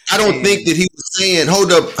 I don't think that he was saying,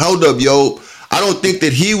 hold up, yo. I don't think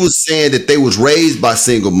that he was saying that they was raised by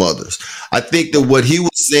single mothers. I think that what he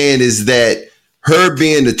was saying is that her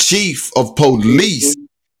being the chief of police,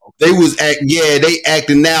 they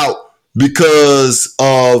acting out because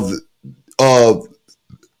of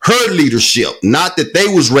her leadership. Not that they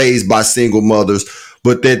was raised by single mothers,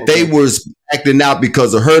 but that they was acting out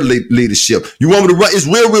because of her leadership. You want me to run? It's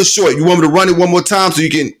real short. You want me to run it one more time so you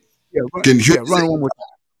can hear? Run it one more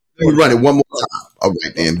time. Let me run it one more time. All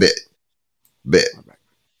right, then, bet.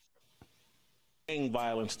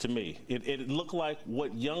 Violence to me. It looked like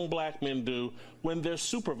what young black men do when they're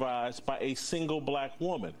supervised by a single black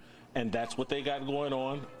woman. And that's what they got going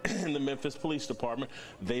on in the Memphis Police Department.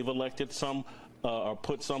 They've elected some or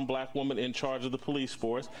put some black woman in charge of the police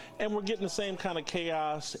force. And we're getting the same kind of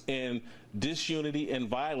chaos and disunity and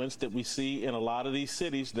violence that we see in a lot of these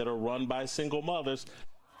cities that are run by single mothers.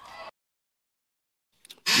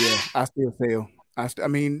 Yeah, I still fail. I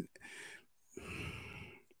mean,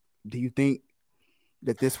 do you think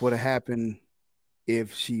that this would have happened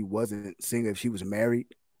if she wasn't single, if she was married?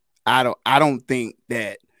 I don't think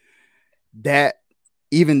that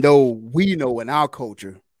even though we know in our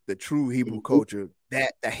culture, the true Hebrew culture,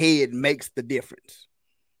 that the head makes the difference.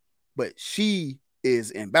 But she is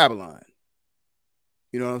in Babylon.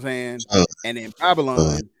 You know what I'm saying? And in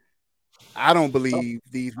Babylon, I don't believe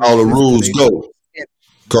these all the rules go.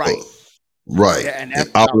 Right. Yeah, and that's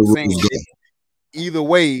what I'm saying. Either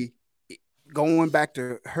way, going back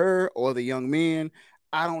to her or the young men,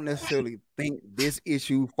 I don't necessarily think this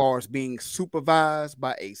issue, as far as being supervised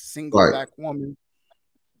by a single black woman,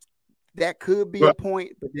 that could be a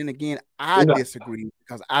point. But then again, I disagree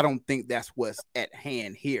because I don't think that's what's at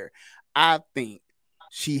hand here. I think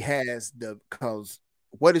she has because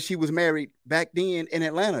what if she was married back then in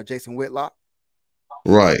Atlanta, Jason Whitlock?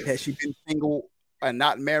 Right. Has she been single and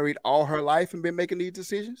not married all her life and been making these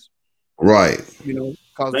decisions? Right. You know,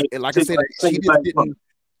 because like I said, she just didn't.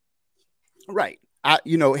 Right.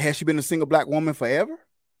 Has she been a single black woman forever?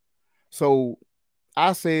 So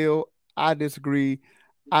I disagree.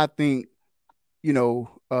 I think,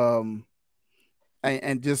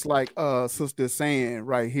 And just like sister saying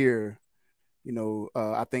right here,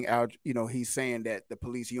 I think he's saying that the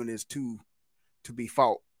police unit is too be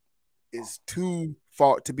fault. Is too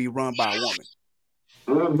fault to be run by a woman.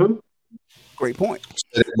 Mm-hmm. Great point.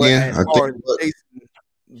 Yeah, as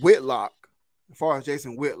far as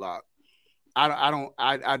Jason Whitlock,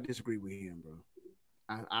 I disagree with him, bro.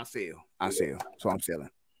 I sell. So I'm selling.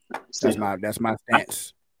 That's my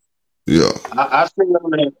stance. Yeah. I see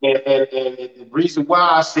him, and the reason why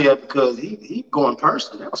I sell because he going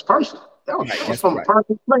personal. That was personal. That was from a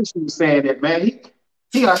personal place. He was saying that, man.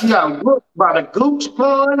 He got whooped by the gooch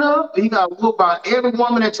blowing up. He got whooped by every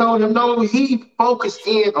woman that told him no. He focused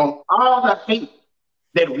in on all the hate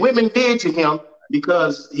that women did to him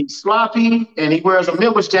because he's sloppy and he wears a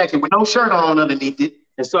Miller's jacket with no shirt on underneath it.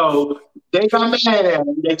 And so they got mad at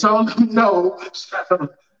him. They told him no.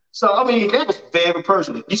 So, I mean, that was very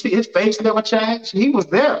personal. You see, his face never changed. He was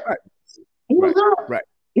there. Right. He was there. Right.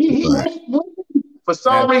 He for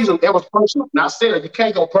some reason, that was personal. Now, I said it, you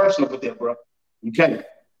can't go personal with that, bro. You can't.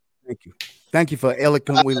 Thank you for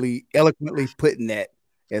eloquently putting that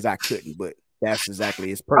as I couldn't, but that's exactly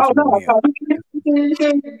his personal. Oh, no.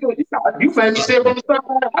 You made me say it on the side.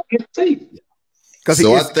 I can see. Because you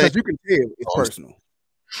can tell it's personal.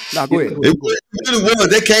 No, go ahead. It really was.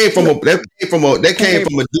 They came from a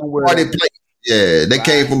deep-hearted place. Yeah, they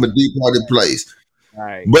came from a deep-hearted place.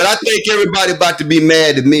 Right. But I think everybody about to be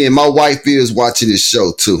mad at me, and my wife is watching this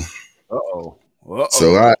show too. Uh-oh.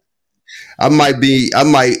 So I might, you know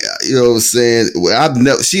what I'm saying?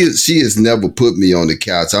 Well, she has never put me on the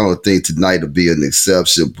couch. I don't think tonight will be an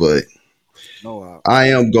exception, but I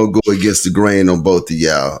am gonna go against the grain on both of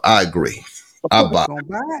y'all. I agree. I buy,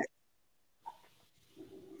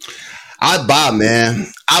 man.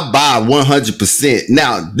 I buy 100%.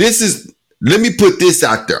 Now, let me put this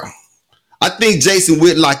out there. I think Jason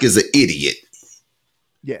Whitlock is an idiot.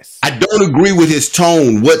 Yes. I don't agree with his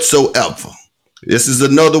tone whatsoever. This is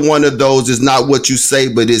another one of those. It's not what you say,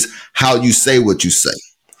 but it's how you say what you say.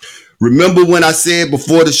 Remember when I said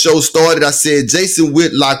before the show started, I said Jason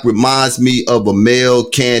Whitlock reminds me of a male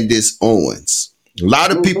Candace Owens. A lot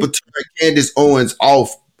of people turn Candace Owens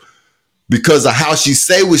off because of how she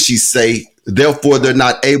say what she say. Therefore, they're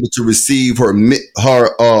not able to receive her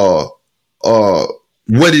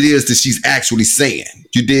what it is that she's actually saying.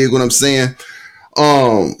 You dig what I'm saying?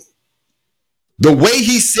 The way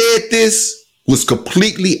he said this was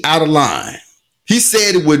completely out of line. He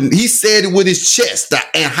said it with his chest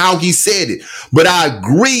and how he said it. But I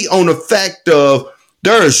agree on the fact of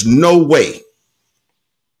there is no way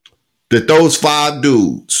that those 5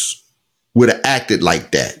 dudes would have acted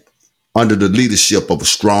like that under the leadership of a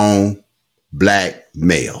strong black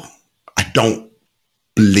male. I don't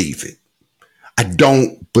believe it. I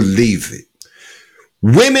don't believe it.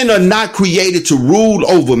 Women are not created to rule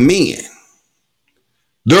over men.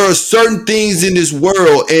 There are certain things in this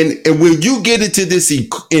world, and when you get into this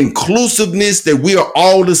inclusiveness that we are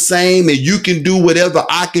all the same and you can do whatever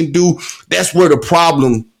I can do, that's where the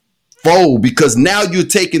problem folds, because now you're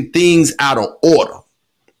taking things out of order.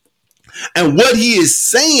 And what he is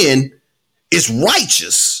saying is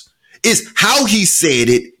righteous. It's how he said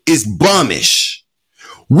it is bummish.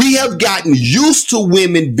 We have gotten used to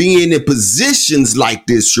women being in positions like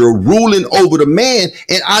this. You're ruling over the man.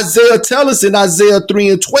 And Isaiah tells us in Isaiah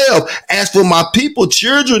 3:12, as for my people,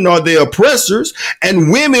 children are their oppressors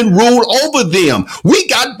and women rule over them. We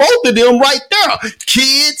got both of them right there.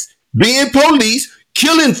 Kids being police,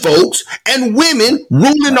 killing folks, and women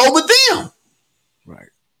ruling over them. Right.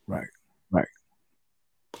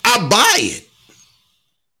 I buy it.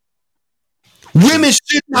 Women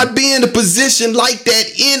should not be in a position like that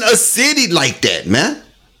in a city like that, man.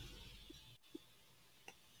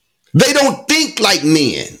 They don't think like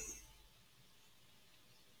men.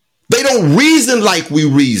 They don't reason like we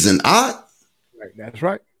reason. Right, that's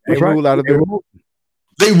right. They rule out of their emotions.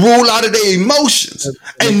 They rule out of their emotions.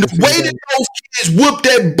 And the way that those kids whooped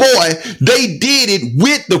that boy, they did it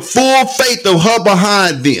with the full faith of her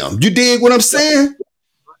behind them. You dig what I'm saying?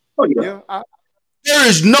 Oh, yeah. There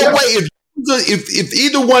is no way if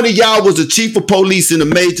either one of y'all was a chief of police in a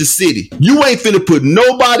major city, you ain't finna put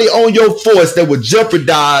nobody on your force that would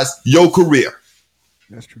jeopardize your career.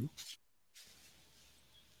 That's true.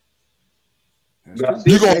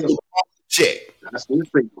 You're going to check.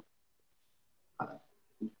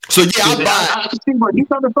 So yeah, I can see where he's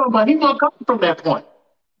coming from, but he won't come from that point.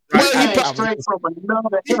 Well, he came straight from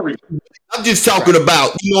another area. I'm just talking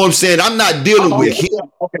about, you know what I'm saying? I'm not dealing with him.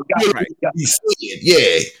 Okay,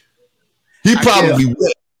 yeah. He probably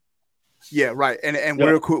will. Yeah, right. And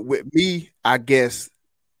real quick with me, I guess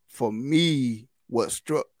for me, what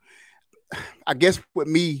struck I guess with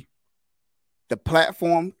me, the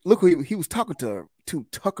platform. Look, who he was talking to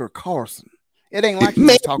Tucker Carlson. It ain't like he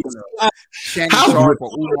was talking to Shannon Sharp or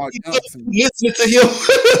Umar Johnson. Listening to him,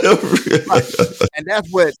 right. And that's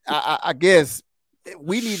what I guess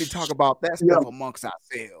we need to talk about that stuff amongst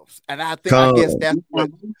ourselves. And I guess that's what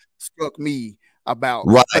struck me about.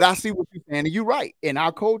 Right. But I see what you're saying, and you're right. In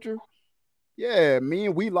our culture,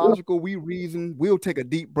 we logical, we reason, we'll take a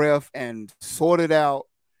deep breath and sort it out.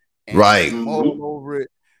 And mull over it.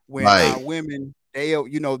 When our women, they are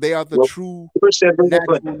the true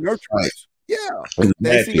natural nurturers. Right. Yeah, exactly.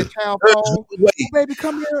 They see a child fall. Oh, baby,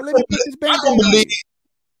 come here. Let me put this baby on.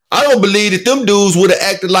 I don't believe that them dudes would have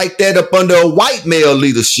acted like that up under a white male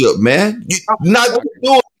leadership, man. You're not gonna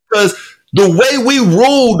do it because the way we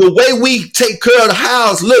rule, the way we take care of the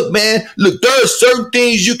house, look, there are certain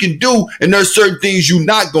things you can do and there are certain things you're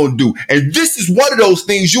not going to do. And this is one of those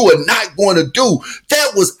things you are not going to do.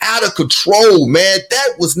 That was out of control, man.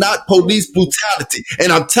 That was not police brutality.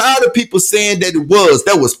 And I'm tired of people saying that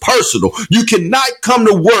that was personal. You cannot come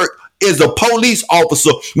to work as a police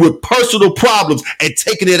officer with personal problems and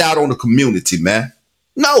taking it out on the community, man.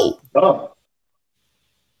 No.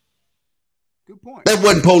 Good point. That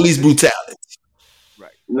wasn't police brutality.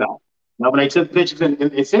 Right. No. Now, when they took pictures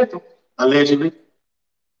and sent them, allegedly.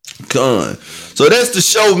 So that's the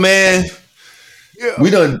show, man. Yeah. We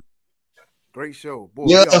done. Great show. Boy,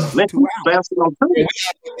 yeah. 2 hours.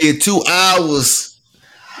 In 2 hours.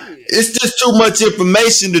 It's just too much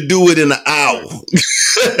information to do it in an hour.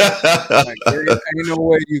 Ain't no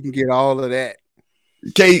way you can get all of that.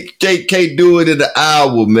 Can't do it in an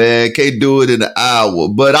hour, man. Can't do it in an hour.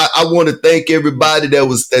 But I want to thank everybody that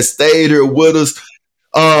stayed here with us.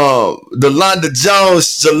 Delonda Jones,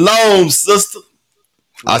 shalom, sister.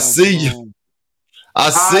 I see you. I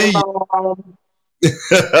see you.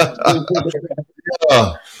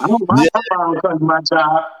 My mom comes to my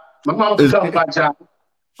job. My mom comes to my job.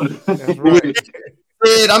 That's right.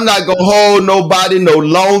 I'm not gonna hold nobody no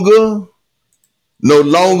longer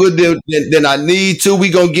than I need to. We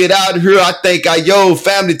gonna get out of here. I think your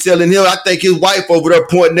family telling him. I think his wife over there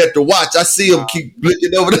pointing at the watch. I see him keep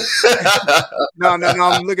looking over there. No.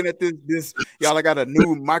 I'm looking at this. Y'all, I got a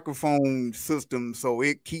new microphone system, so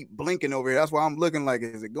it keep blinking over here. That's why I'm looking like,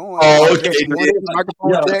 is it going? Oh, okay.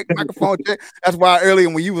 Microphone check. That's why earlier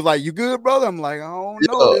when you was like, "You good, brother?" I'm like, I don't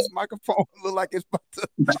know. This microphone look like it's about to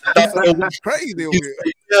be crazy over here.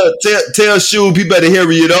 Tell Shub he better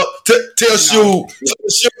hurry it up. Tell Shub.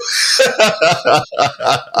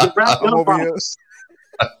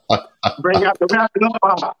 Bring out the wrapping up.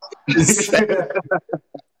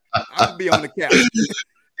 I'll be on the couch.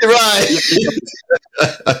 Right.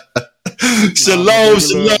 Shalom.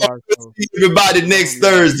 See everybody next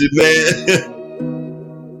Thursday, man.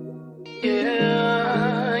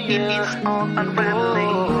 It's all unraveling.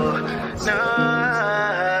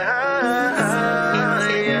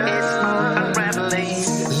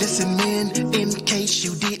 Listen, man, in case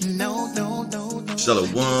you didn't know.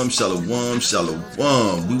 Shalom.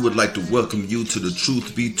 We would like to welcome you to the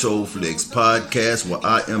Truth Be Told Flex podcast, where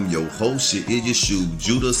I am your host, Yeshua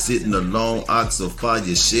Judah, sitting along Ox of Fire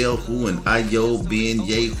Shehu and Ayo Ben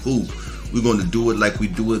Yehu. We're going to do it like we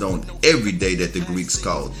do it on every day that the Greeks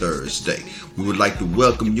call Thursday. We would like to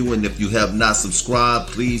welcome you, and if you have not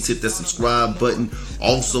subscribed, please hit that subscribe button.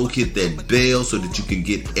 Also hit that bell so that you can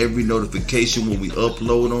get every notification when we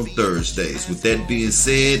upload on Thursdays. With that being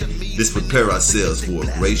said, let's prepare ourselves for a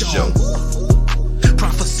great show.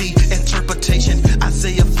 Prophecy, interpretation,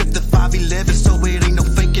 Isaiah 55:11, so it ain't no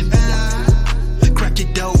faking. Crack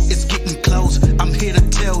your dough, it's getting close. I'm here to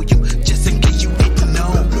tell you, just in case you didn't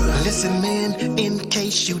know. Listen, man, in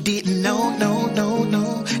case you didn't know,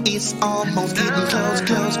 it's almost getting close.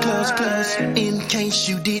 In case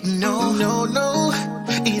you didn't know,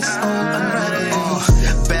 it's all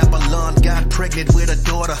unraveling. Babylon got pregnant with a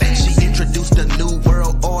daughter. She introduced a new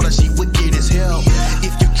world order. She wicked as hell.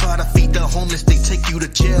 If you try to feed the homeless, they take you to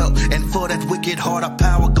jail. And for that wicked heart of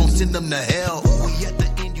power, gon' send them to hell. At the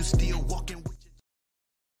end, you still walking with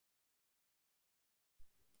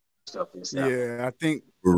your... Yeah, I think for